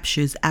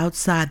captures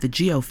outside the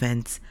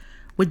geofence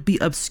would be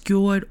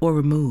obscured or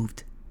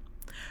removed.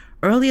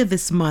 Earlier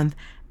this month,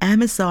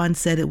 Amazon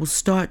said it will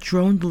start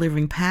drone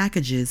delivering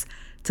packages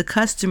to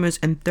customers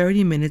in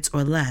 30 minutes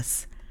or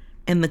less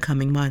in the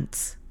coming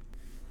months.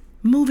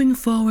 Moving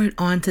forward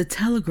on to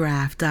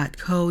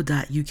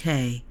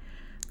telegraph.co.uk,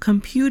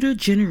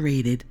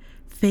 computer-generated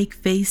fake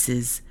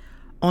faces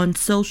on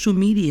social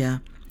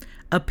media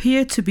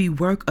appear to be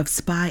work of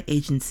spy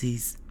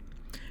agencies.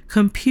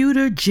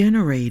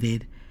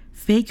 Computer-generated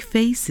fake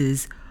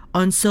faces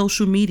on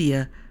social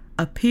media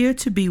appear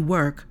to be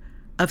work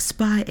of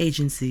spy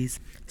agencies.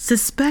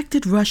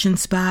 Suspected Russian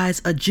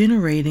spies are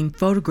generating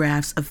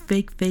photographs of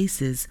fake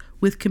faces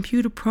with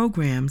computer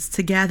programs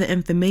to gather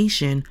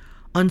information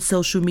on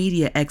social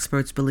media,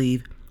 experts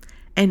believe.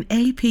 An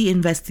AP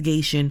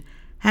investigation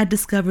had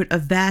discovered a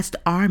vast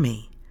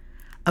army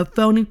of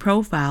phony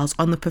profiles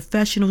on the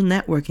professional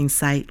networking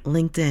site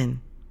LinkedIn.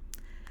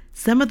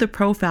 Some of the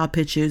profile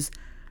pictures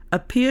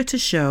appear to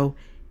show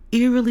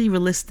eerily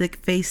realistic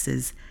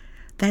faces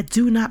that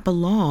do not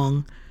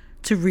belong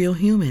to real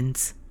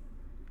humans,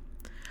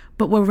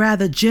 but were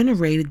rather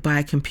generated by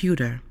a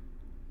computer.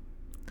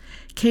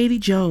 Katie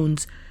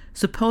Jones,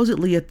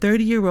 supposedly a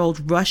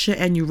 30-year-old Russia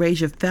and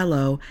Eurasia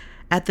fellow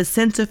at the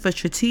Center for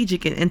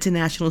Strategic and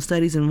International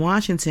Studies in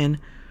Washington,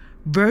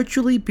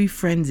 virtually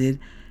befriended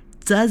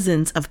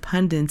dozens of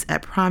pundits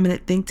at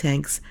prominent think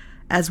tanks,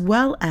 as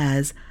well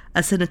as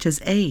a senator's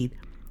aide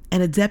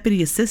and a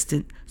deputy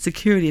assistant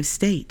secretary of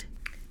state.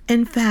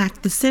 In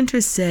fact, the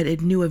center said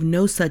it knew of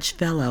no such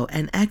fellow,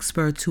 and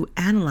experts who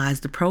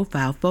analyzed the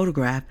profile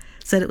photograph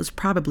said it was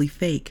probably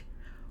fake.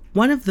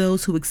 One of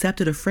those who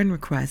accepted a friend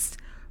request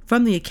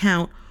from the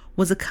account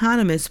was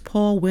economist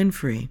Paul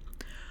Winfrey,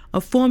 a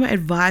former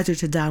advisor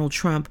to Donald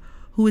Trump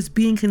who is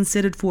being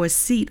considered for a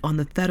seat on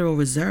the Federal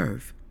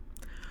Reserve.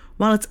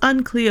 While it's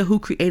unclear who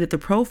created the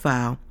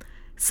profile,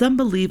 some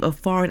believe a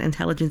foreign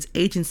intelligence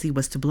agency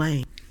was to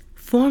blame.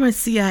 Former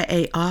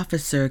CIA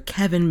officer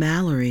Kevin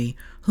Mallory,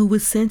 who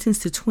was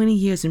sentenced to 20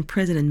 years in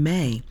prison in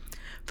May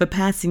for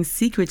passing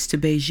secrets to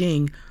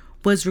Beijing,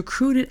 was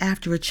recruited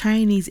after a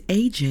Chinese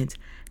agent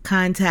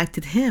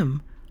contacted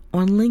him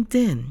on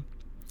LinkedIn.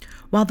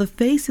 While the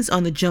faces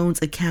on the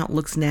Jones account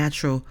looks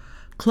natural,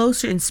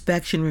 closer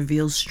inspection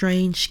reveals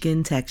strange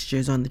skin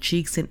textures on the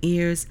cheeks and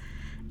ears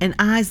and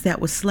eyes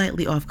that were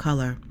slightly off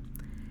color.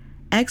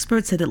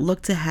 Experts said it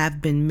looked to have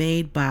been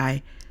made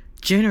by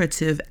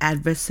generative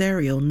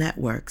adversarial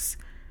networks,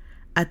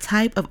 a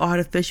type of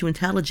artificial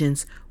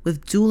intelligence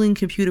with dueling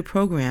computer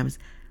programs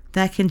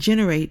that can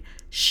generate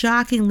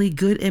shockingly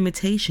good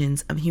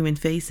imitations of human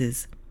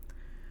faces.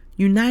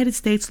 United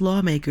States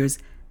lawmakers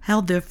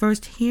held their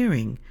first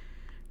hearing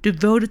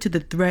devoted to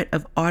the threat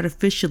of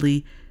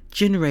artificially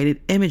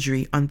generated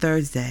imagery on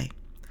Thursday.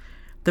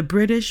 The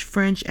British,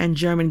 French, and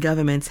German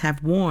governments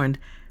have warned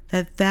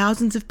that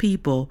thousands of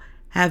people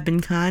have been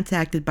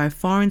contacted by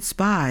foreign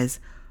spies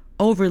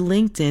over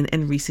LinkedIn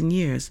in recent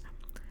years.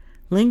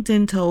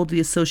 LinkedIn told the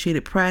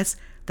Associated Press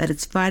that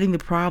it's fighting the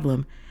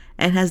problem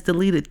and has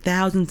deleted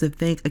thousands of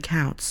fake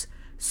accounts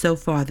so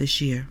far this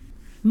year.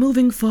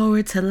 Moving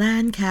forward to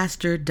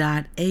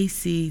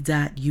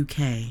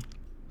Lancaster.ac.uk.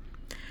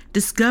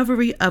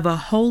 Discovery of a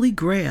holy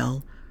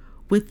grail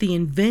with the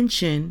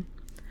invention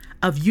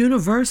of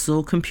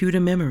universal computer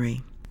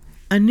memory.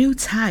 A new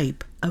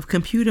type of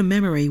computer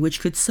memory which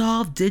could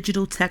solve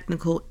digital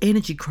technical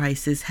energy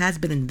crisis has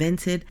been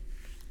invented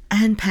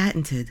and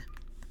patented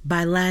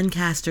by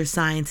Lancaster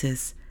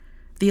scientists.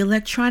 The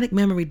electronic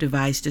memory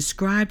device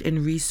described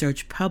in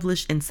research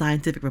published in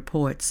scientific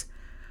reports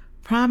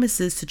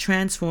promises to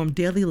transform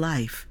daily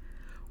life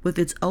with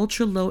its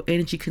ultra-low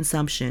energy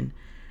consumption.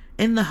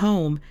 In the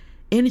home,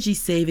 energy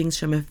savings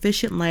from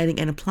efficient lighting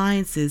and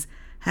appliances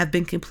have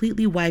been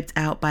completely wiped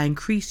out by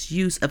increased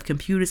use of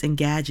computers and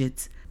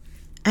gadgets.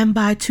 And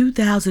by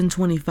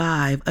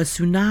 2025, a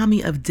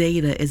tsunami of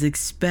data is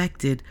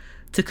expected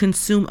to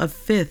consume a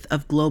fifth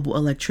of global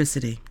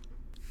electricity.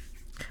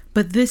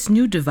 But this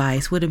new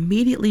device would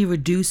immediately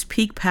reduce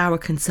peak power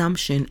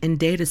consumption in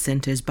data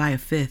centers by a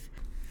fifth.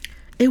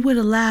 It would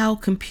allow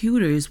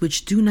computers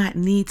which do not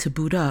need to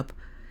boot up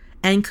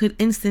and could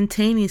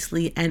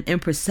instantaneously and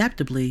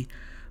imperceptibly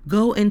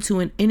go into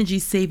an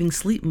energy-saving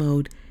sleep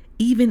mode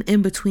even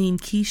in between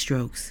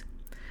keystrokes.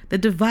 The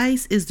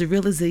device is the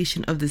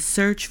realization of the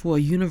search for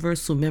a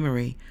universal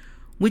memory,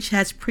 which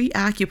has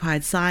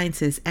preoccupied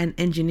scientists and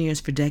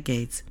engineers for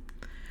decades.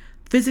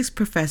 Physics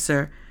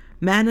professor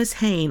Manus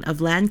Hain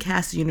of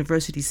Lancaster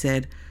University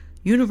said,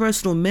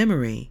 "Universal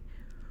memory,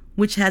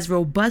 which has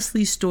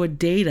robustly stored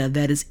data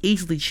that is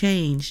easily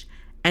changed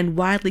and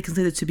widely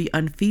considered to be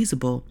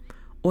unfeasible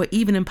or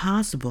even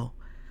impossible.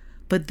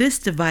 But this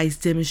device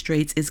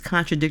demonstrates its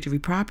contradictory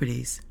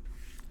properties."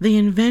 The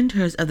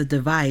inventors of the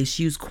device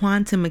use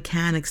quantum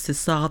mechanics to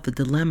solve the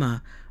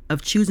dilemma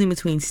of choosing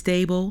between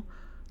stable,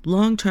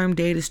 long-term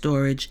data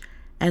storage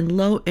and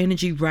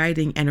low-energy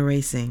writing and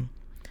erasing.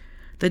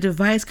 The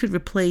device could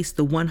replace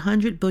the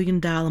 $100 billion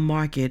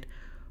market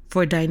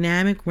for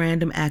dynamic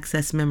random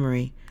access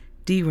memory,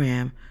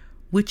 DRAM,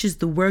 which is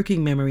the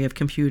working memory of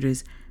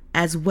computers,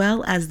 as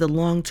well as the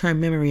long-term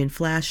memory in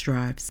flash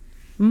drives.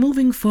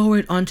 Moving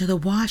forward onto the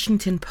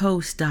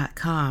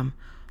WashingtonPost.com,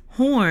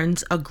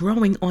 horns are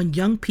growing on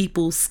young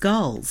people's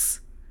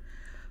skulls.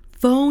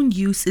 Phone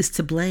use is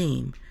to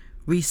blame,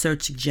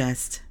 research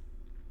suggests.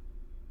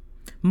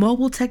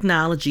 Mobile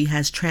technology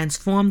has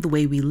transformed the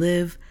way we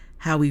live,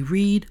 how we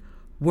read,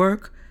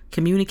 work,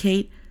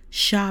 communicate,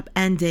 shop,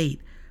 and date,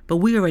 but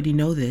we already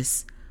know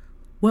this.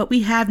 What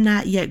we have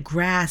not yet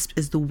grasped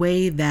is the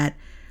way that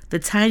the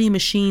tiny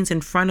machines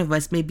in front of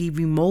us may be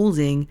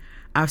remolding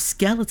our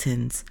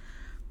skeletons,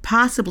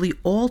 possibly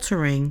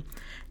altering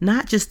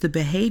not just the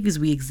behaviors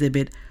we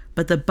exhibit,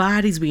 but the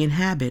bodies we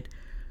inhabit.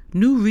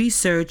 New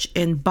research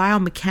in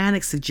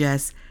biomechanics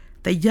suggests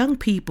that young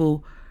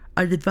people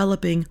are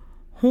developing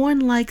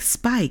horn-like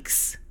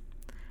spikes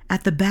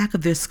at the back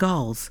of their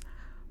skulls,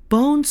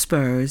 bone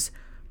spurs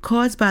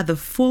caused by the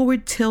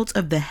forward tilt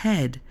of the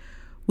head,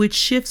 which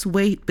shifts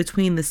weight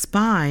between the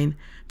spine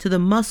to the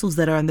muscles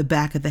that are on the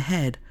back of the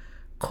head,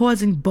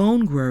 causing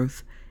bone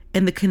growth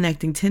in the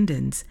connecting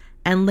tendons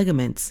and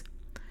ligaments.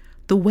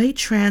 The weight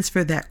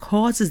transfer that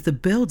causes the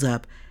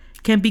buildup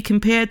can be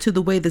compared to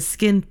the way the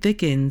skin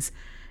thickens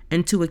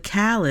into a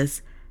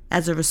callus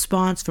as a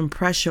response from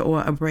pressure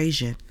or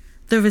abrasion.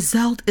 The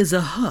result is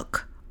a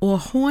hook or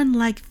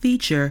horn-like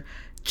feature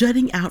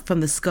jutting out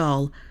from the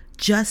skull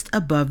just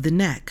above the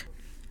neck.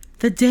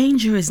 The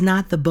danger is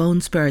not the bone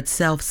spur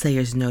itself,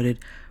 Sayers noted.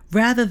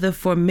 Rather, the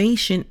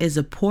formation is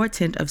a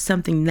portent of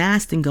something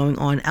nasty going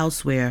on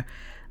elsewhere,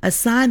 a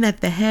sign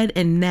that the head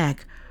and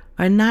neck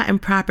are not in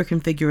proper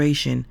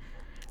configuration.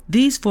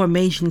 These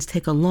formations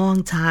take a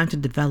long time to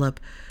develop,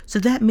 so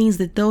that means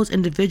that those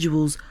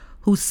individuals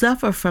who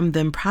suffer from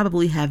them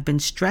probably have been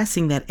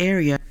stressing that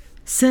area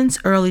since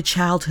early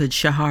childhood,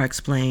 Shahar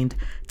explained.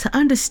 To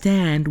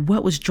understand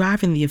what was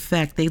driving the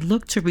effect, they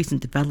looked to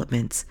recent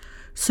developments,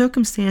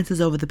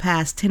 circumstances over the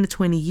past 10 to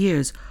 20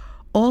 years,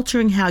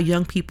 altering how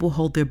young people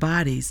hold their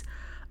bodies.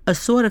 A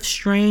sort of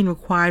strain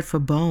required for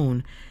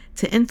bone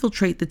to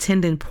infiltrate the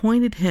tendon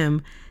pointed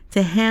him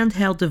to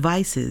handheld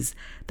devices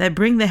that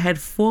bring the head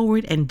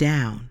forward and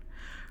down,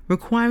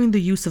 requiring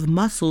the use of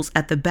muscles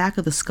at the back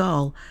of the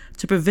skull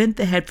to prevent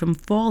the head from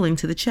falling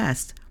to the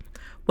chest.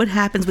 What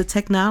happens with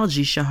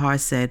technology, Shahar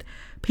said?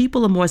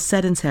 People are more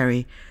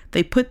sedentary.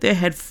 They put their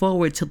head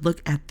forward to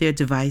look at their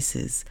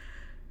devices.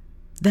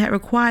 That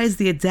requires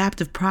the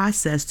adaptive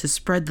process to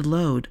spread the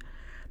load.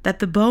 That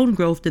the bone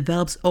growth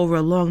develops over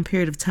a long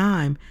period of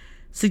time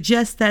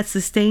suggests that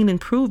sustained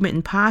improvement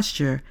in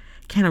posture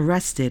can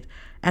arrest it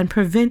and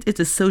prevent its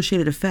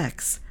associated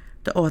effects,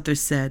 the author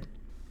said.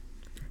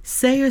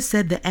 Sayers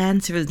said the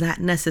answer is not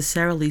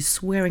necessarily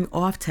swearing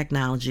off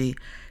technology.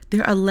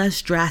 There are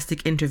less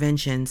drastic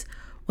interventions.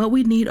 What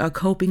we need are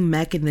coping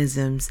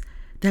mechanisms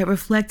that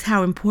reflect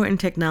how important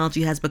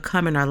technology has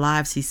become in our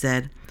lives, he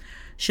said.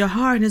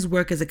 Shahar, in his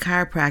work as a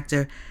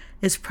chiropractor,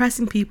 is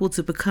pressing people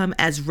to become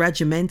as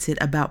regimented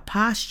about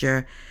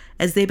posture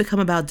as they become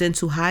about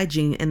dental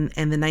hygiene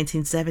in the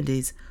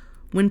 1970s.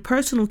 When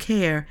personal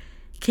care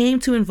came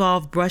to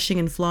involve brushing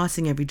and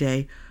flossing every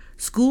day,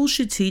 schools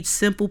should teach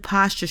simple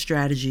posture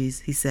strategies,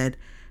 he said.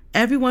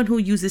 Everyone who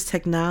uses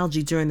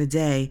technology during the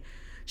day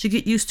should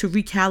get used to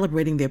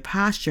recalibrating their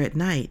posture at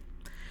night.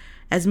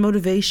 As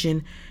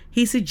motivation,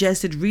 He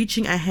suggested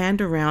reaching a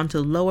hand around to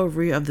the lower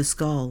rear of the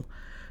skull.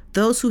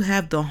 Those who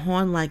have the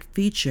horn-like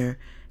feature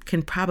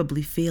can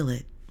probably feel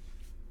it.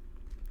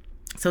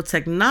 So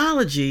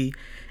technology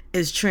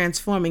is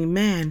transforming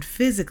man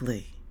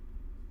physically.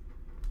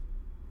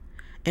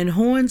 And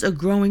horns are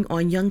growing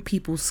on young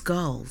people's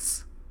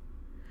skulls.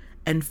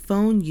 And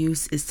phone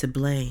use is to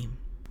blame.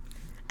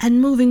 And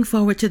moving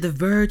forward to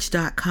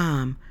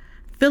TheVerge.com,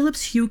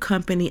 Philips Hue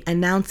Company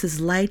announces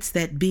lights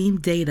that beam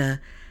data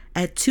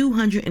at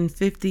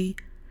 250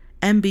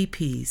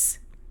 Mbps.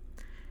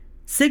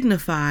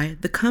 Signify,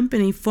 the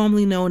company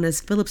formerly known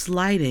as Philips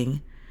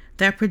Lighting,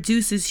 that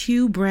produces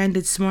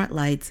Hue-branded smart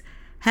lights,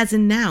 has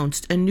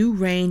announced a new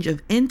range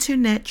of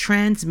internet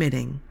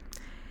transmitting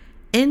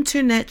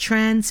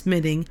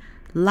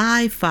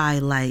Li-Fi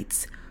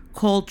lights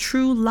called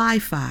True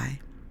Li-Fi.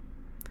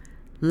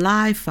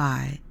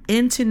 Li-Fi,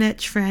 internet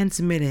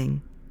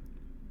transmitting.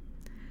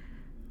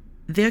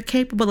 They're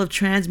capable of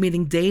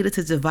transmitting data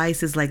to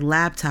devices like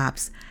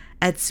laptops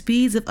at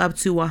speeds of up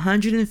to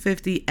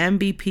 150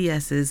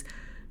 Mbps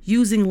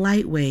using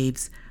light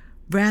waves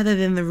rather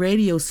than the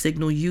radio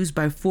signal used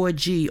by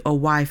 4G or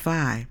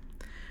Wi-Fi.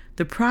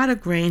 The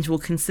product range will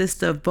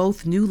consist of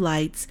both new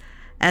lights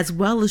as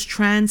well as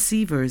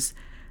transceivers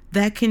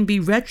that can be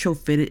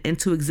retrofitted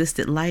into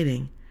existing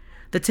lighting.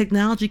 The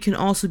technology can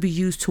also be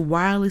used to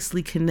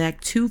wirelessly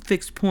connect two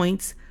fixed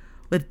points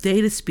with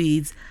data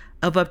speeds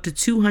of up to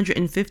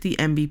 250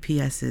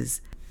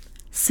 Mbps.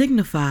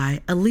 Signify,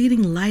 a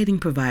leading lighting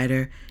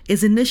provider,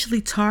 is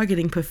initially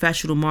targeting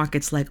professional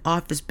markets like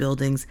office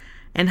buildings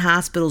and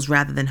hospitals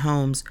rather than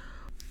homes,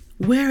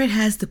 where it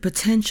has the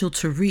potential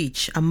to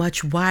reach a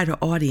much wider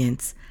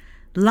audience.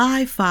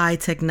 Li-Fi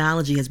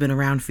technology has been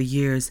around for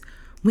years.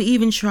 We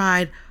even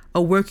tried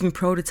a working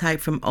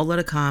prototype from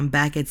Oledicom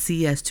back at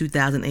CES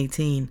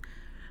 2018,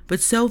 but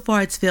so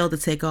far it's failed to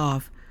take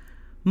off.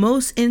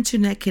 Most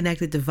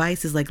internet-connected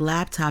devices like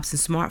laptops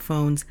and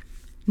smartphones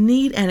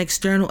need an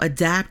external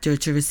adapter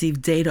to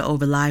receive data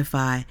over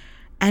Li-Fi,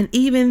 and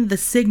even the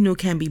signal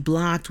can be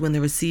blocked when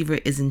the receiver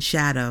is in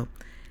shadow.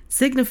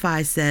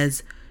 Signify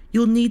says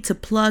you'll need to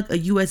plug a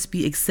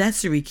USB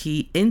accessory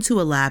key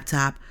into a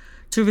laptop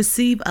to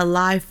receive a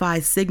Li-Fi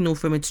signal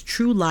from its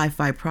True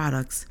Li-Fi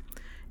products.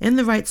 In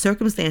the right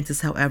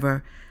circumstances,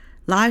 however,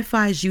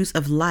 Li-Fi's use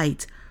of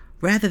light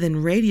rather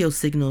than radio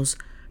signals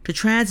to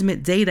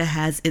transmit data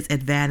has its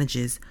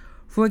advantages.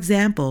 For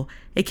example,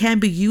 it can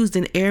be used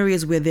in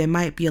areas where there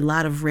might be a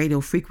lot of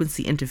radio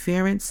frequency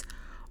interference,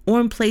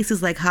 or in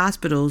places like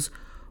hospitals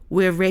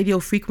where radio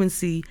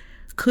frequency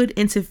could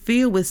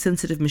interfere with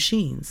sensitive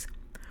machines.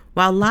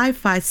 While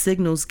Li-Fi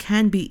signals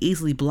can be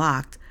easily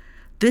blocked,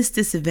 this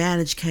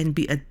disadvantage can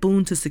be a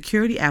boon to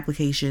security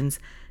applications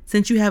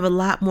since you have a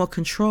lot more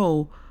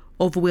control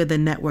over where the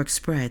network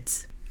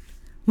spreads.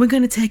 We're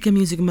going to take a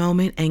music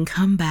moment and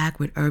come back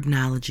with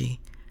Herbnology.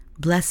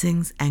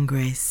 Blessings and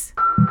grace.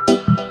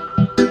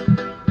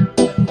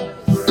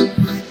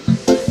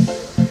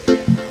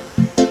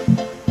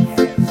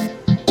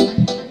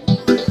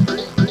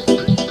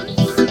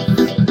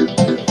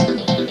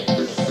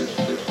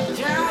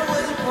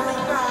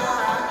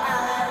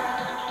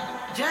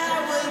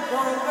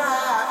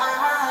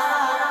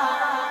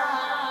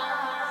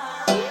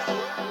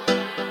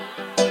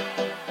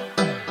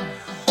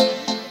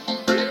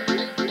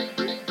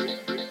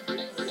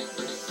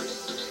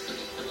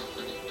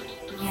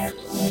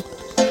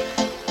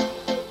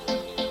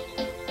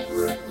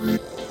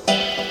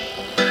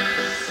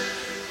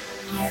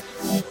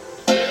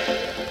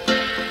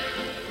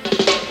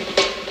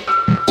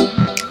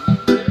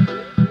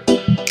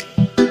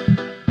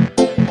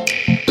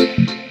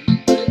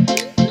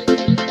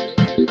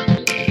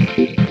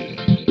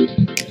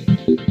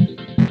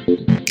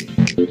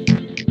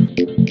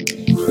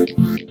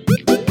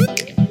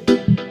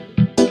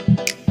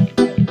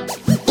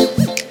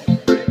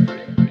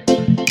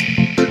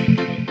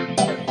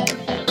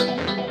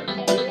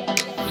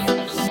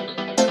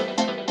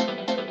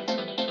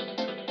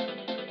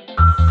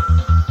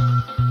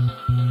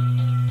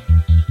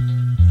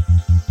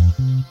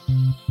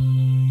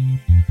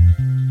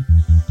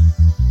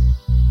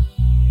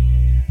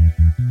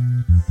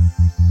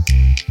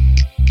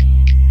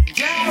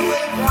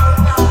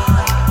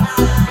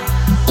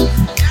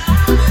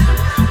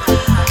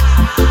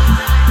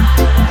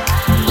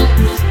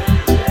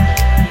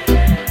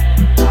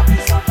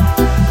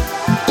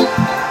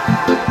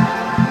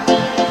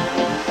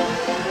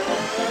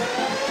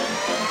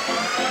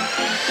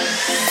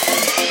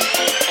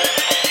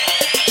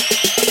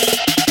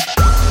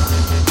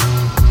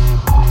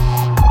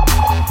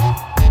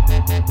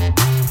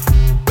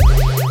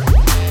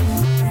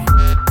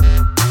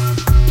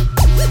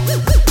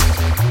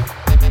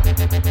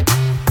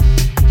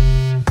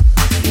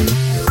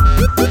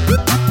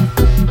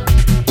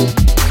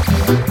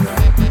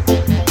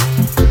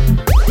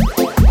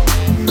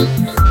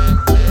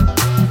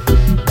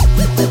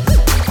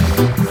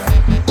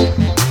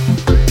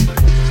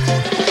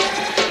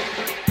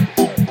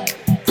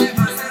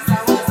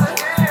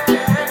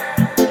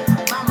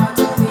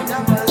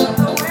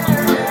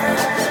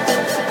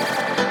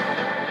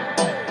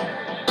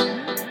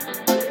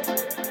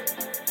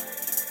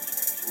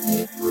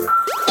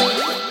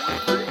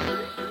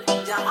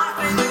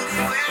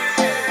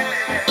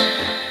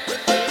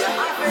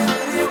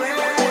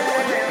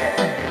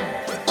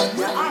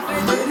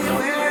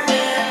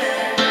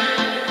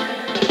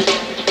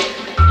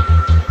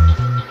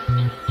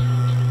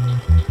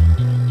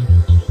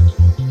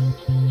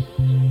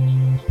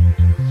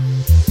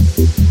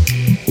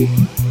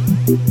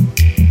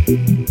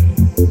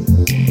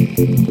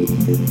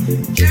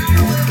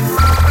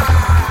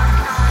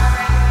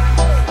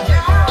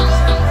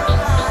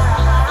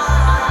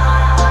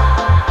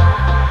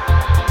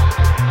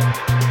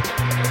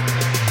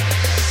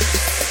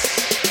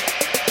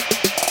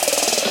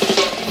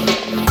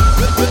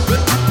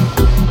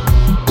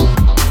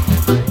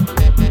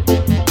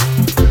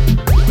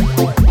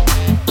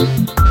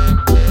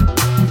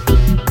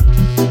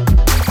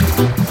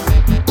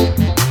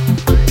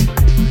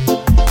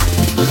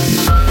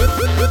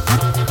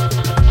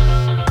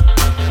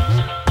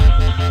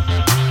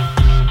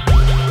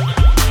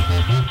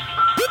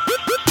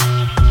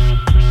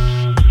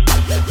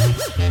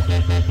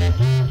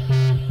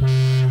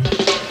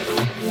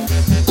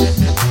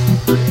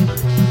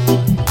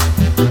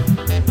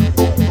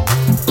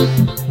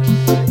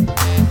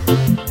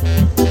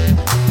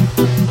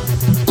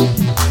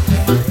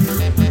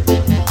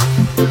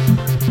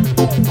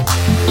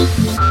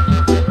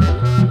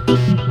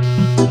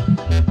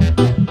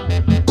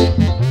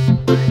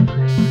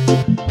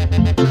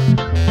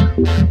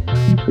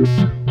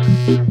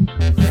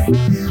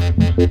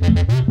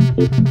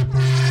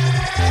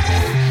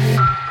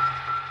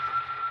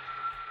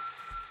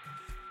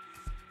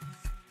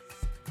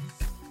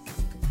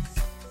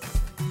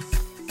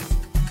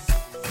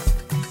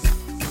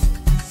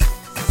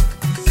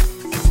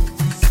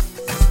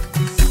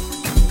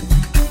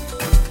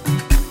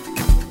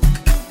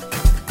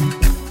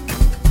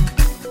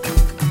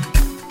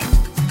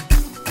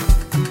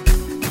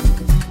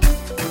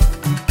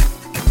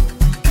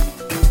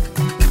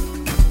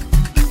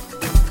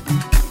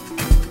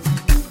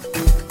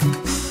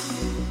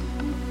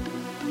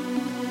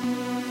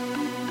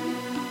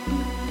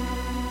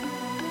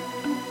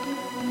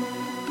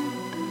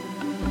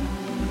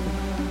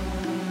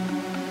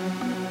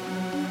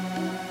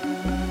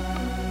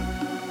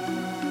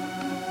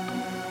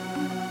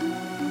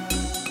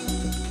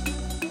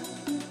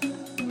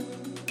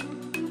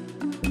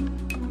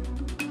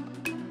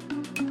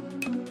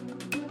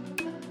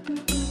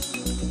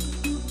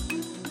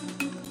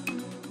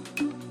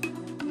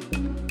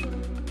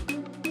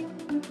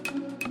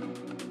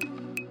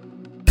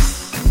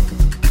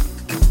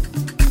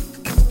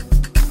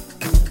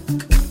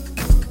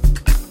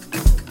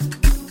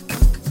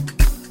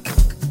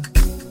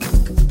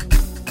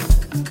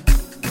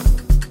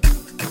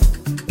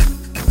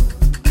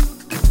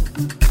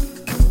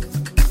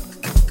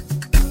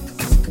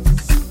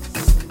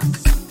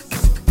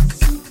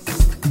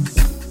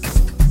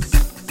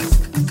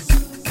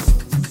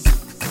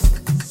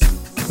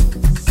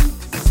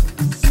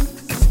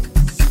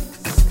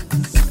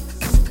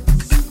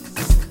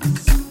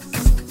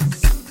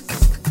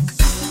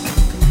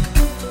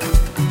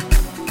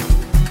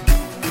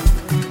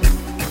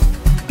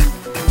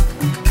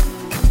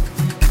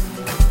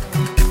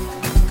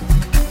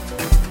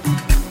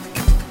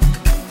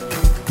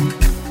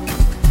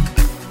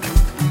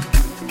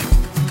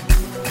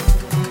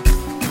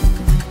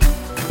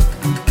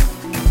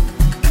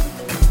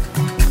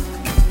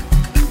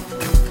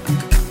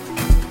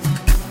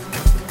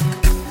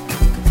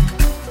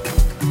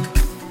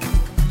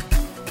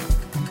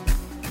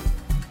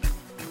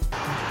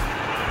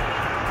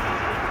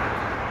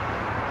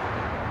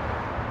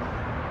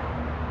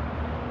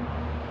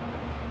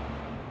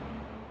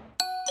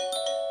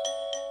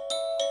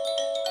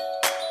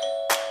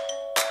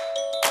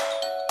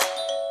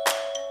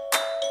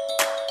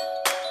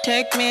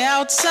 Take me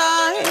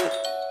outside,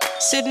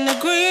 sit in the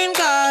green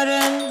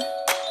garden.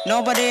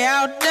 Nobody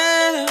out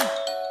there,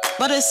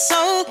 but it's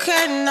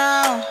okay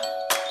now.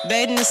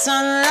 Bathe in the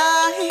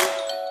sunlight,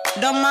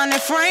 don't mind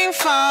if rain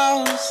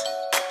falls.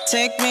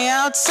 Take me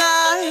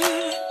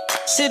outside,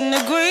 sit in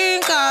the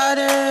green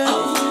garden.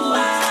 Oh,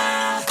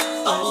 I,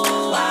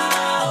 oh, I,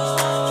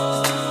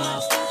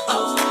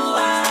 oh,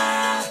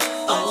 I,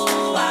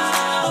 oh, I,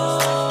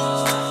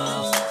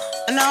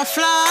 oh. And I'll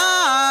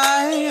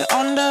fly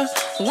on the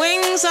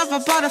wings of a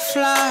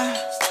butterfly,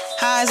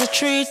 high as a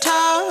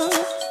treetop,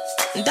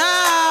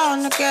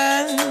 down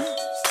again.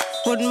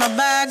 Putting my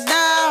bag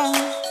down,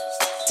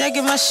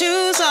 taking my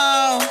shoes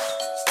off,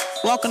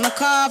 walking the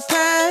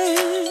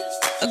carpet,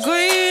 a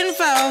green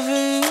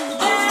velvet.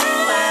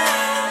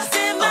 Dance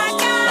in my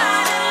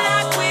garden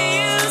like we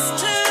used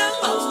to.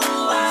 Oh,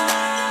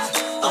 I,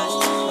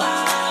 oh, I,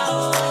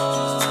 oh.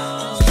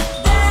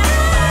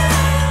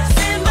 Dance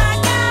in my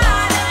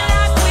garden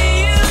like we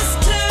used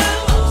to.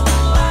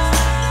 Oh, I,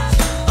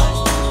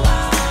 oh, I,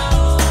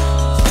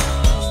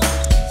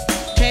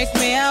 oh. Take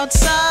me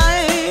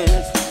outside,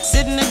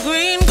 sit in the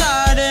green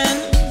garden.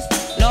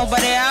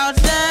 Nobody out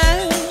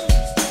there,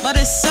 but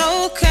it's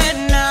okay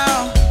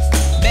now.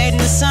 Bathe in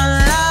the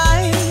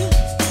sunlight,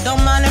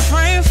 don't mind if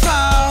rain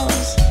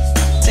falls.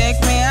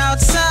 Take me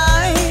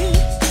outside,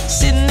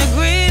 sit in the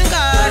green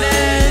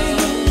garden.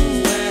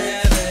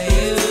 Wherever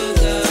you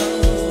go,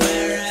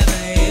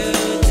 wherever you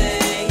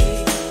take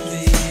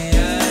me,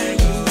 I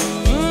go.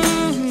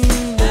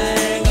 I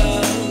go.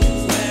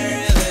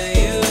 Wherever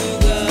you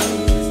go,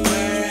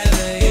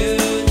 wherever you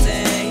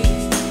take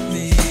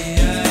me,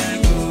 I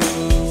go.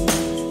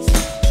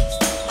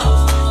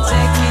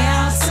 Take me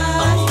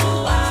outside,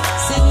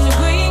 sit in the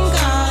green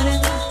garden.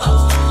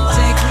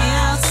 Take me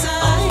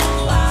outside,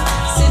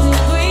 sit in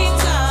the green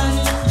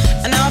garden.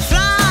 And I'll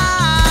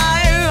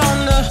fly on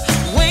the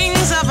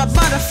wings of a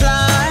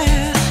butterfly,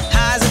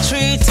 high as a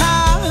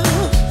treetop,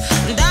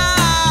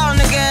 down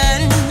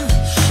again.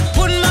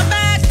 Putting my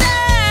back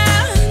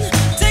down,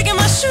 taking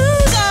my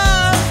shoes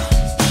off,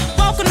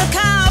 walking the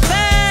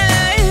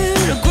carpet,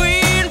 the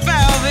green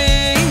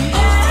velvet.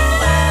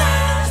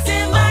 Dance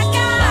in my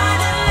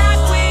garden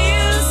like we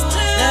used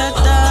to.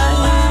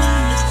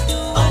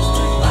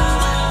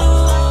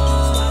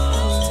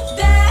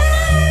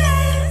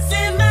 Dance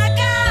in my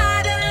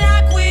garden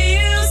like we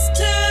used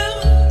to.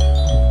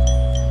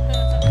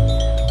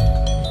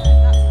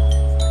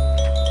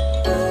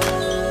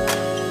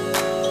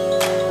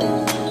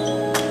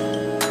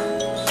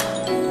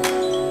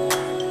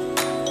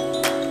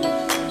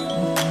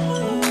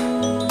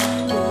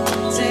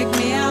 Take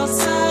me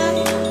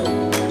outside,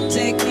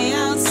 take me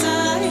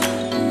outside,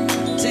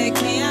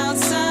 take me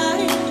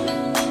outside,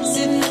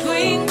 sit in the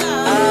green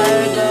garden.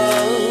 I go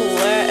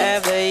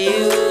wherever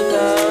you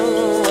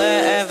go,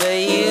 wherever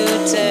you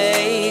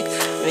take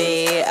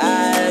me,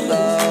 I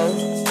go.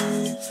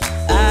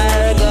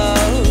 I go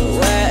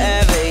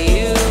wherever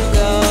you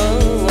go,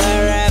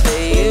 wherever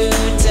you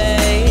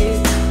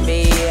take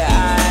me,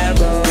 I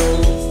go.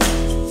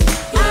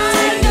 I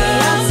go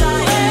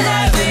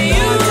wherever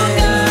you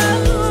go,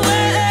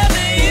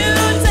 wherever you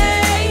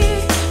take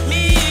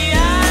me,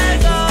 I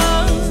go.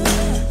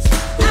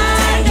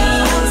 I go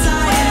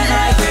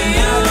wherever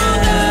you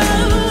go,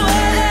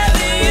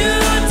 wherever you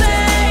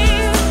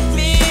take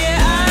me,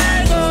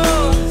 I go.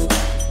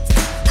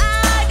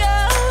 I go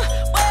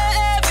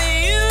wherever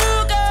you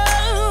go,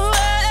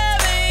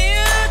 wherever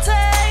you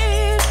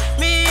take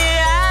me,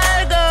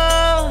 I go.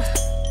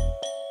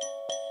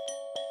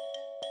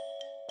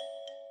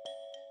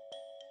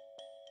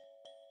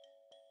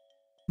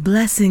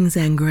 Blessings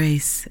and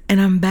grace, and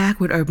I'm back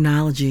with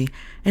Herbnology,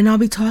 and I'll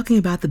be talking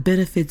about the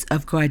benefits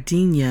of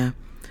gardenia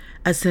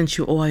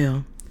essential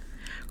oil.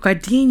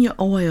 Gardenia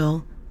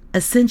oil,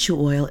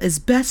 essential oil, is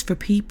best for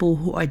people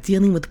who are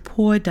dealing with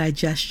poor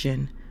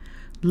digestion,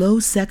 low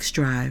sex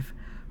drive,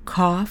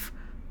 cough,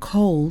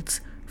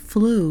 colds,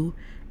 flu,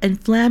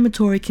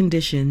 inflammatory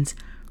conditions,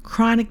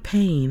 chronic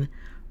pain,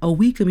 a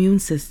weak immune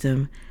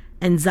system,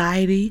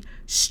 anxiety,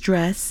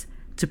 stress,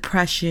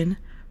 depression,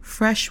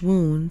 fresh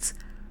wounds,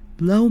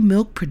 low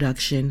milk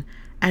production,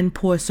 and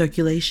poor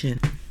circulation.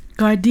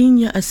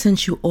 Gardenia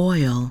essential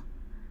oil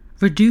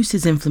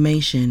reduces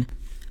inflammation.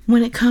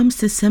 When it comes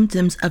to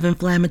symptoms of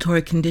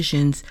inflammatory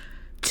conditions,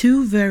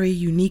 two very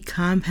unique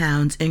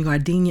compounds in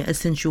gardenia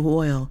essential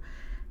oil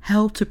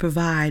help to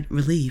provide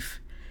relief.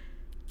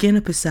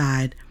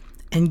 Ginepicide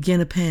and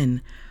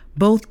ginepin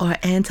both are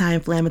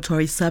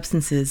anti-inflammatory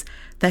substances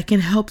that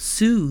can help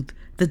soothe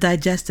the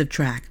digestive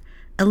tract,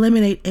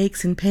 eliminate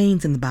aches and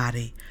pains in the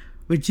body,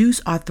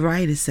 reduce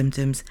arthritis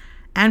symptoms,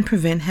 and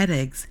prevent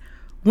headaches.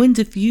 When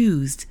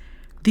diffused,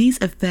 these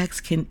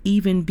effects can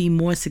even be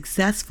more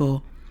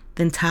successful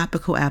than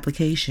topical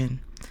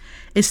application.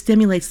 It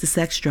stimulates the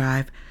sex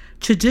drive.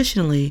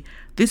 Traditionally,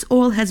 this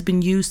oil has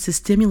been used to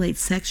stimulate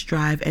sex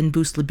drive and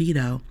boost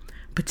libido,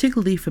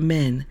 particularly for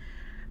men.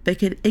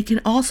 But it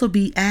can also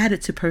be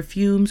added to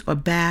perfumes or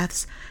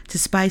baths to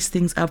spice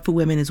things up for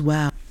women as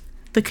well.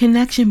 The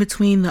connection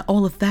between the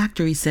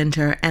olfactory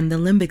center and the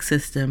limbic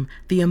system,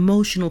 the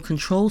emotional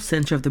control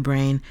center of the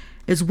brain,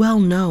 is well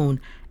known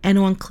and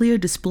on clear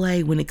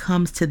display when it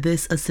comes to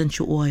this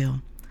essential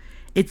oil.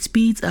 It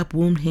speeds up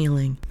wound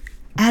healing.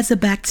 As a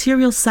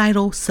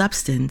bactericidal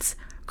substance,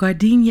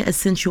 gardenia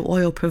essential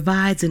oil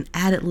provides an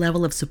added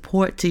level of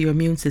support to your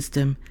immune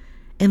system.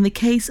 In the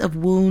case of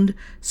wound,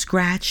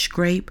 scratch,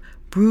 scrape,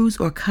 bruise,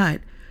 or cut,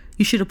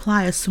 you should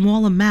apply a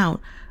small amount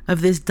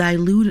of this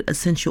diluted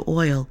essential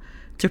oil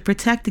to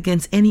protect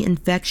against any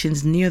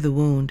infections near the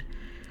wound.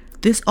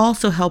 This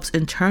also helps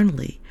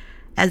internally,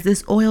 as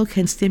this oil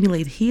can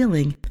stimulate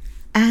healing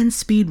and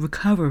speed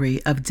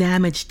recovery of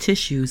damaged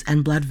tissues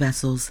and blood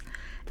vessels.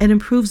 It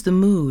improves the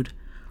mood.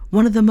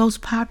 One of the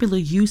most popular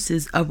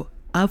uses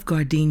of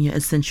gardenia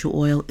essential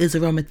oil is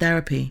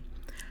aromatherapy,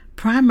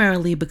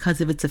 primarily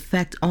because of its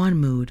effect on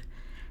mood,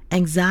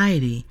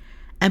 anxiety,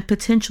 and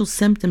potential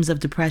symptoms of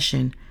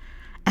depression.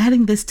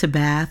 Adding this to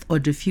bath or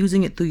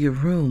diffusing it through your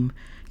room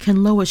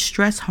can lower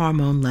stress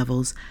hormone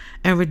levels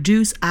and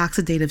reduce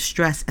oxidative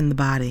stress in the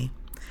body.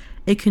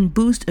 It can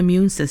boost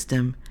immune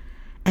system.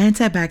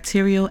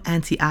 Antibacterial,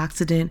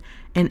 antioxidant,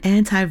 and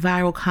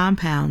antiviral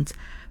compounds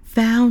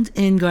found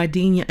in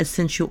gardenia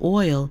essential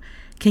oil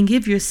can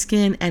give your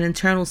skin and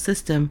internal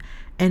system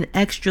an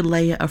extra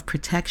layer of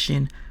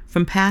protection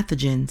from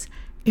pathogens,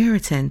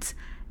 irritants,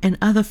 and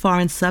other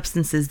foreign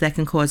substances that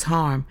can cause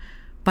harm.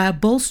 By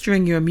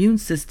bolstering your immune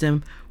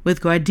system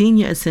with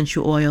gardenia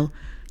essential oil,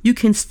 you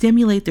can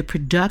stimulate the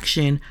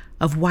production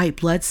of white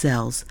blood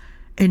cells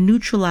and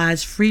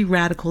neutralize free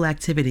radical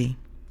activity.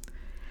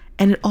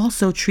 And it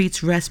also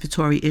treats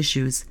respiratory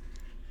issues.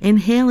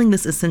 Inhaling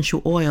this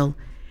essential oil,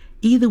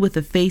 either with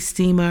a face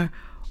steamer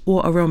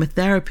or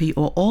aromatherapy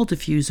or oil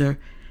diffuser,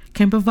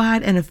 can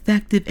provide an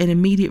effective and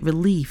immediate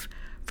relief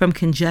from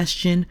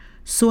congestion,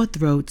 sore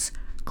throats,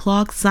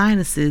 clogged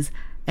sinuses,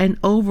 and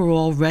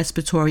overall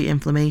respiratory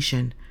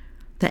inflammation.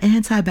 The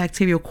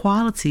antibacterial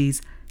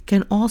qualities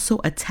can also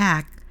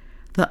attack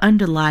the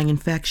underlying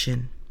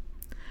infection.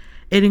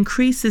 It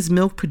increases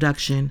milk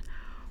production.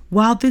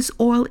 While this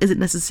oil isn't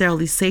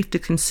necessarily safe to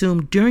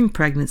consume during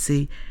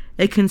pregnancy,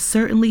 it can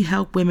certainly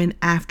help women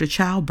after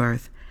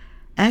childbirth.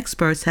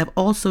 Experts have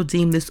also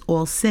deemed this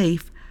oil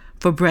safe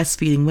for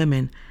breastfeeding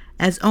women,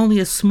 as only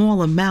a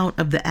small amount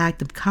of the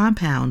active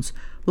compounds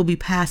will be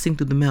passing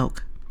through the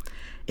milk.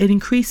 It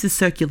increases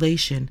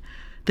circulation.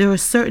 There are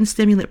certain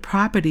stimulant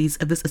properties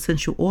of this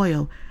essential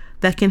oil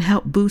that can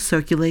help boost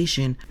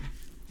circulation,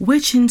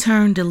 which in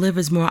turn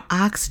delivers more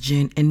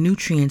oxygen and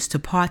nutrients to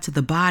parts of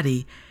the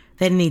body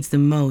that needs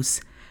them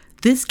most.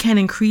 This can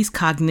increase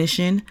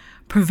cognition,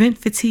 prevent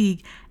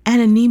fatigue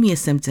and anemia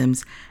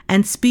symptoms,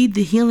 and speed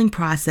the healing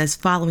process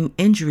following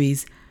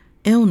injuries,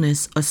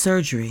 illness, or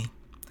surgery.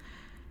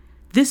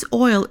 This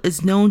oil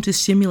is known to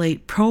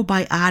stimulate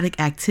probiotic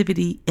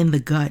activity in the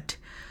gut,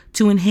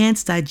 to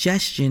enhance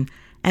digestion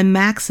and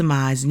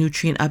maximize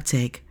nutrient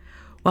uptake,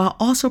 while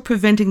also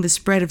preventing the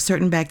spread of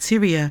certain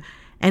bacteria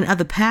and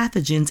other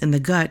pathogens in the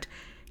gut,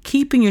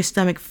 keeping your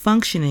stomach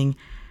functioning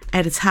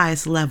at its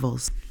highest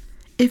levels.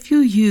 If you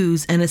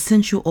use an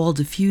essential oil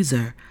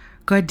diffuser,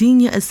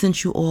 gardenia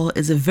essential oil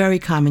is a very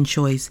common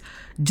choice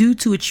due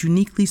to its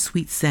uniquely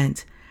sweet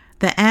scent.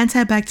 The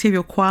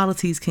antibacterial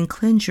qualities can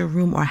cleanse your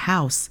room or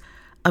house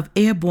of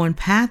airborne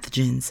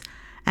pathogens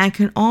and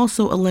can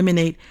also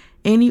eliminate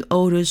any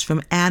odors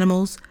from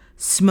animals,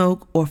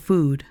 smoke, or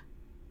food.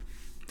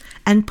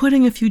 And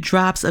putting a few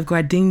drops of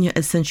gardenia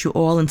essential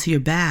oil into your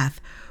bath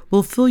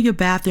will fill your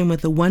bathroom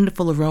with a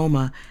wonderful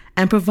aroma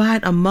and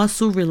provide a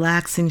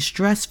muscle-relaxing,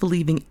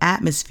 stress-relieving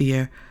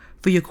atmosphere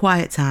for your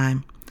quiet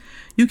time.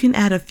 You can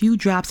add a few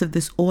drops of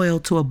this oil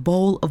to a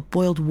bowl of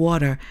boiled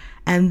water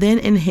and then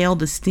inhale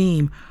the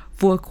steam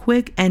for a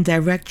quick and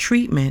direct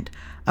treatment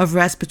of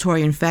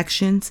respiratory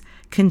infections,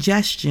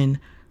 congestion,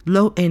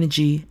 low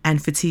energy,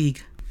 and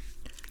fatigue.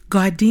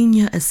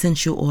 Gardenia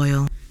essential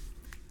oil.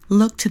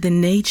 Look to the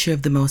nature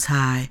of the Most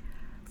High,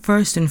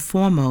 first and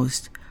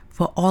foremost,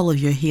 for all of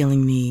your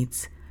healing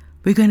needs.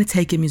 We're going to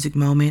take a music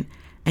moment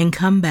and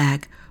come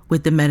back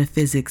with the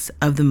metaphysics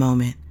of the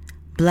moment.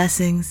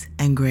 Blessings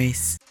and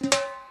grace.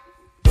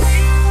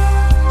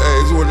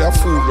 It's only a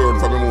fool learn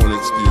from your own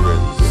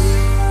experience.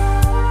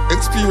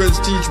 Experience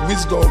teach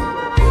wisdom.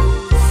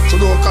 So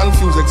don't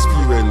confuse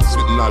experience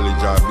with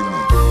knowledge or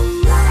belief.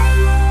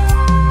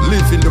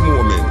 Live in the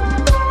moment.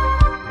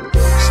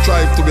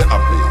 Strive to be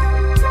happy.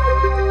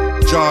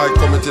 Joy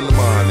cometh in the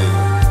morning.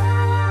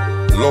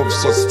 Love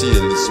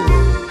sustain the soul.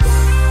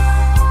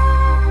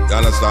 You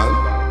understand?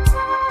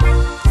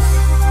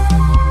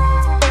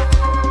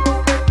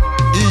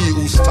 He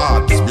who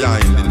starts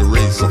behind in the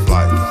race of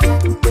life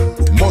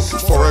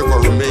must forever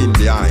remain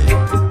behind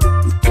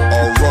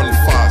or run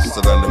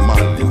faster than the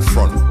man in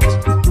front.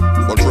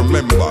 But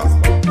remember,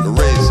 the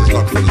race is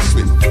not for the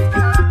swift,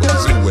 but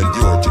it's who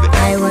endure to the end.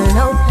 I will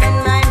open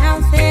my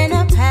mouth in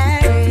a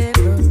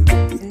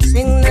parable and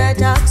sing the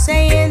dark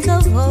sayings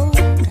of old.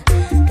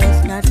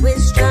 Doth not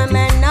wisdom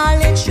and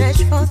knowledge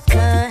stretch forth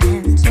the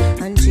hands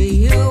unto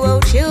you, O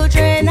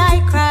children, I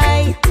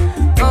cry.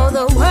 Oh,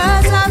 the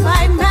words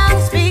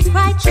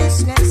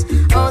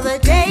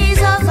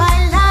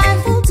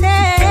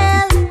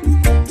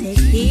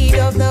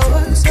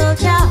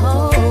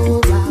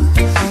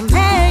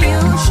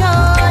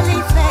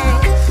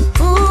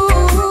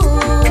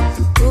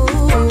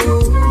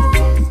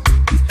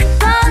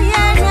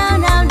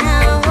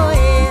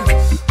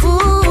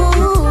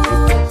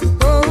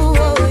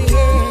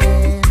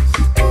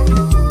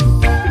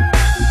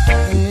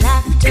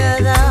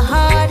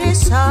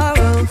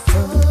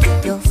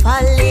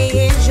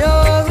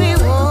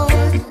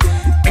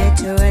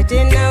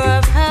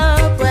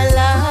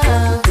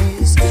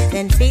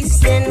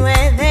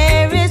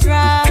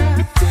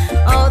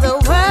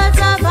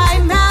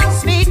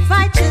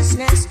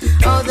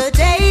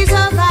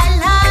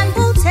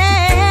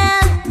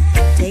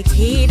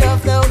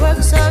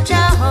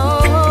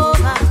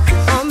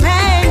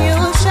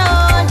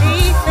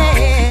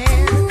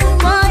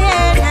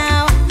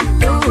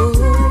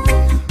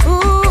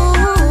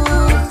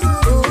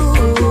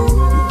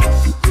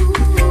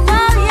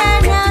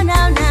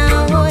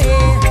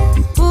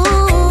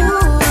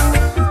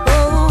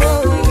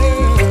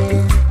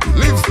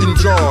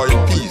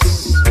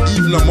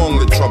even among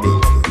the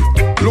troubled.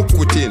 Look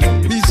within,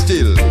 be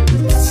still,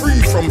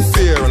 free from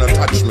fear and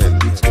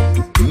attachment.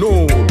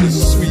 Know the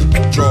sweet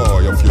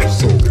joy of your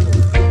soul.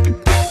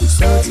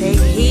 So take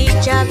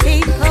heed, your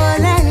people,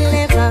 and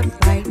live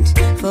upright.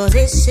 For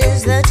this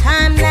is the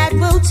time that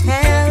will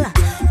tell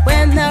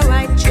when the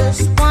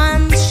righteous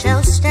ones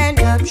shall stand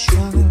up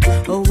strong.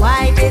 Oh,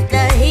 why did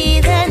the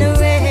heathen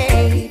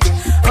rage?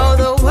 Oh,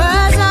 the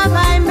words of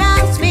my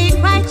mouth speak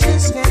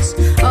righteousness.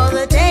 All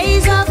the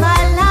days of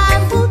my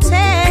life will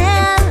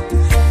tell.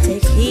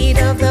 Take heed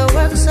of the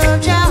works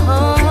of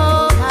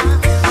Jehovah.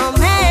 Oh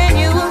man,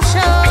 you will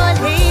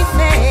surely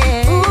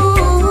fail.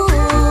 Ooh,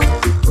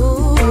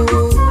 ooh.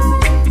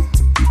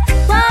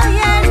 Oh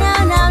yeah,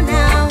 now,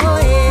 oh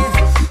yeah.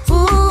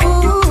 Ooh,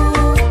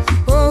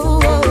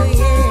 oh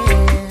yeah.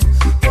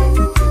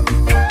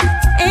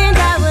 And I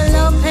will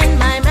open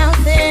my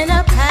mouth in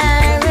a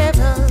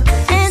parable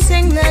and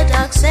sing the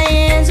dark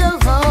sayings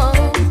of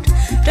old.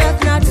 Doth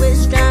not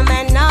wisdom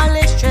and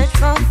knowledge stretch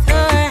forth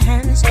her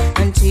hands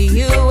unto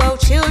you, O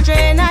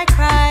children, I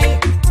cry.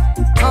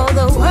 Oh,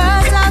 the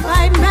words of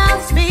my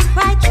mouth speak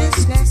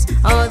righteousness.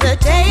 All the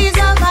days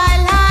of my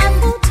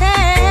life will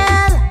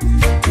tell.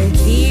 Take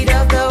heed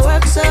of the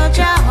works of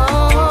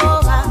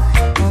Jehovah.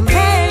 Oh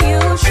man, you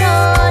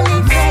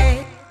surely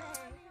fail.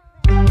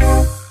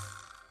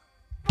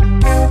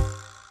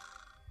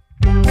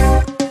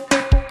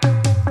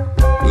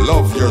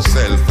 Love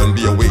yourself and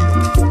be awake.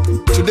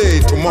 Today,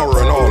 tomorrow,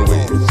 and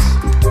always.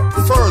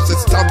 First,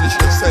 establish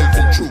yourself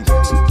in truth.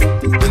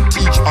 Then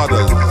teach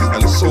others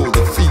and sow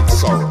the feed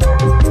sorrow.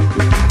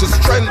 To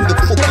strengthen the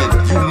crooked,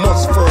 you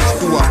must first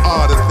do a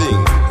harder thing.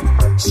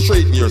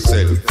 Straighten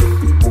yourself.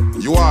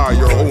 You are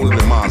your only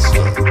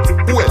master.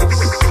 Who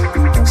else?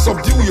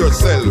 Subdue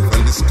yourself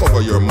and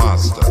discover your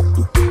master.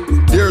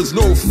 There's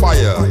no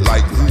fire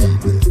like greed.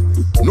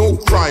 No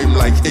crime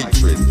like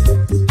hatred.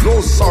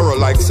 No sorrow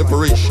like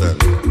separation.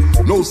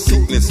 No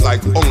sickness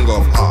like hunger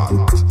of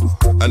heart.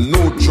 And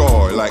no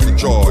joy like the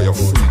joy of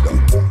freedom.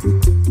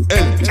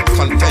 Health,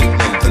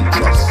 contentment, and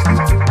trust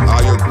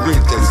are your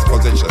greatest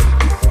possession.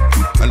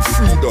 And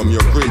freedom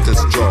your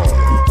greatest joy.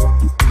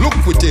 Look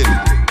within.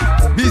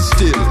 Be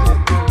still.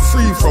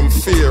 Free from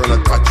fear and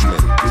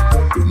attachment.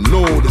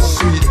 Know the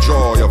sweet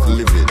joy of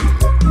living.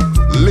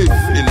 Live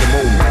in the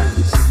moment.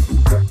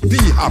 Be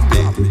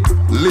happy.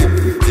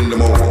 Live in the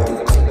moment.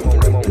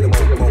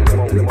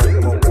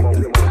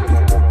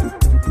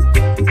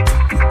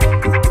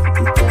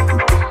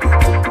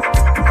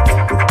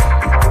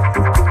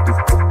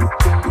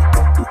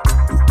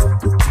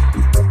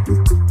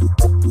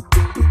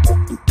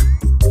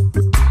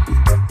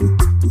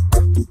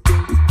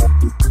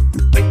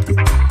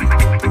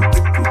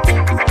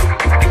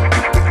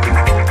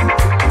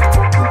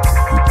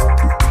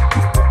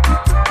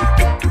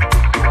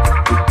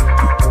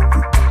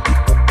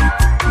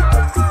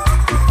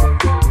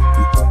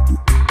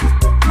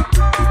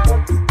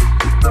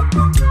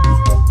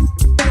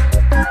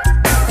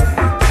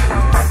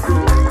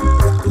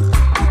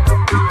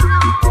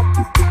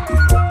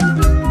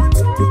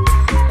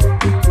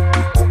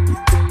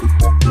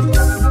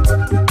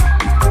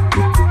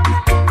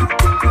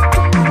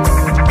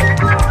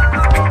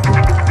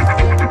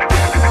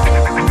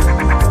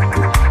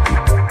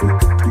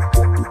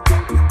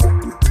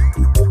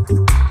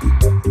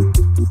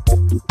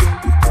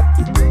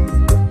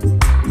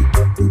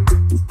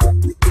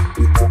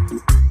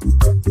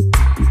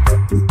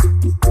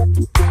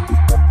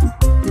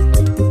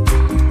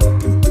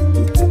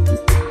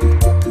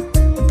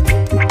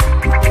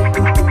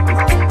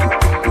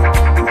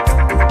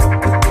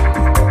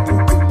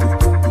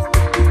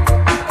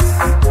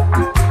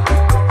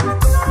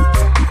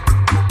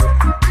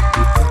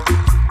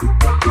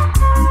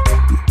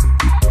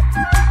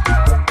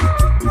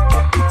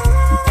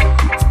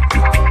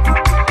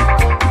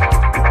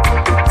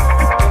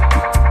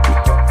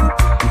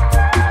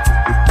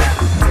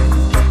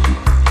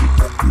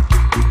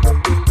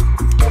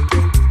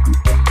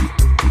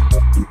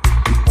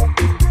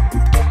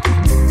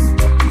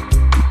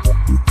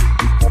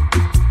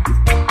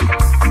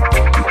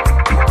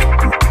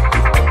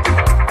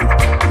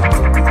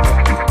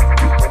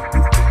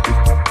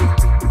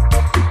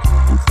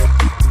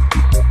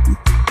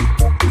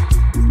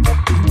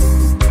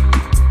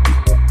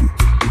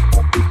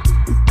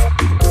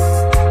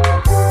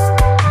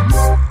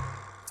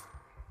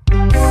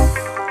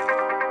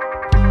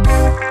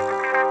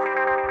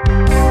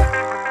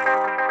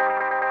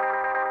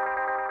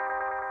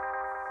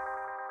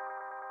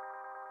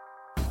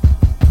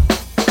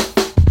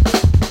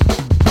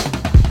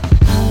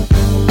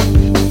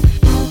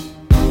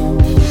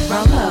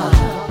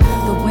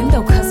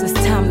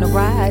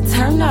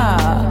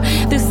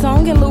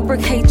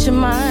 lubricate your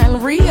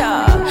mind.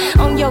 Re-up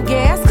on your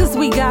gas, cause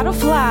we gotta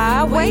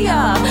fly way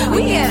up.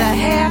 We at a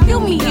half, fill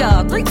me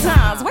up 3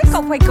 times. Wake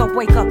up, wake up,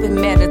 wake up and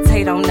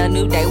meditate on a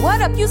new day.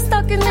 What up, you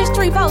stuck in this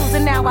tree pose,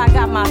 and now I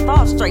got my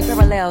thoughts straight.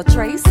 Parallel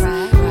trace.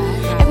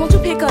 And won't you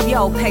pick up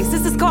your pace.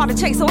 This is called a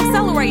chase, so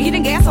accelerate.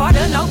 Hitting gas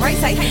harder, no brakes.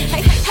 Hey, hey,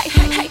 hey, hey,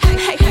 hey,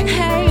 hey, hey,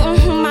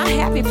 hey, my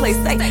happy place.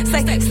 Stay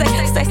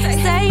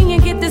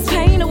and get this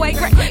pain away.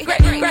 Great.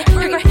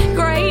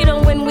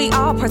 When we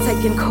all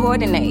partake and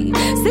coordinate.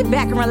 Sit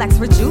back and relax,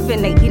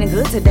 rejuvenate. Eating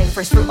good today,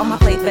 fresh fruit on my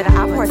plate. Better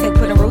I partake,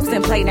 putting roots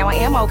in play. Now I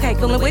am okay,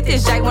 fooling with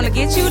this J. Wanna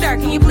get you there,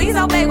 can you please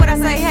obey what I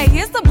say? Hey,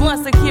 here's the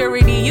blunt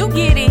security. You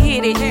get it,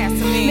 hit it. Then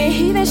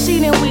he and she,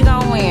 then we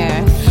gon'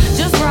 win.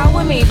 Just roll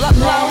with me, blow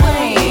with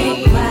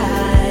me.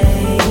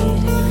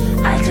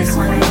 I just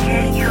wanna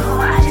get you,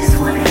 I just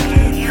wanna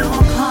get you.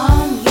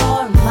 Calm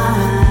your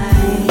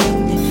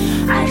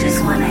mind. I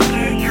just wanna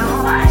get you,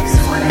 I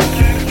just wanna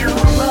get you.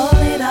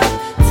 Roll it up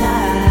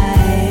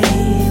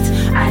tight.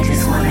 I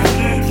just wanna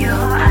get you,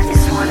 I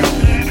just wanna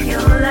get you.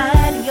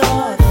 Let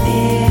your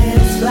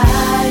fears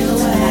fly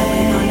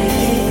away. We're gonna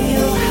get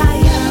you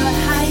higher,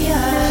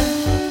 higher.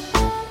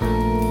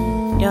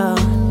 Yo,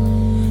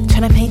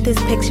 tryna paint this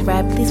picture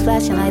right, but these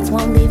flashing lights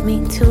won't leave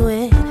me to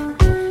it.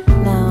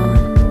 No.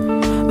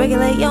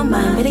 Regulate your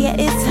mind, better yet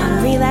it's time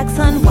to relax,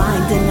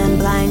 unwind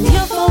and unblind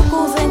your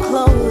focals and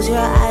close your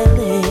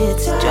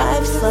eyelids.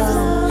 Drive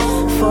slow,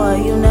 for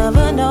you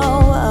never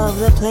know of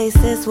the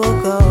places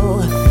we'll go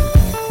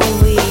when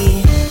we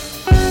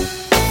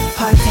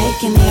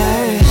partake in the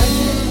earth.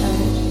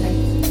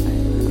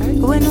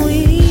 When we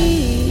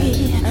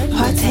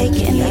partake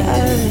in the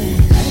earth.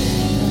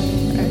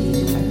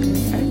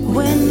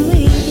 When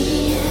we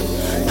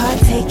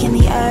partake in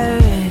the earth.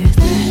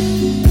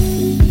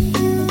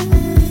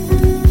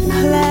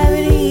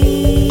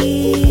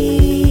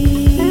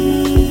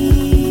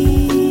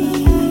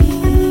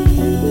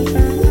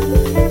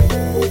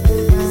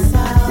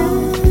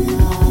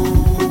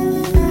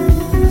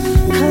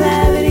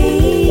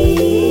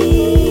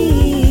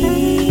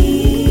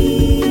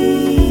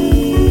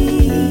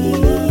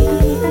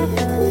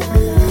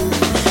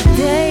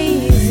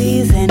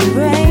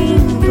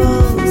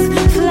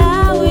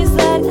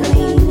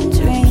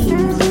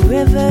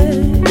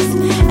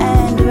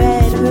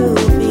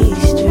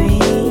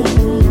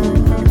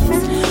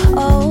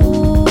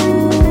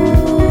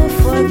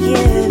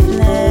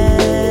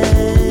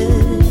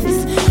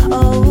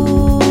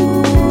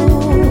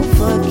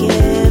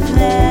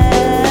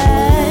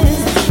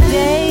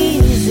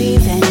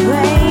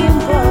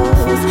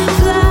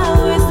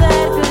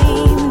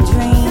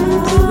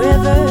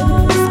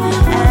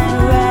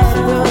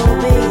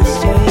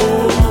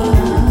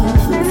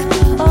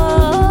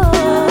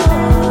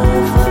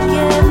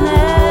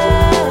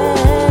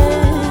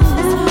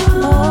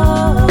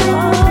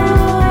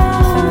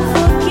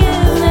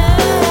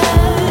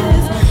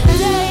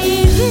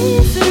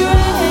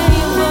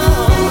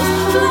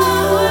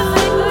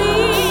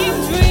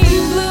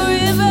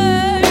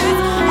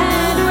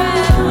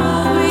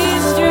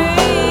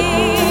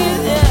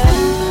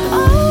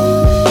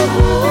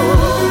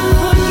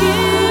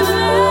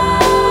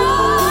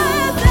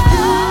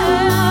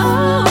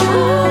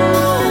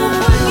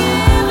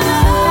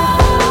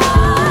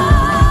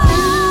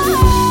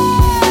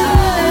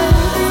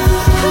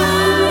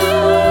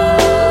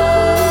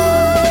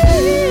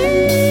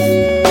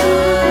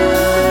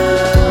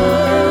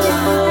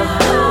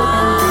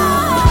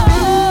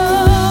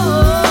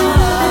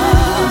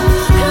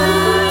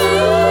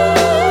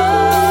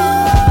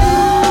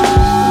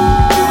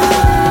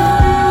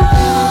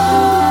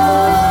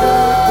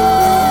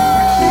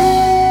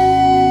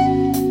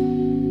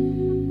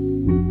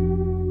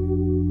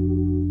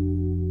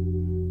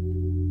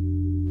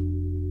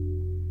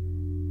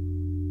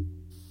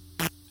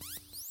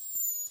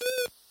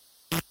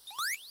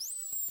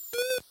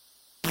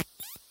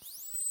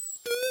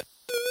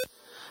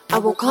 I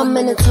will come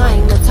in a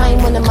time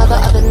when the mother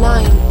of the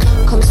nine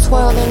comes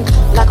twirling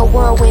like a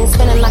whirlwind,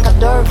 spinning like a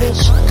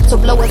dervish, to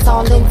blow us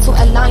all into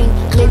a line.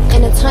 Live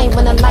in a time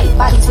when the light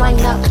bodies line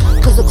up,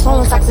 cause the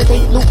clones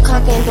oxidate, loop,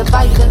 conquer, and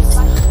divide us.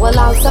 Well,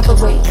 I'll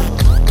separate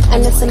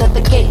and listen at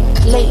the gate,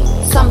 late.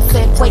 Some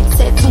said, wait,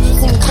 said, teach you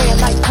sing prayer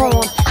like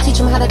poem. Teach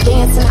them how to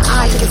dance in the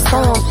eye of the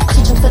storm.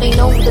 Teach them so they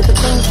know that the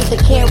things that they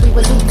carry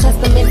with New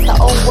Testament, the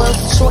old world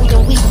destroyed,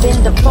 and we've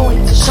been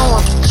deployed to show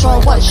them. Show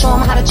them what? Show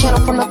them how to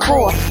channel from the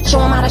core. Show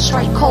them how to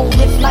strike cold,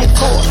 lift like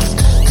force.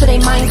 To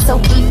their minds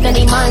so deep in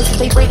their minds that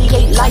they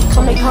radiate light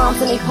from their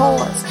palms and their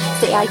pores.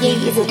 Say, yeah,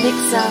 is it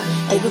Nixa?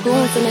 A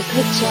baboons in the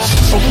picture.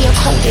 But we are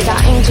coded,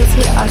 our angels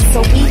hear us,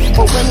 so we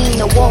were winning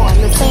the war.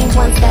 And the same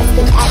ones that's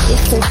been at it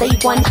since day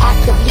one,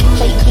 actively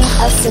plaguing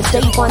us since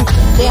day one.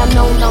 They are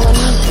no longer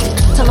needed.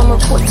 Tell them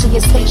report to your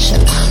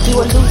station.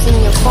 You are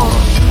losing your form.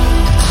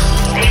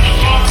 They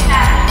became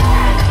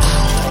sad.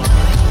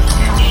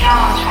 We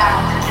all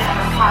travel to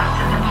different parts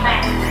of the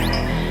planet.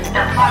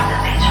 The part that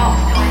they chose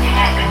to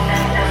inhabit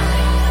left them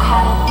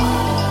cold,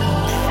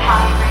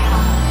 hungry,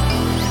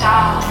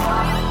 starved,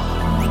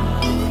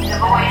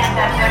 devoid of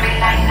that very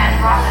light that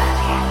brought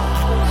us here.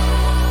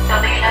 So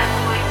they left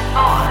to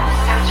explore in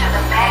search of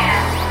the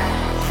man,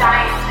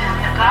 sciences,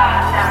 the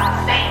gods that will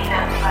save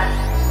them. But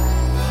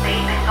they've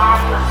been gone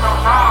for so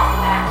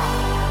long that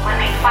when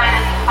they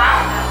finally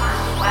found us,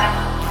 well,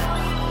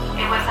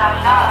 it was our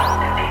love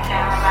that they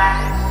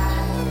terrorized.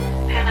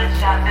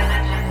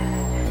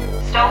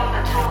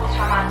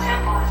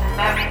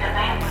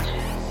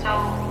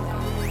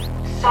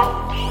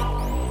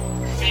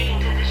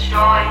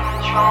 destroy and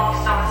control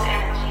source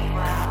energy.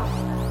 Well,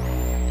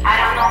 I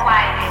don't know why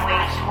they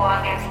waged war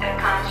against their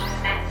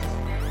consciousness,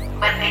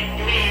 but they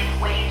did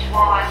wage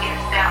war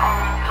against their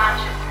own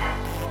consciousness.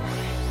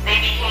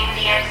 They became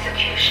the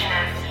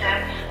executioners,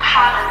 the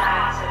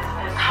colonizers,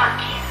 the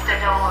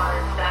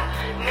conquistadors, the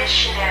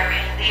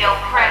missionaries, the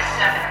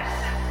oppressors.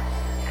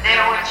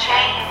 There were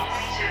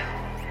chains too.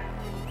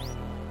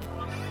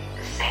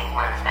 The same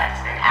ones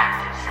that's been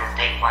active since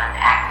day one,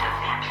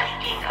 actively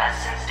plaguing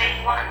us since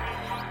day one.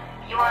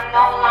 You are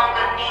no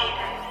longer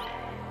needed.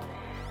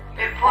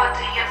 Report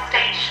to your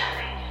station.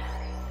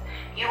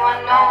 You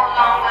are no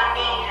longer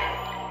needed.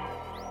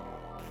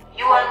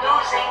 You are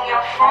losing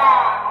your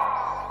form.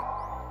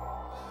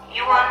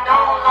 You are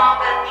no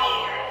longer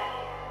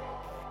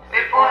needed.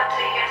 Report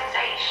to your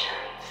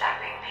stations. I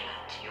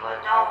repeat, you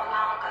are no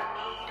longer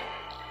needed.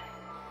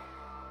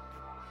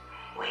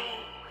 We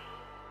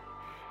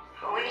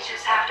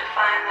just have to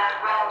find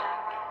that road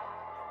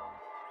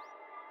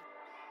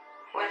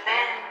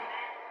within.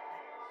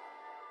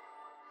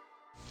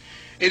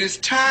 It is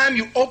time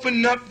you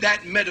open up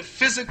that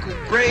metaphysical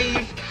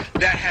grave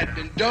that had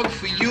been dug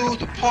for you,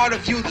 the part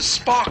of you, the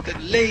spark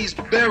that lays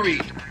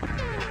buried.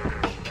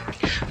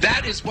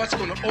 That is what's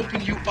going to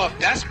open you up.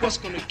 That's what's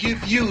going to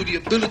give you the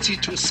ability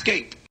to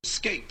escape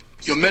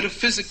your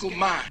metaphysical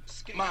mind.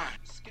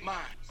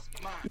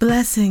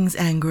 Blessings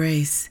and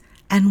grace,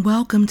 and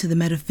welcome to the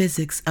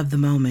metaphysics of the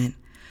moment,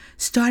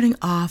 starting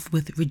off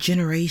with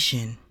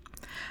regeneration,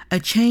 a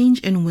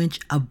change in which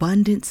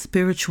abundant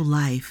spiritual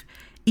life,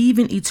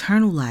 even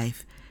eternal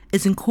life,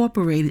 is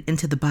incorporated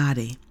into the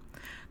body.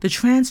 The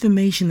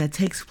transformation that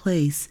takes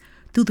place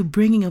through the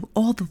bringing of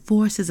all the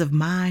forces of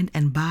mind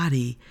and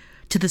body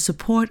to the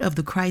support of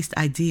the Christ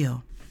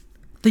ideal.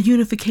 The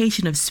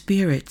unification of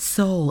spirit,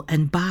 soul,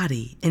 and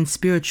body in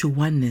spiritual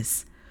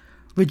oneness.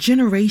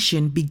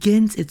 Regeneration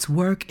begins its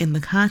work in the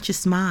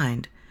conscious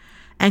mind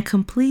and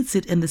completes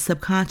it in the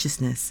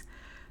subconsciousness.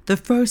 The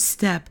first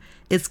step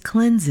is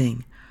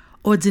cleansing,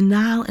 or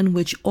denial, in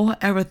which all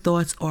error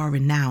thoughts are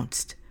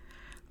renounced.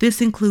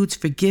 This includes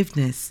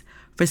forgiveness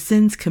for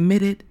sins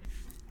committed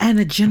and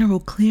a general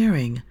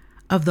clearing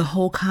of the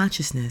whole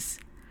consciousness.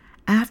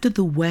 After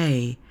the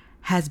way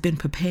has been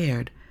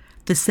prepared,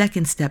 the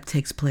second step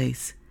takes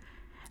place.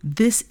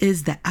 This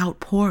is the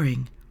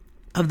outpouring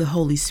of the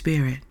Holy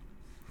Spirit.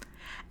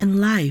 In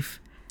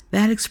life,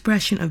 that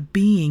expression of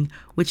being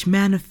which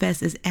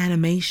manifests as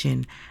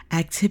animation,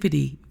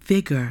 activity,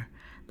 vigor,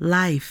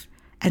 life,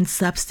 and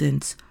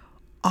substance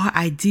are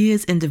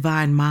ideas in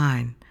divine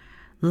mind.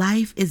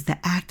 Life is the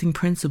acting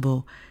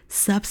principle.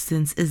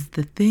 Substance is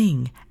the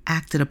thing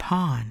acted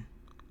upon.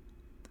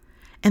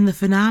 In the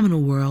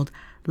phenomenal world,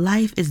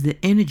 life is the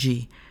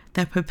energy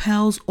that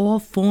propels all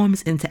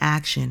forms into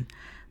action.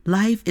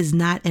 Life is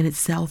not in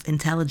itself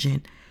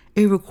intelligent.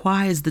 It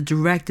requires the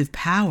directive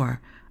power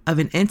of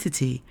an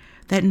entity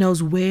that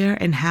knows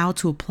where and how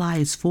to apply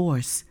its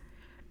force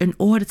in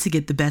order to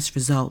get the best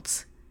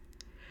results.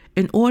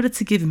 In order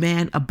to give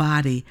man a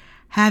body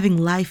having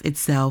life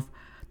itself,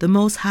 the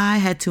Most High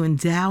had to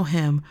endow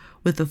him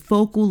with a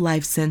focal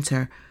life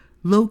center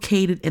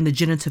located in the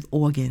generative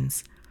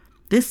organs.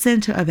 This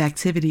center of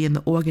activity in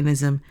the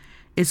organism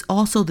is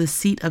also the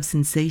seat of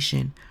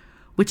sensation,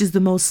 which is the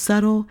most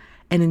subtle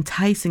and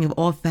enticing of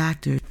all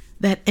factors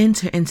that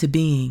enter into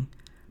being.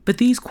 But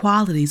these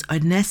qualities are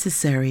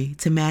necessary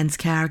to man's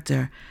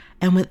character,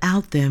 and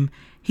without them,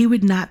 he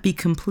would not be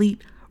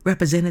complete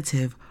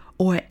representative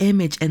or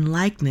image and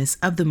likeness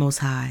of the Most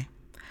High.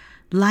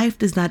 Life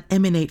does not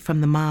emanate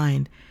from the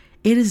mind.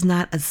 It is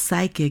not a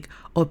psychic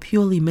or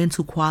purely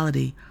mental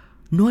quality,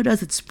 nor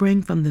does it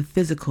spring from the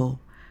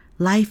physical.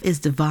 Life is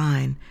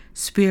divine,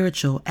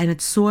 spiritual, and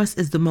its source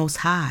is the Most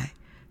High,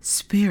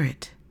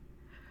 Spirit.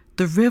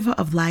 The river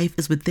of life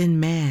is within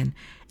man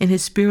in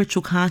his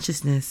spiritual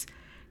consciousness.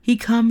 He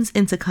comes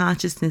into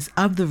consciousness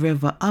of the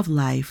river of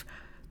life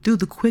through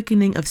the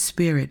quickening of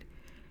spirit.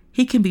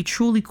 He can be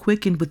truly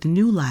quickened with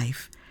new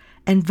life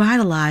and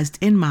vitalized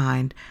in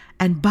mind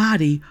and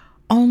body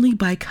only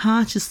by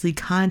consciously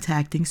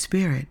contacting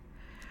spirit.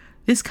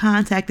 This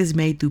contact is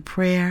made through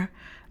prayer,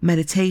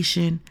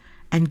 meditation,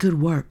 and good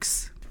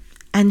works.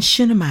 And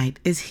Shunammite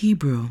is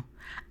Hebrew,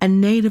 a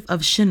native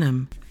of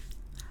Shunem,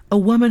 a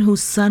woman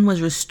whose son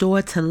was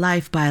restored to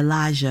life by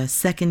Elijah,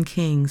 2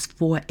 Kings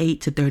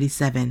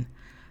 4:8-37.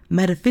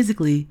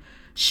 Metaphysically,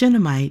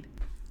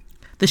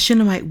 the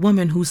Shunammite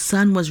woman whose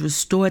son was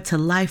restored to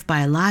life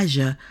by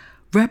Elijah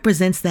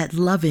represents that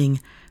loving,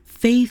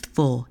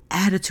 faithful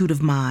attitude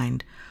of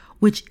mind,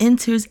 which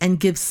enters and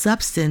gives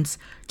substance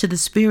to the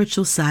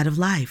spiritual side of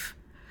life.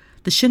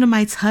 The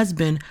Shunammite's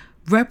husband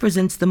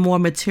represents the more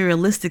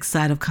materialistic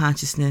side of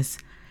consciousness,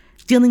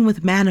 dealing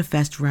with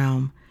manifest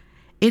realm.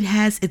 It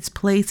has its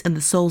place in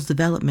the soul's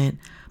development,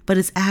 but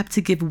is apt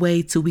to give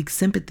way to weak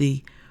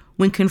sympathy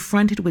when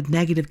confronted with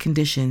negative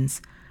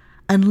conditions,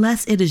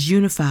 unless it is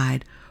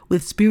unified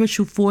with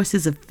spiritual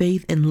forces of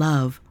faith and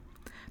love.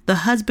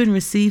 The husband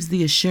receives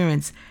the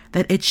assurance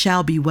that it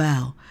shall be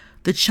well.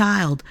 The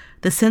child,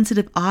 the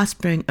sensitive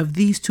offspring of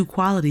these two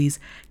qualities,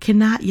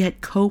 cannot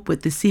yet cope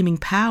with the seeming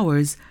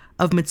powers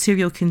of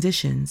material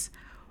conditions,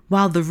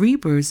 while the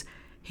reapers,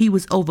 he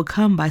was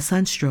overcome by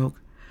sunstroke.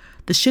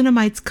 The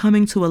Shunammite's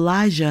coming to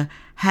Elijah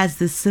has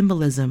this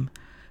symbolism.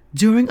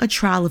 During a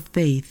trial of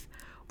faith,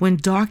 when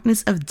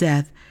darkness of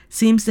death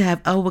seems to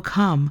have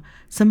overcome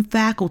some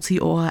faculty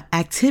or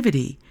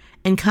activity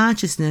in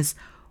consciousness,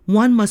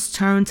 one must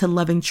turn to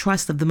loving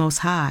trust of the Most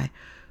High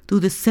through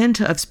the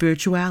center of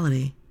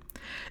spirituality.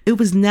 It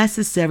was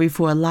necessary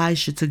for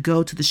Elijah to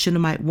go to the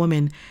Shunammite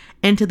woman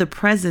into the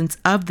presence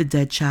of the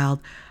dead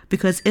child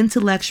because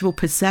intellectual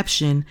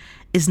perception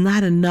is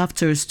not enough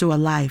to restore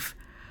life.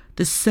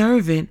 The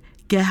servant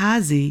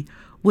Gehazi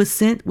was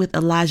sent with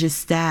Elijah's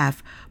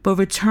staff, but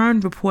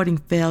returned reporting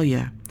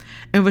failure.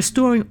 In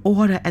restoring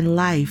order and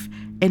life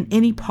in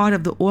any part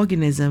of the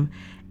organism,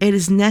 it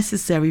is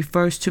necessary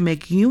first to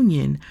make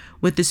union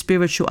with the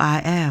spiritual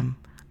I Am,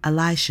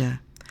 Elisha,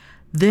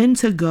 then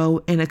to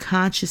go in a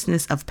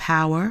consciousness of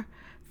power,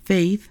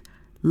 faith,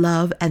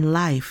 love, and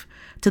life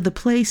to the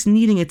place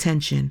needing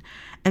attention,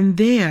 and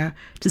there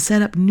to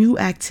set up new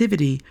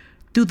activity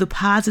through the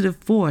positive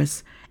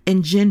force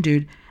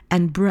engendered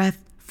and breathed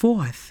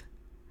forth.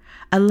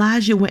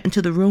 Elijah went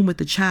into the room with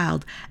the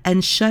child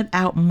and shut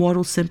out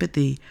mortal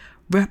sympathy,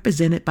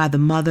 represented by the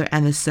mother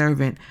and the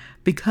servant,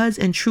 because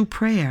in true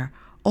prayer,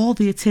 all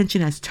the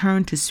attention has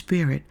turned to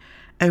spirit,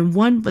 and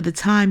one for the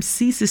time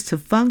ceases to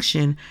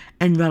function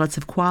in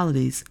relative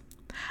qualities.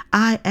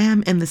 I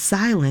Am in the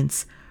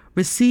silence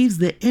receives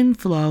the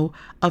inflow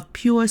of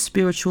pure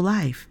spiritual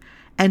life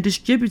and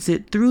distributes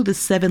it through the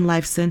 7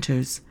 life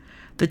centers.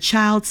 The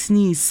child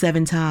sneezed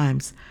 7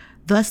 times.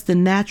 Thus the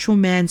natural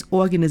man's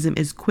organism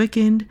is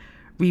quickened,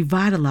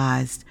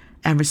 revitalized,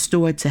 and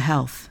restored to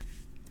health.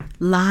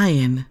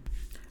 Lion.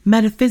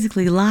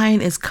 Metaphysically, lion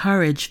is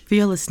courage,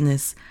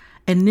 fearlessness,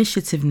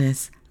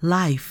 initiativeness,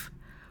 life.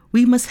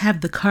 We must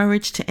have the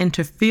courage to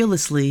enter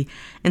fearlessly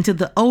into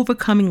the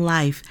overcoming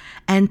life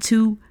and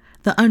to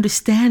the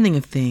understanding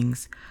of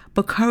things.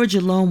 But courage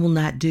alone will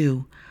not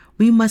do.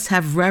 We must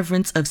have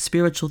reverence of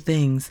spiritual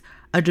things,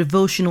 a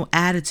devotional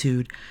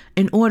attitude,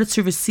 in order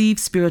to receive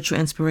spiritual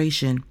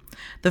inspiration.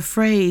 The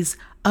phrase,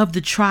 of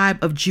the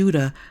tribe of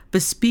Judah,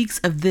 bespeaks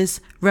of this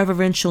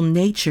reverential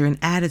nature and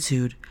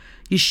attitude.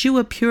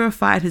 Yeshua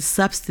purified his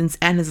substance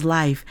and his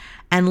life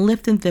and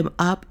lifted them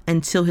up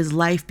until his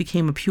life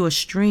became a pure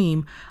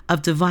stream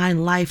of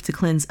divine life to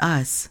cleanse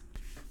us.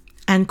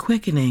 And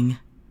quickening.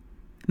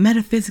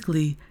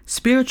 Metaphysically,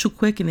 spiritual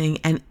quickening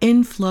and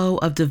inflow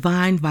of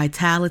divine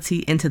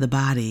vitality into the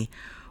body,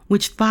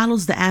 which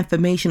follows the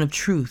affirmation of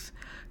truth.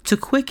 To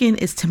quicken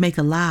is to make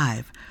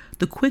alive.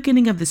 The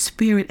quickening of the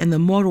spirit in the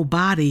mortal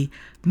body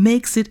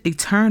makes it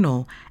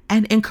eternal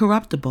and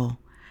incorruptible,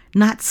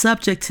 not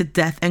subject to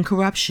death and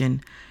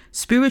corruption.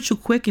 Spiritual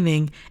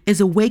quickening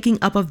is a waking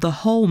up of the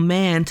whole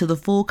man to the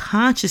full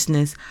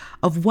consciousness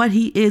of what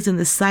he is in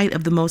the sight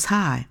of the Most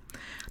High.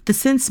 The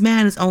sense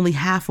man is only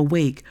half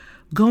awake,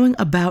 going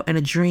about in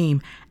a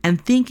dream and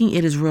thinking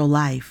it is real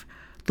life.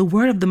 The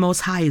word of the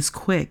Most High is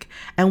quick,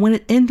 and when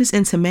it enters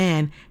into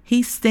man,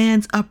 he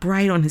stands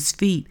upright on his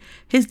feet,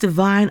 his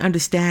divine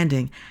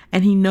understanding,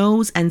 and he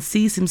knows and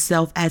sees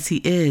himself as he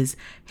is.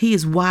 He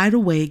is wide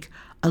awake,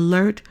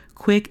 alert,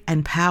 quick,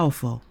 and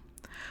powerful.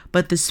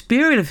 But the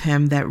spirit of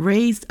him that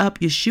raised up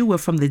Yeshua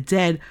from the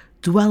dead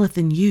dwelleth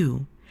in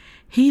you.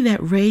 He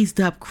that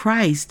raised up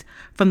Christ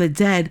from the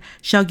dead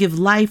shall give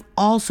life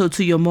also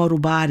to your mortal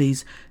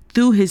bodies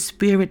through his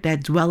spirit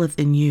that dwelleth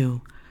in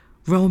you.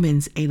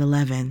 Romans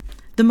 8:11.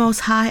 The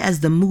Most High as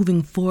the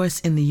moving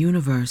force in the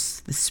universe,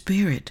 the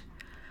Spirit.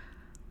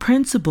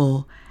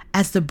 Principle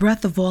as the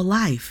breath of all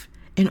life,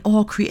 in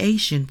all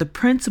creation, the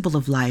principle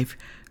of life,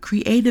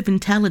 creative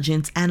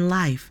intelligence, and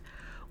life.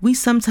 We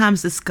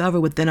sometimes discover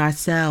within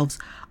ourselves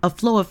a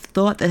flow of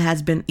thought that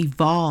has been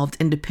evolved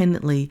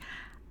independently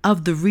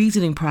of the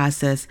reasoning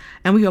process,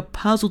 and we are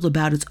puzzled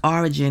about its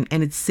origin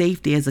and its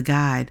safety as a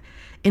guide.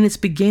 In its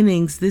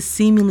beginnings, this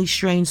seemingly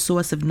strange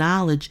source of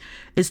knowledge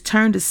is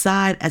turned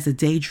aside as a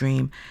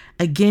daydream.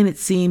 Again, it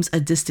seems a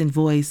distant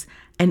voice,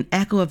 an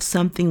echo of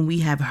something we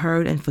have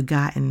heard and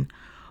forgotten.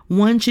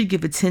 One should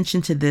give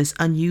attention to this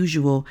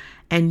unusual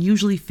and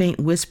usually faint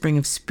whispering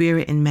of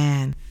spirit in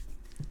man.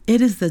 It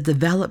is the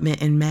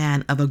development in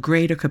man of a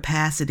greater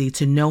capacity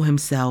to know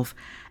himself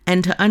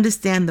and to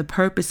understand the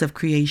purpose of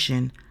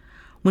creation.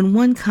 When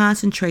one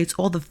concentrates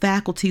all the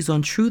faculties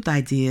on truth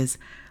ideas,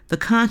 the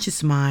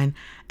conscious mind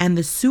and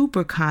the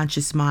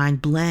superconscious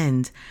mind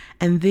blend,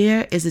 and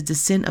there is a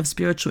descent of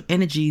spiritual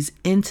energies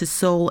into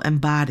soul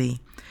and body.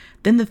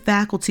 Then the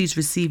faculties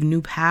receive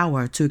new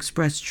power to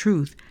express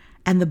truth,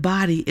 and the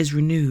body is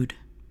renewed.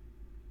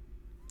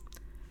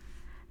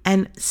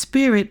 And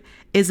spirit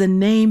is a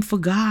name for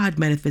God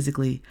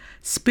metaphysically.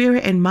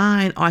 Spirit and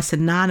mind are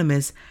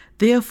synonymous.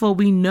 Therefore,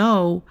 we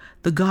know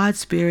the God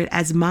spirit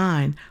as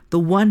mind, the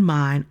one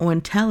mind or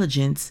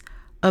intelligence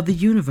of the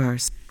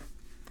universe.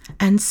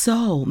 And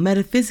soul,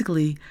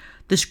 metaphysically,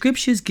 the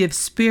scriptures give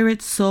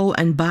spirit, soul,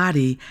 and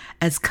body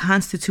as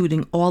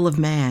constituting all of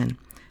man.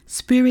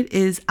 Spirit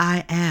is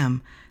I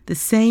am, the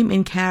same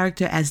in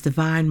character as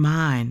divine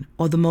mind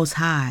or the Most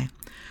High.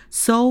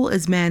 Soul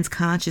is man's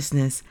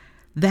consciousness,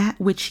 that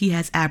which he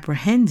has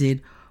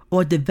apprehended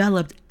or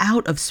developed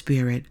out of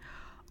spirit,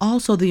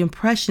 also the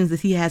impressions that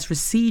he has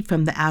received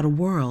from the outer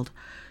world.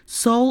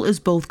 Soul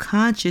is both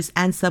conscious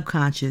and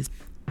subconscious.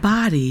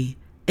 Body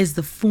is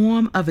the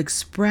form of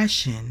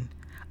expression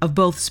of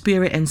both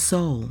spirit and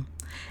soul.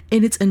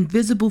 In its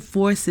invisible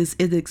forces,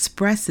 it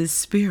expresses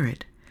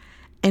spirit,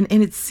 and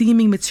in its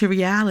seeming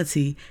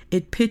materiality,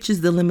 it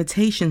pitches the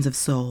limitations of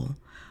soul.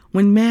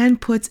 When man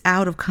puts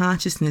out of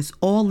consciousness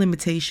all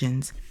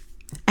limitations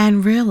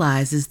and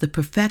realizes the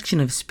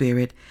perfection of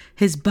spirit,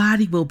 his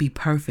body will be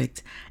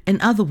perfect. In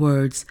other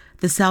words,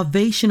 the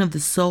salvation of the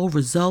soul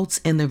results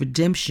in the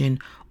redemption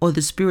or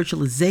the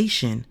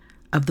spiritualization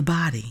of the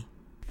body.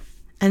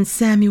 And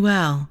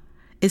Samuel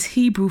is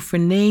Hebrew for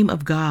name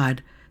of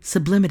God,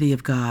 sublimity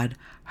of God,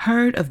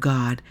 heard of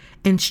God,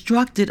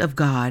 instructed of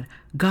God,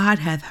 God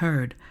hath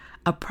heard,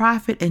 a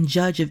prophet and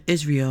judge of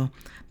Israel,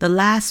 the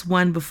last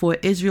one before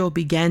Israel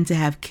began to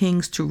have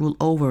kings to rule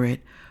over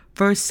it.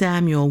 1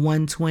 Samuel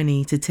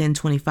 1:20 to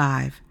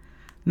 10:25.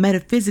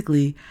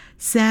 Metaphysically,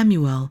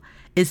 Samuel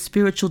is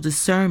spiritual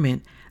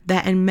discernment,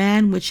 that in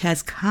man which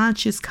has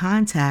conscious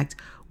contact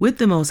with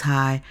the Most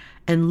High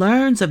and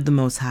learns of the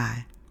Most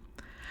High.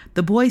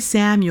 The boy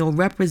Samuel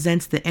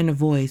represents the inner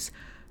voice,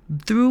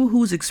 through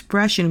whose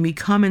expression we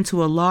come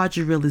into a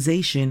larger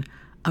realization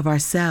of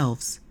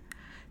ourselves.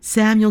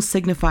 Samuel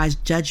signifies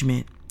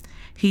judgment.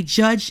 He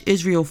judged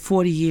Israel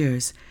 40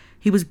 years.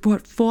 He was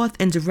brought forth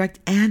in direct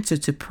answer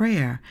to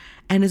prayer,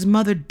 and his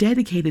mother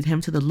dedicated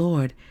him to the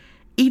Lord,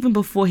 even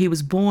before he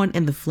was born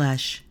in the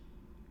flesh.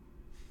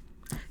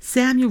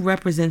 Samuel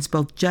represents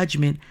both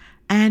judgment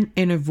and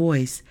inner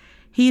voice.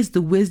 He is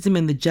the wisdom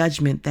and the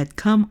judgment that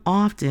come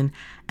often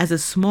as a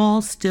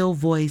small, still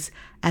voice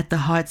at the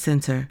heart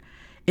center.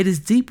 It is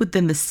deep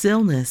within the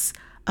stillness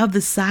of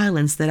the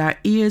silence that our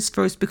ears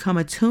first become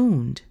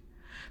attuned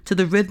to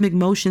the rhythmic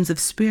motions of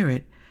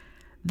spirit,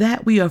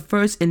 that we are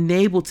first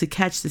enabled to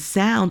catch the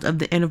sound of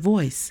the inner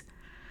voice.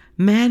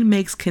 Man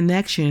makes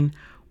connection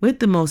with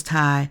the Most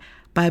High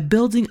by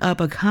building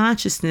up a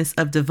consciousness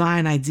of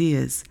divine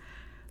ideas.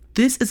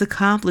 This is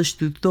accomplished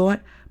through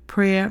thought,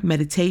 prayer,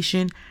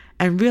 meditation,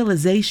 and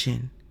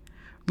realization.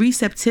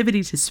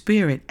 Receptivity to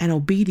spirit and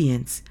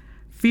obedience,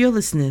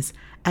 fearlessness,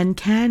 and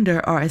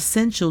candor are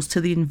essentials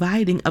to the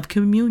inviting of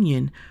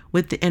communion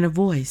with the inner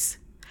voice.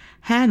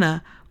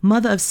 Hannah,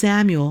 mother of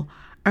Samuel,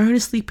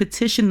 earnestly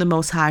petitioned the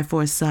Most High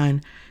for a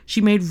son.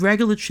 She made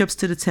regular trips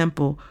to the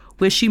temple,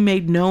 where she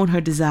made known her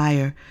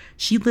desire.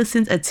 She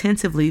listened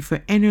attentively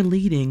for inner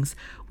leadings,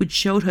 which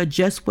showed her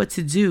just what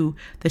to do,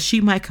 that she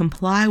might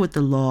comply with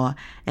the law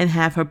and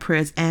have her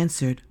prayers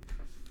answered.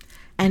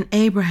 And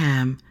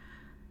Abraham,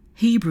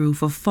 Hebrew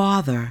for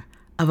father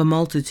of a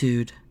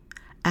multitude.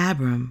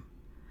 Abram,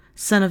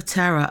 son of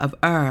Terah of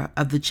Ur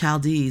of the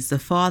Chaldees, the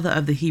father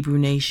of the Hebrew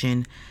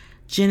nation.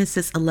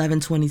 Genesis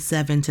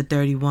 11:27 to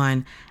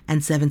 31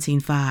 and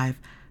 17:5.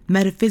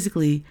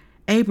 Metaphysically,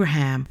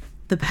 Abraham,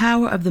 the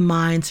power of the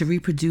mind to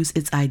reproduce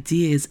its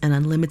ideas in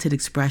unlimited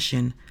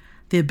expression,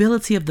 the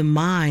ability of the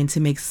mind to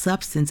make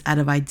substance out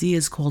of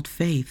ideas called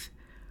faith.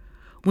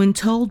 When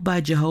told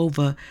by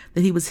Jehovah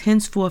that he was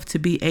henceforth to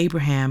be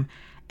Abraham,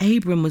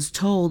 Abram was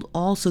told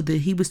also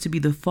that he was to be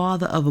the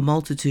father of a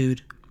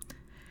multitude.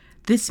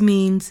 This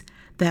means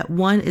that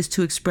one is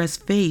to express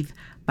faith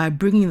by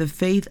bringing the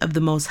faith of the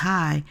Most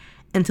High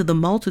into the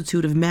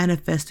multitude of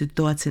manifested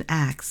thoughts and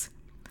acts.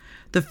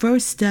 The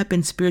first step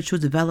in spiritual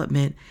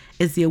development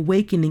is the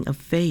awakening of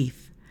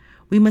faith.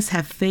 We must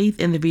have faith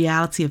in the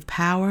reality of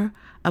power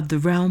of the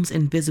realms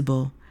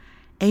invisible.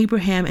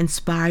 Abraham,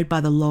 inspired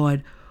by the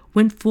Lord,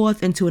 went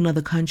forth into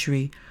another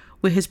country,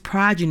 where his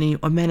progeny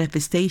or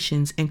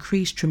manifestations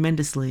increased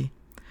tremendously.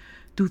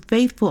 Through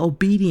faithful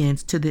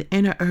obedience to the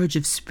inner urge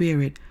of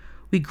spirit,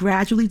 we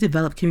gradually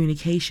develop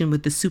communication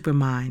with the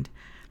supermind.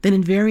 Then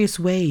in various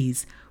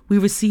ways, we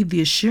receive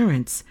the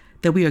assurance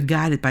that we are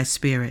guided by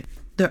spirit.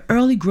 The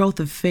early growth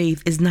of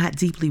faith is not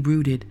deeply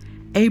rooted.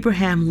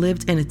 Abraham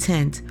lived in a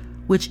tent,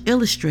 which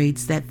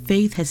illustrates that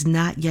faith has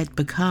not yet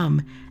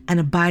become an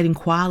abiding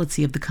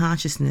quality of the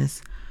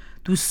consciousness.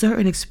 Through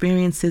certain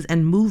experiences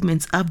and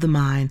movements of the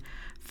mind,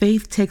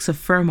 faith takes a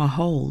firmer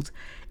hold.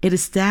 It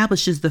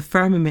establishes the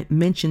firmament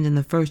mentioned in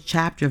the first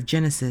chapter of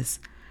Genesis.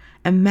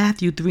 In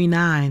Matthew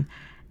 3:9,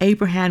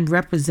 Abraham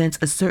represents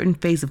a certain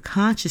phase of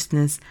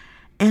consciousness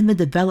and the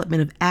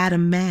development of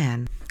Adam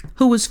man,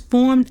 who was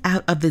formed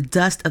out of the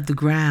dust of the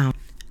ground.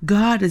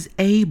 God is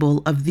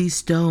able of these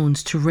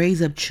stones to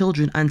raise up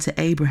children unto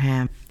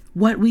Abraham.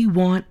 What we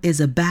want is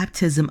a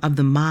baptism of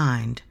the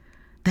mind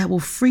that will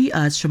free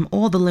us from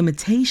all the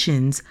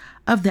limitations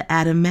of the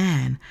Adam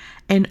man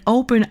and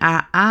open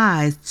our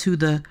eyes to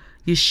the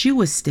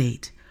Yeshua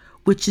state,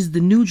 which is the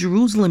New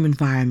Jerusalem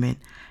environment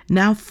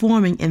now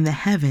forming in the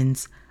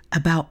heavens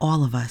about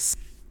all of us.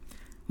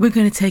 We're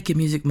going to take a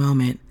music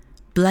moment.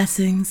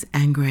 Blessings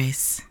and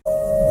grace.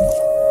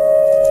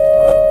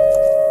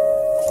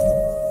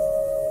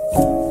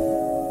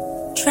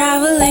 Try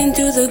traveling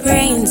through the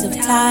grains of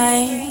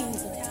time.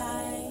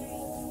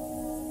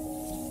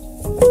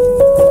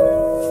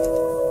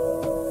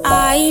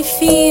 I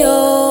feel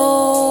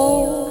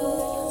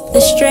the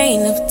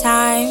strain of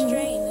time.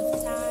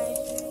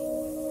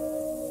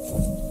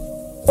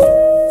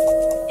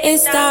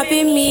 It's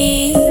stopping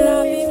me,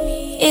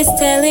 it's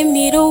telling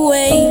me to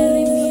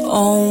wait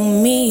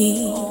on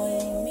me.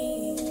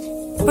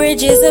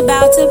 Bridges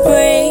about to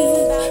break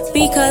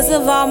because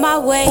of all my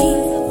weight,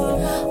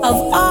 of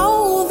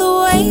all the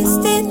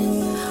wasted,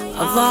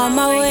 of all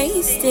my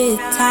wasted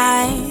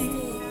time.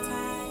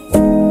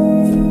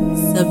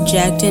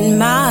 Subjecting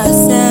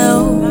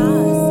myself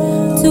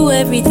to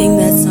everything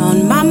that's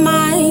on my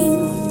mind.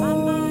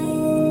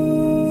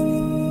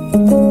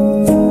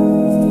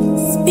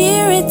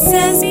 Spirit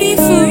says be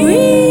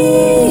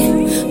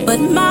free, but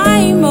my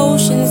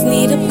emotions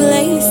need a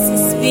place to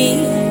speak.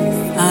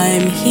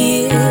 I'm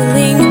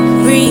healing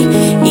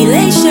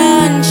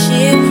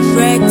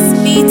relationships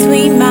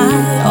between my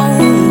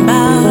own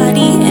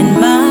body and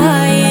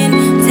my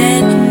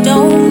intent.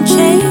 Don't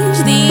change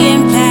the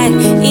impact,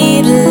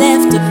 it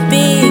left a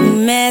big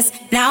mess.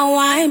 Now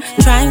I'm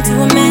trying to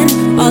amend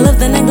all of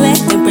the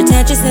neglect and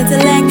pretentious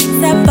intellect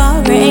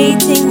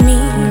separating me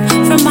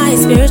from my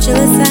spiritual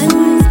ascent,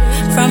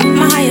 from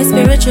my higher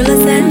spiritual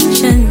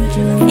ascension.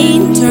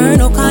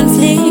 Internal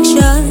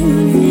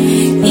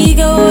confliction,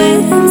 ego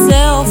and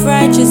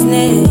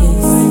self-righteousness,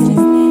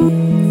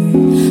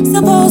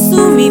 supposed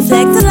to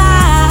reflect the light.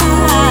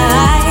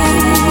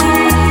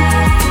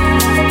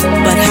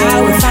 But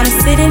how if I'm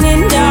sitting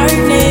in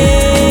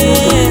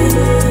darkness?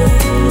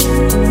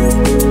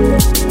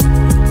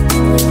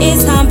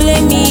 It's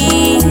humbling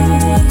me,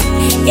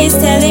 it's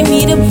telling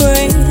me to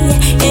pray.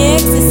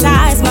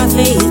 Exercise my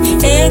faith,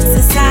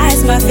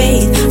 exercise my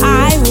faith.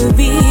 I will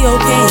be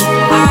okay,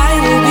 I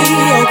will be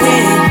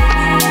okay.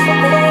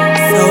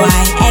 So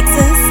I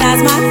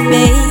exercise my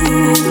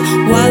faith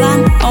while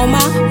I'm on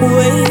my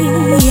way.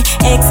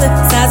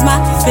 Exercise my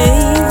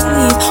faith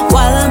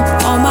while I'm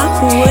on my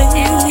way.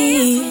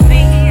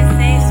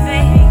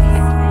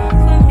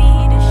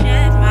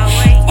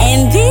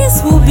 And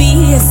this will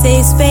be a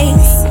safe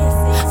space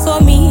for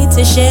me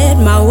to shed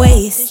my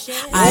waste.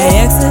 I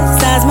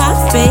exercise my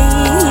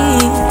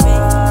faith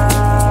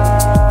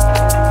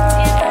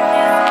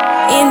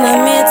in the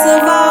midst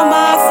of all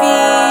my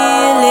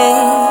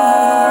feelings.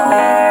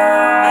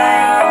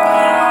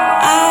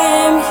 I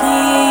am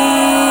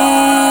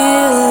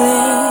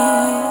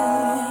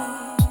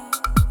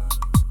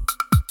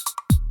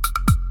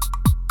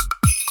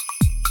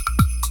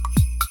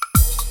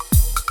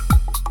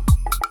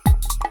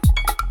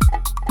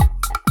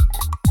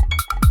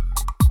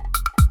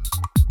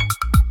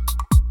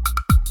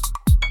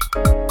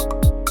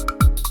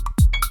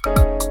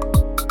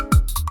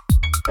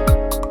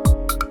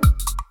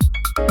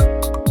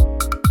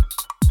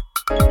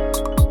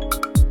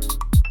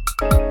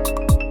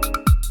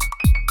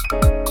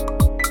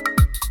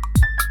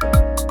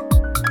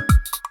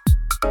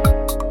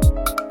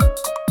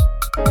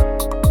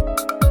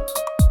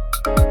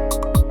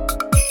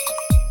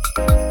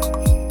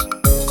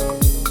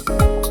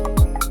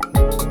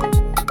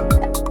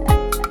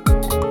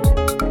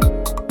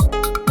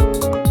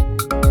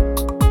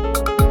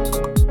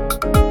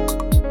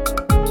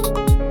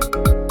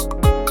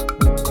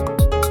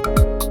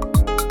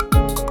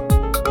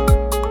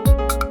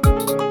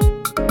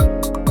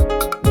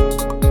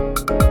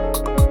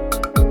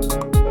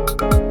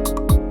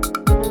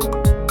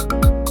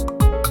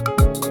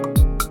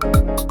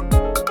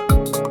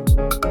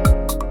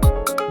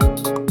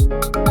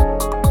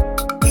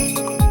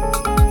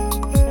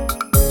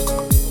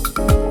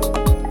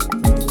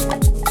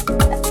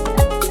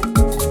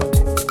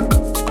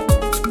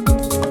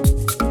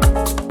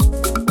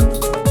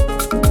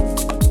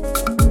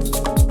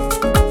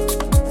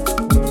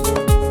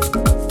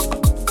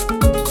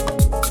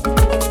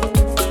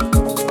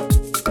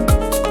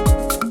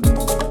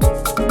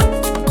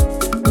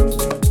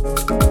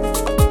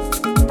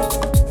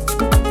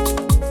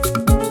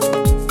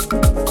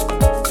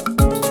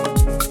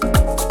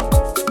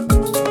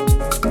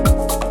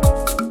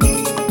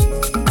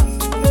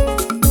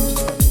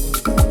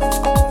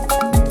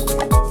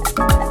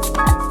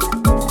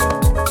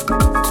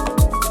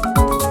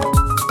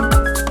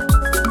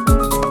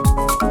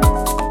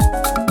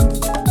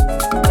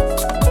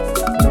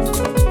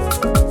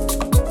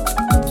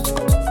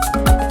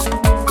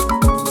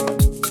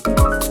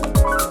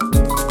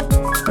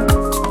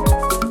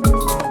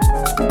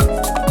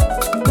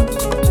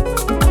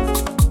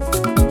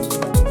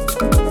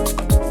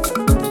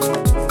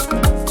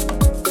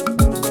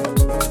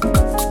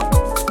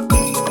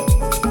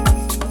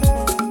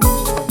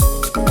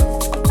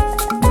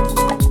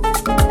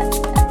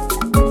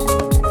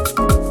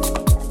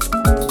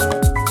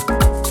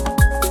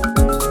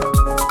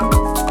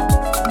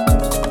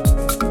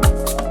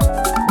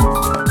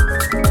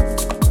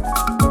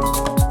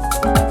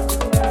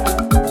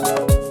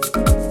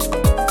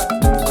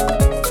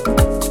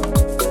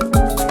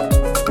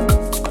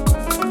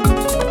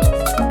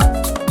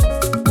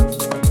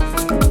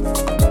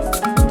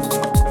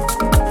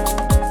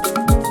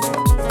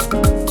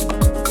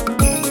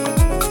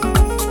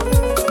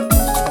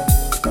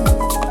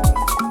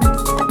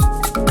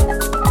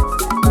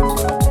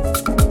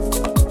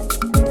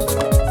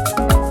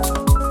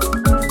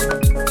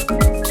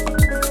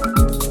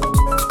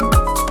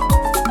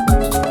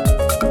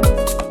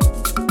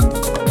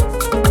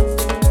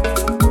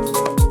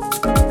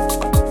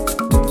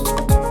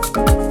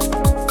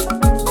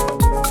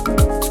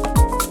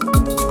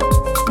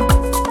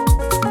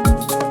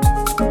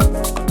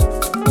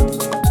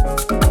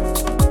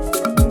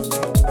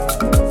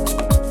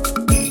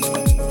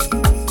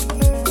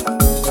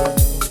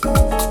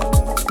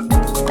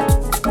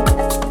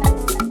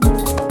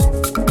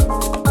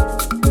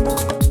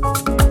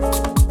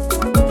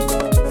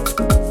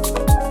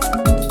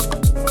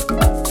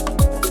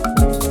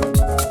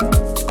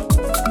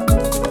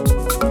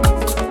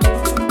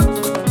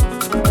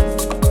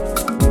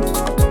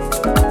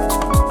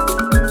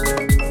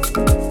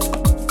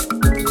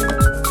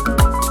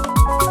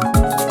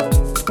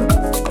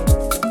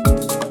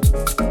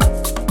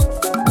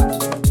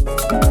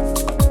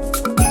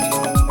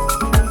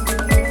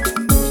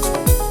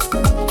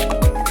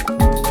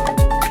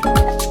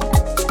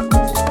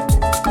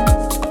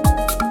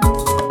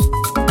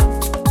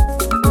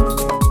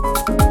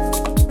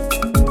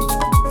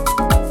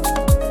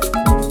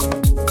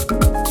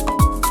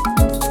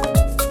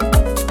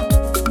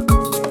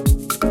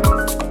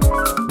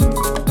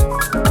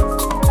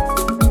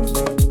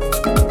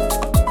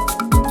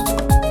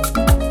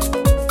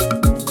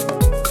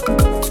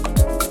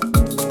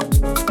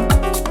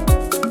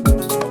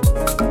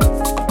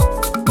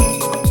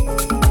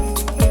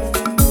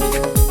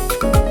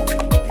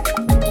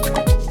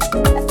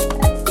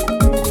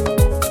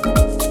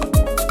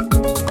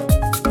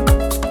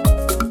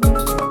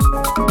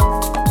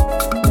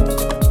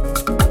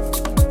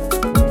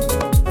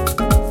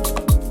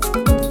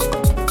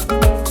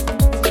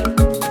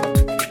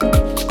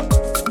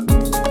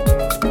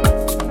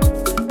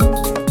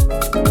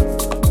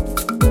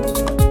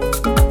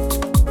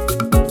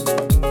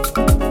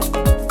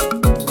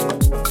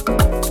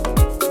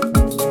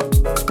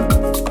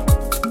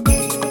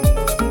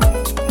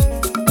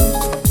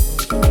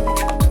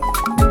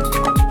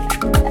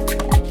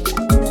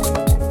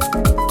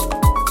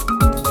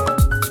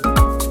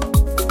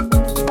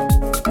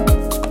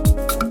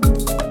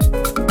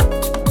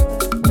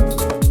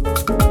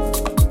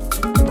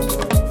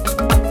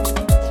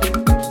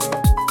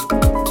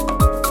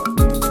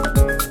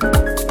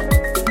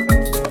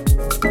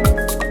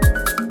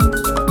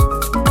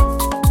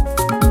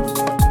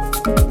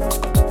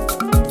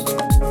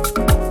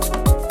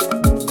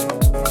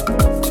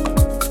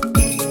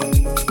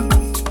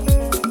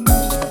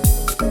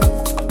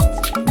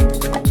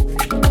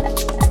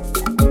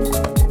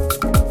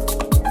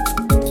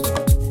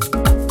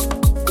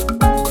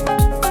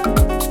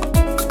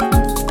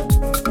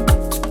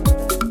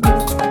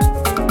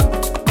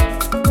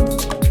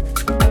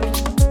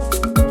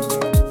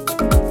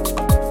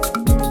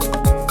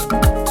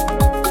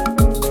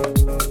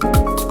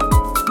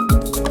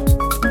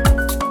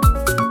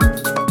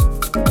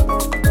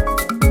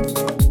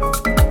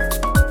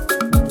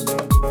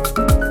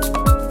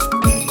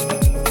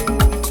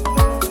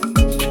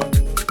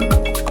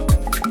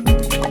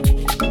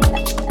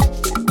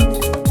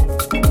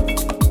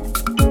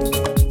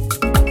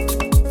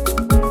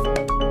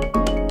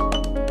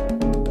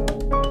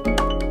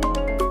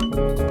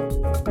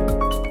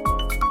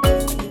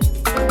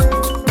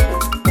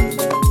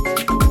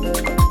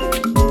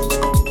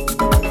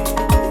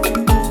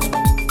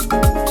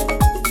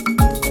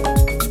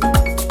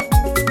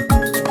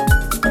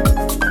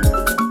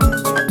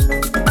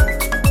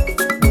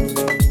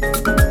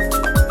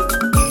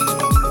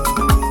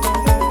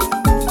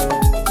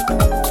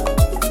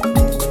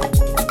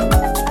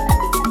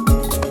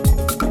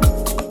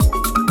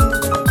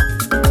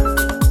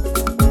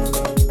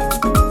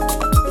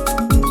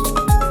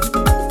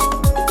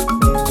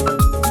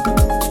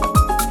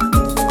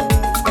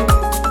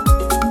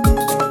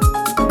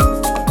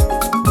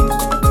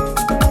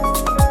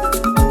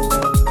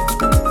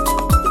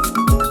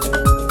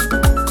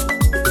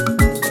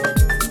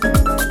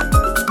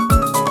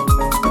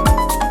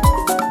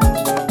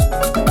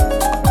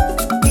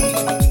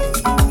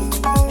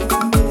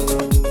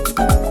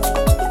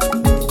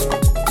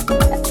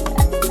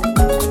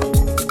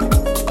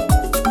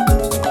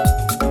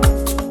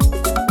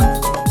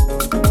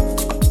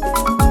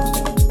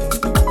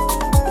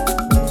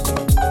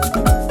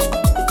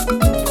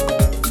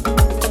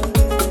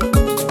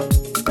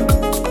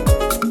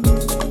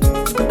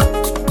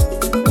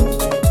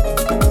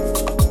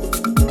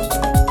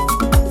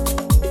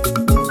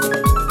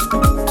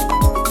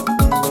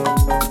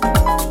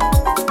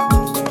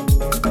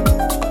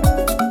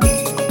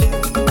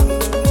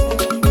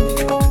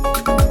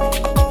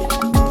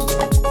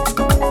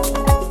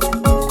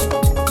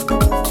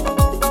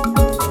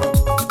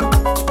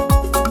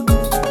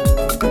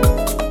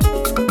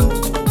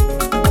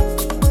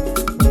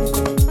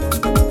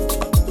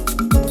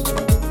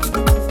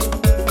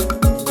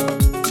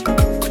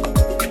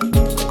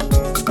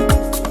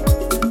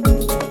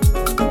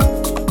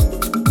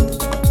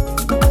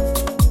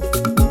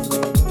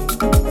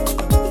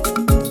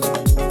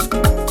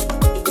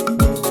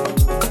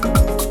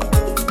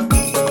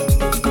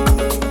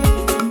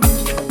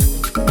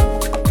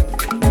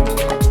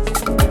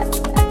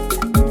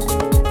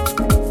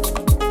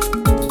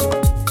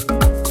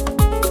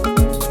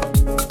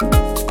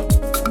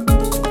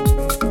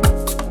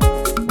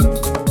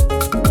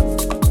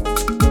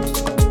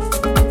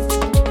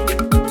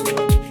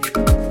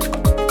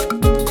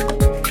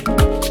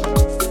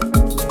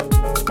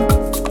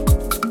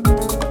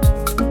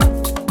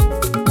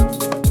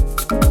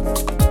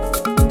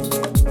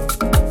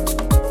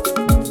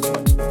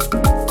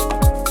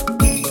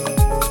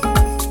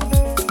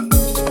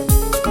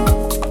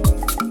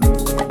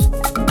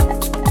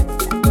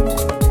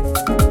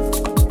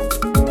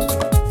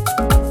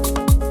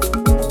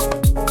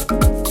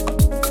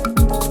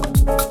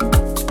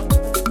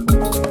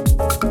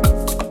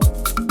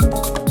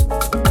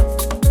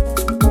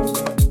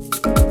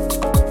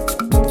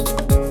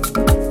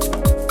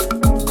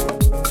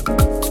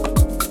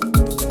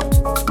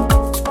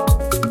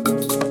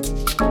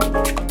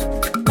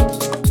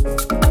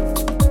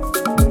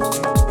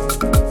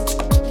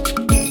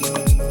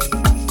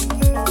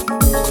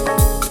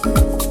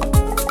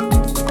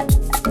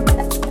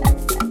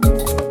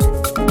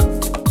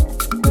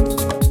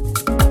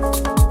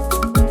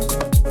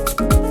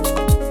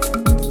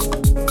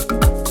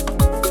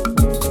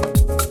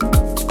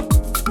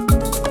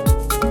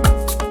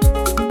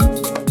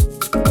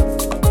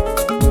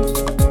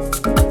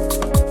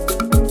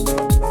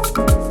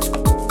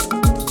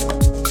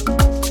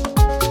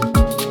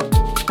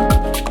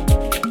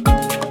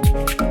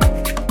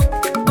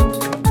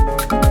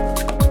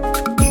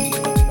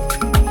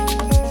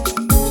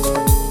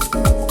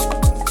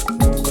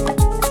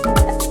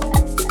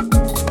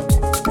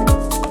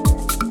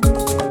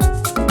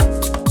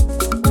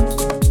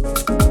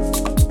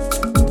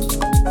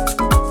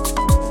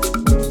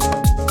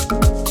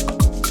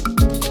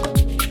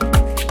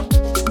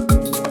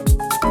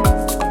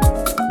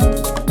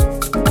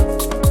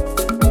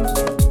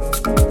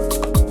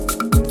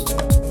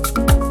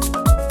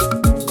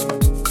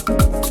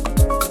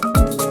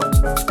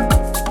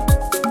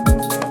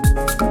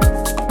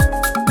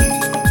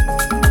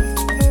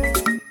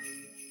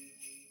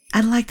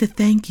like to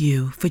thank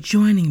you for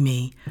joining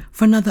me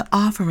for another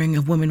offering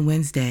of Women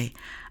Wednesday.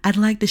 I'd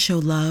like to show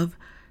love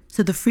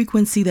to the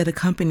frequency that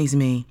accompanies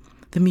me,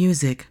 the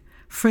music,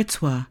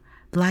 Fritzwa,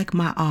 Like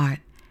My Art,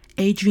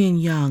 Adrian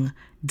Young,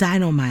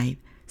 Dynamite,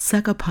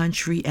 Sucker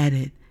Punch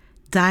Re-Edit,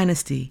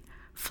 Dynasty,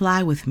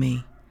 Fly With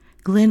Me,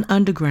 Glenn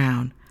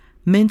Underground,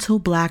 Mental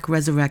Black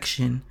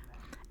Resurrection,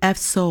 F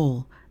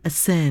Soul,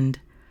 Ascend,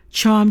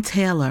 Charm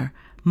Taylor,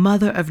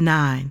 Mother of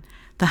Nine,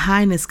 The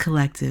Highness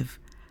Collective,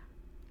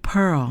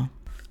 Pearl,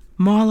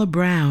 Marla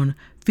Brown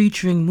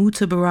featuring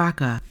Muta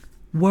Baraka,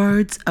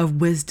 Words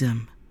of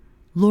Wisdom,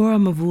 Laura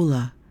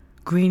Mavula,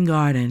 Green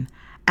Garden,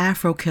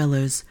 Afro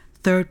Killers,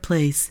 Third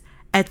Place,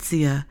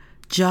 Etsia,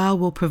 Jah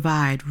Will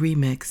Provide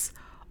Remix,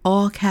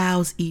 All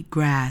Cows Eat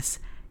Grass,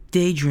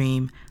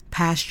 Daydream,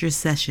 Pasture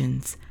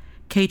Sessions,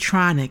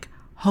 K-Tronic,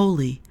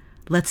 Holy,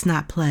 Let's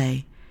Not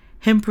Play,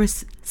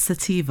 Hempress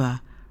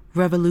Sativa,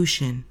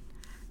 Revolution,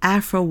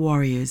 Afro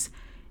Warriors,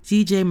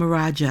 DJ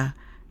Miraja,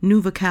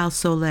 Nuvocal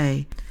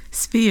Soleil,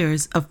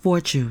 Spheres of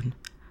Fortune,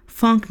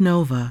 Funk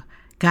Nova,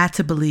 Got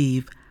to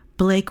Believe,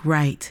 Blake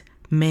Wright,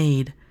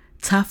 Made,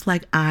 Tough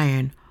Like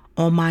Iron,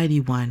 Almighty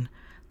One,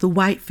 The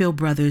Whitefield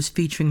Brothers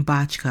featuring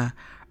Botchka,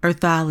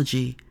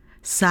 Earthology,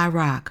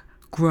 Cyrock,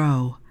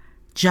 Grow,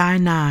 Jai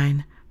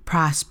 9,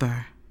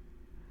 Prosper.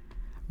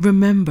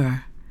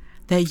 Remember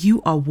that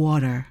you are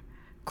water,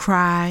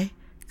 cry,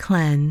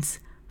 cleanse,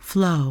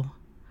 flow.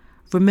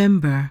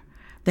 Remember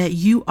that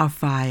you are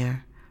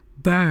fire,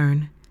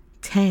 burn,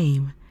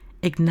 tame,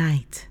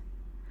 ignite.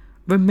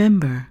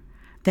 Remember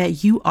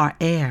that you are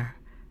air,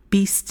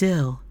 be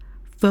still,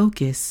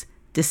 focus,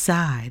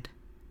 decide.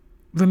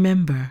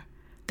 Remember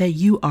that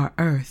you are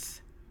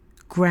earth,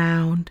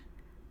 ground,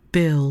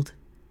 build,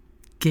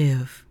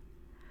 give.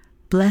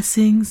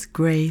 Blessings,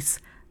 grace,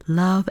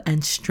 love,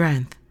 and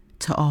strength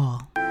to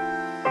all.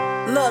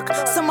 Look,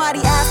 somebody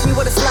asked me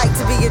what it's like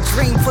to be a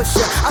dream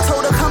pusher. I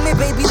told her, come here,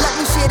 baby, let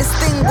me share this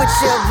thing with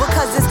you.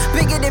 Because it's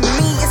bigger than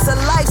me, it's a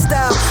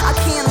lifestyle. I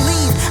can't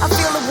leave. I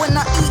feel it when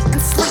I eat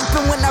and sleep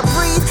and when I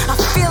breathe. I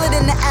feel it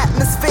in the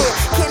atmosphere.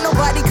 Can't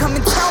nobody come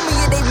and tell me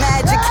it ain't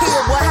magic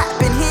here. What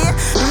happened here?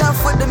 Love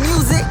for the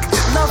music,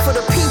 love for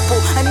the people.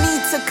 I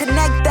need to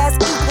connect that's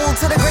equal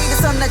to the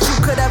greatest son that you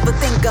could ever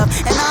think of.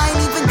 And I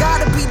ain't even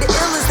gotta be the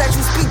illest that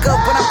you speak of.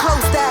 When I'm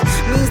close, that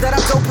means that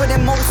I'm doper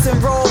than most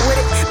and raw with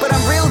it. But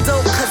I'm real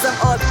dope cause I'm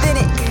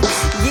authentic.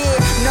 Yeah,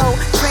 no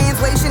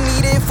translation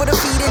needed for the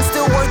feeding.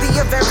 Still worthy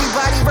of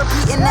everybody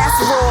repeating, that's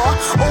raw.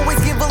 Always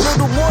give a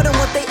little more than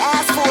what they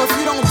ask for. If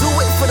you don't do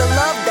it for the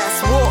love, that's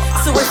war.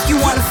 So if you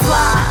wanna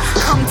fly,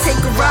 come take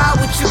a ride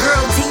with your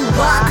girl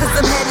D.Y. Cause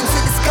I'm heading to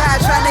the sky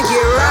trying to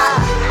get right.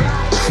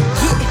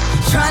 Yeah,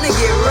 trying to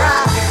get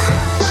right.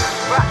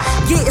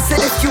 Yeah, said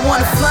if you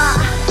wanna fly,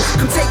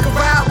 come take a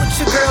ride with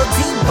your girl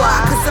D.Y.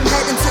 Cause I'm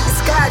heading to the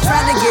sky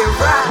trying to get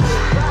right.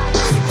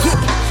 Yeah,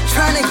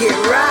 trying to get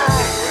right.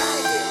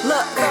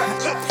 Look,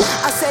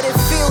 I said it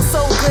feels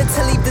so good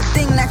to leave the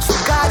thing that you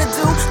gotta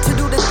do, to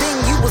do the thing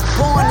you was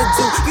born to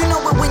do. You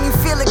know it when you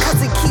feel it cause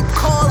it keep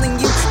calling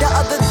you. The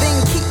other thing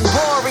keep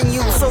boring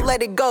you, so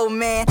let it go,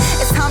 man.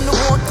 It's time to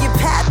walk your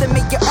path and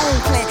make your own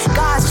plan.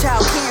 God's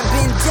child can't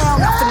bend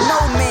down, not for no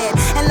man.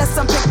 Unless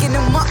I'm picking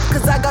him up,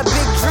 cause I got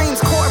big dreams.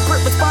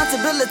 Corporate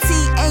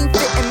responsibility ain't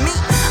fitting me.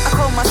 I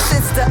called my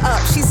sister up,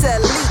 she said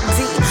Leak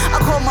D.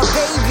 I called my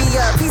baby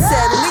up, he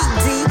said Leak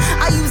D.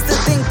 I used to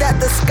think that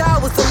the sky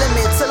was the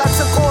limit, till I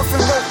took off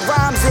and wrote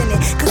rhymes in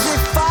it. Cause if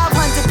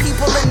 500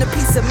 people in a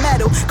piece of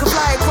metal could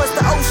fly across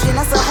the ocean,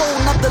 that's a whole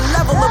nother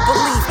level of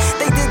belief.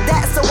 They did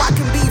that so I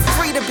can be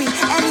free to be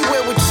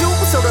anywhere with you.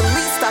 So the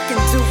least I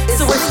can do is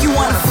so if you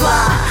wanna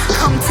fly,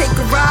 come take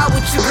a ride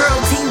with your girl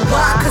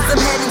D.Y. Cause I'm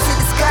heading to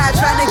the sky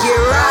trying to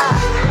get right.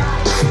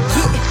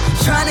 Yeah,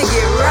 trying to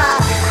get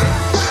right.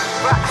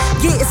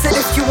 Yeah, said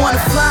if you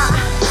wanna fly,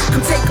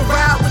 come take a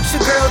ride with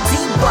your girl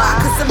D.Y.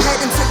 Cause I'm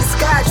heading to the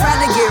sky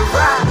trying to get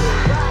right.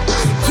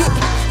 Yeah,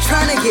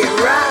 trying to get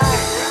right.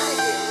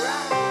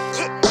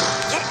 Yeah,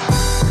 yeah.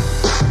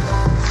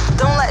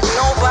 Don't let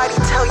nobody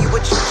tell you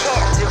what you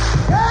can't do.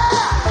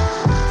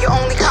 Your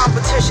only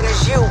competition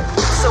is you,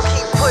 so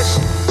keep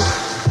pushing.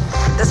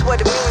 That's what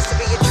it means to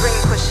be a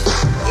dream pusher.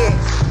 Yeah,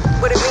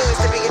 what it means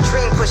to be a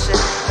dream pusher.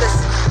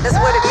 Listen, that's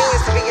what it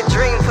means to be a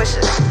dream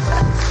pusher.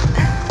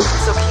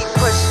 So keep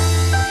pushing.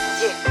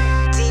 Yeah,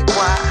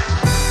 D.Y.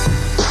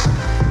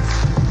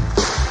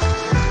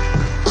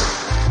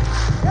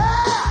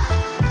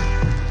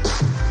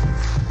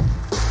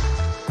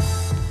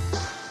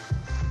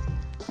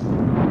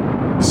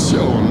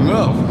 Sure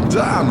enough,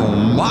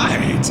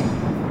 dynamite.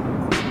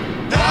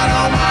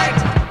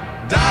 Dynamite,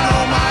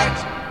 dynamite,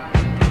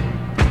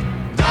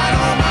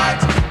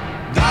 dynamite,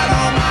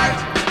 dynamite.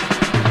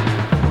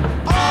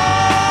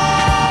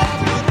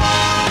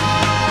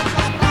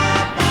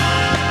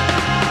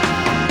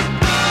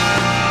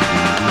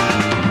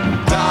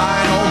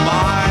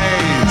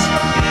 Dynamite.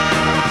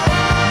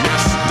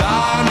 Yes,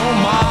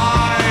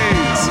 dynamite.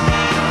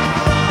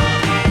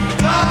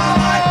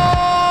 Dynamite,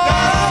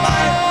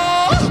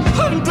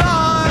 dynamite,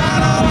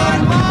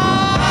 dynamite.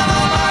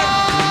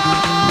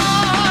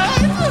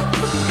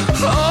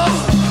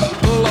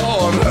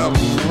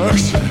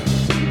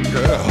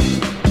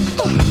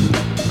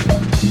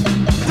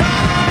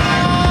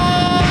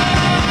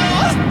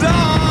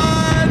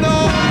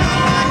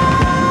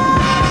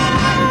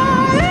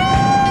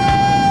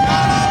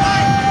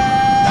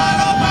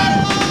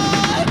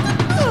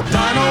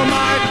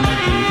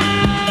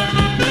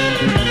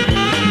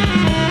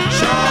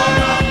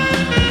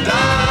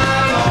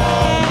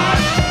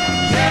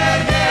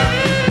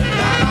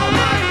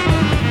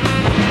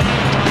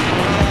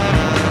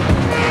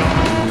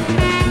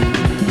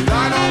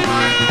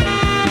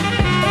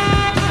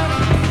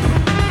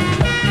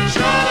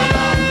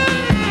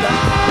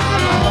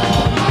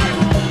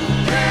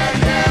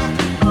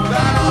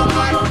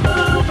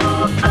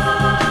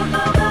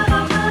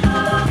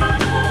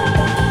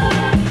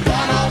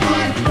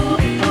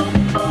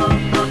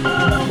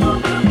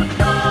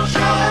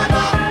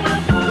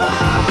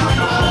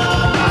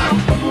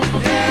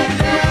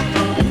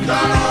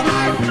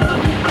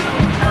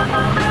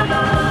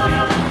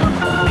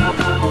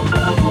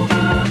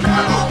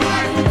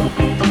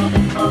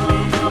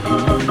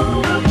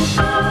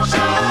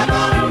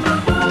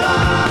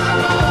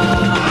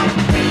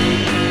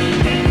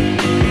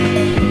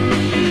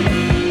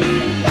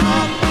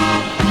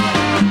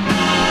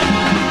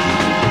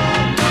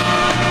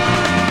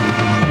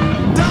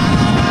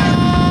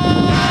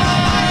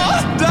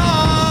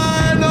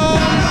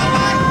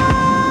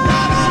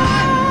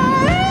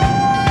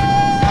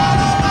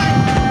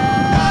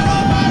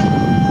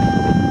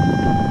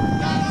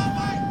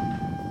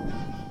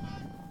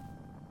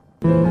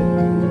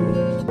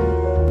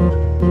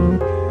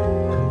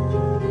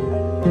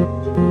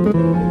 You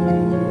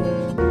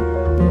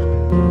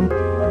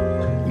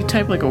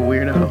type like a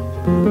weirdo.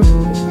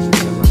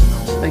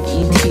 Like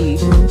E.T.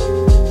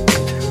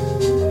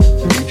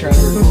 Are you trying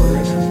to record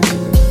right now?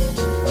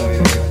 Oh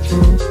yeah, I got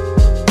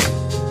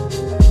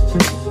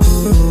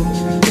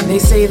you. They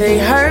say they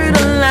heard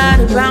a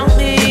lot about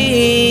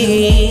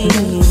me.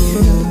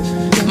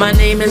 My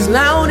name is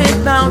loud,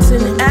 it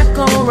bouncing,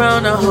 echo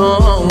around the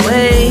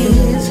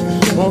hallways.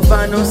 Won't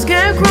find no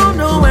scarecrow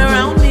nowhere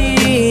around me.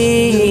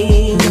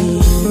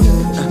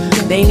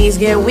 They knees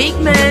get weak,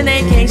 man,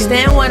 they can't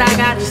stand what I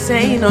gotta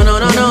say. No, no,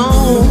 no,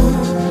 no.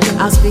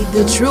 I'll speak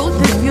the truth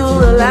if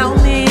you'll allow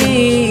me.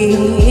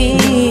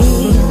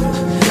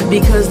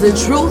 Because the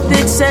truth,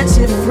 it sets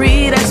you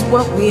free, that's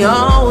what we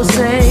all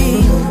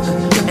say.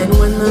 And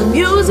when the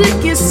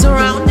music is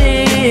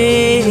surrounding,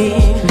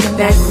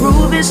 that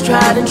groove is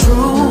tried and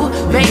true,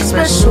 made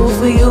special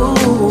for you.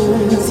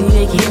 See,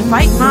 they can't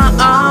fight my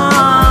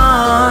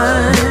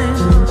art.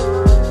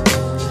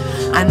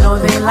 I know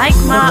they like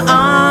my art.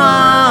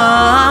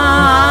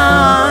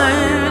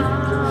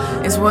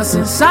 It's what's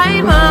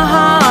inside my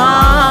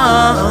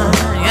heart,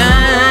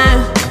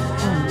 yeah.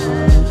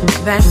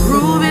 That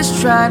groove is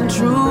tried and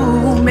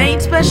true,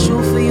 made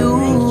special for you,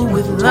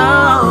 with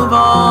love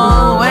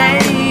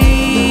always.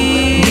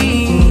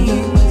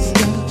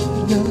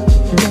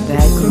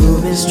 That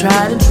groove is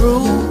tried and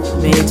true,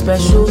 made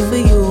special for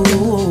you.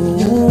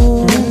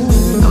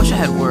 I wish I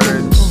had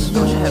words. I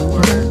wish I had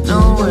words.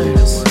 No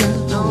words.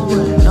 No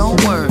words. No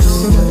words.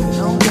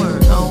 No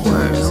words. No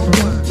words.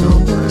 No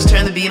words. Just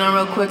turn the beat on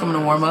real quick. I'm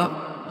gonna warm up.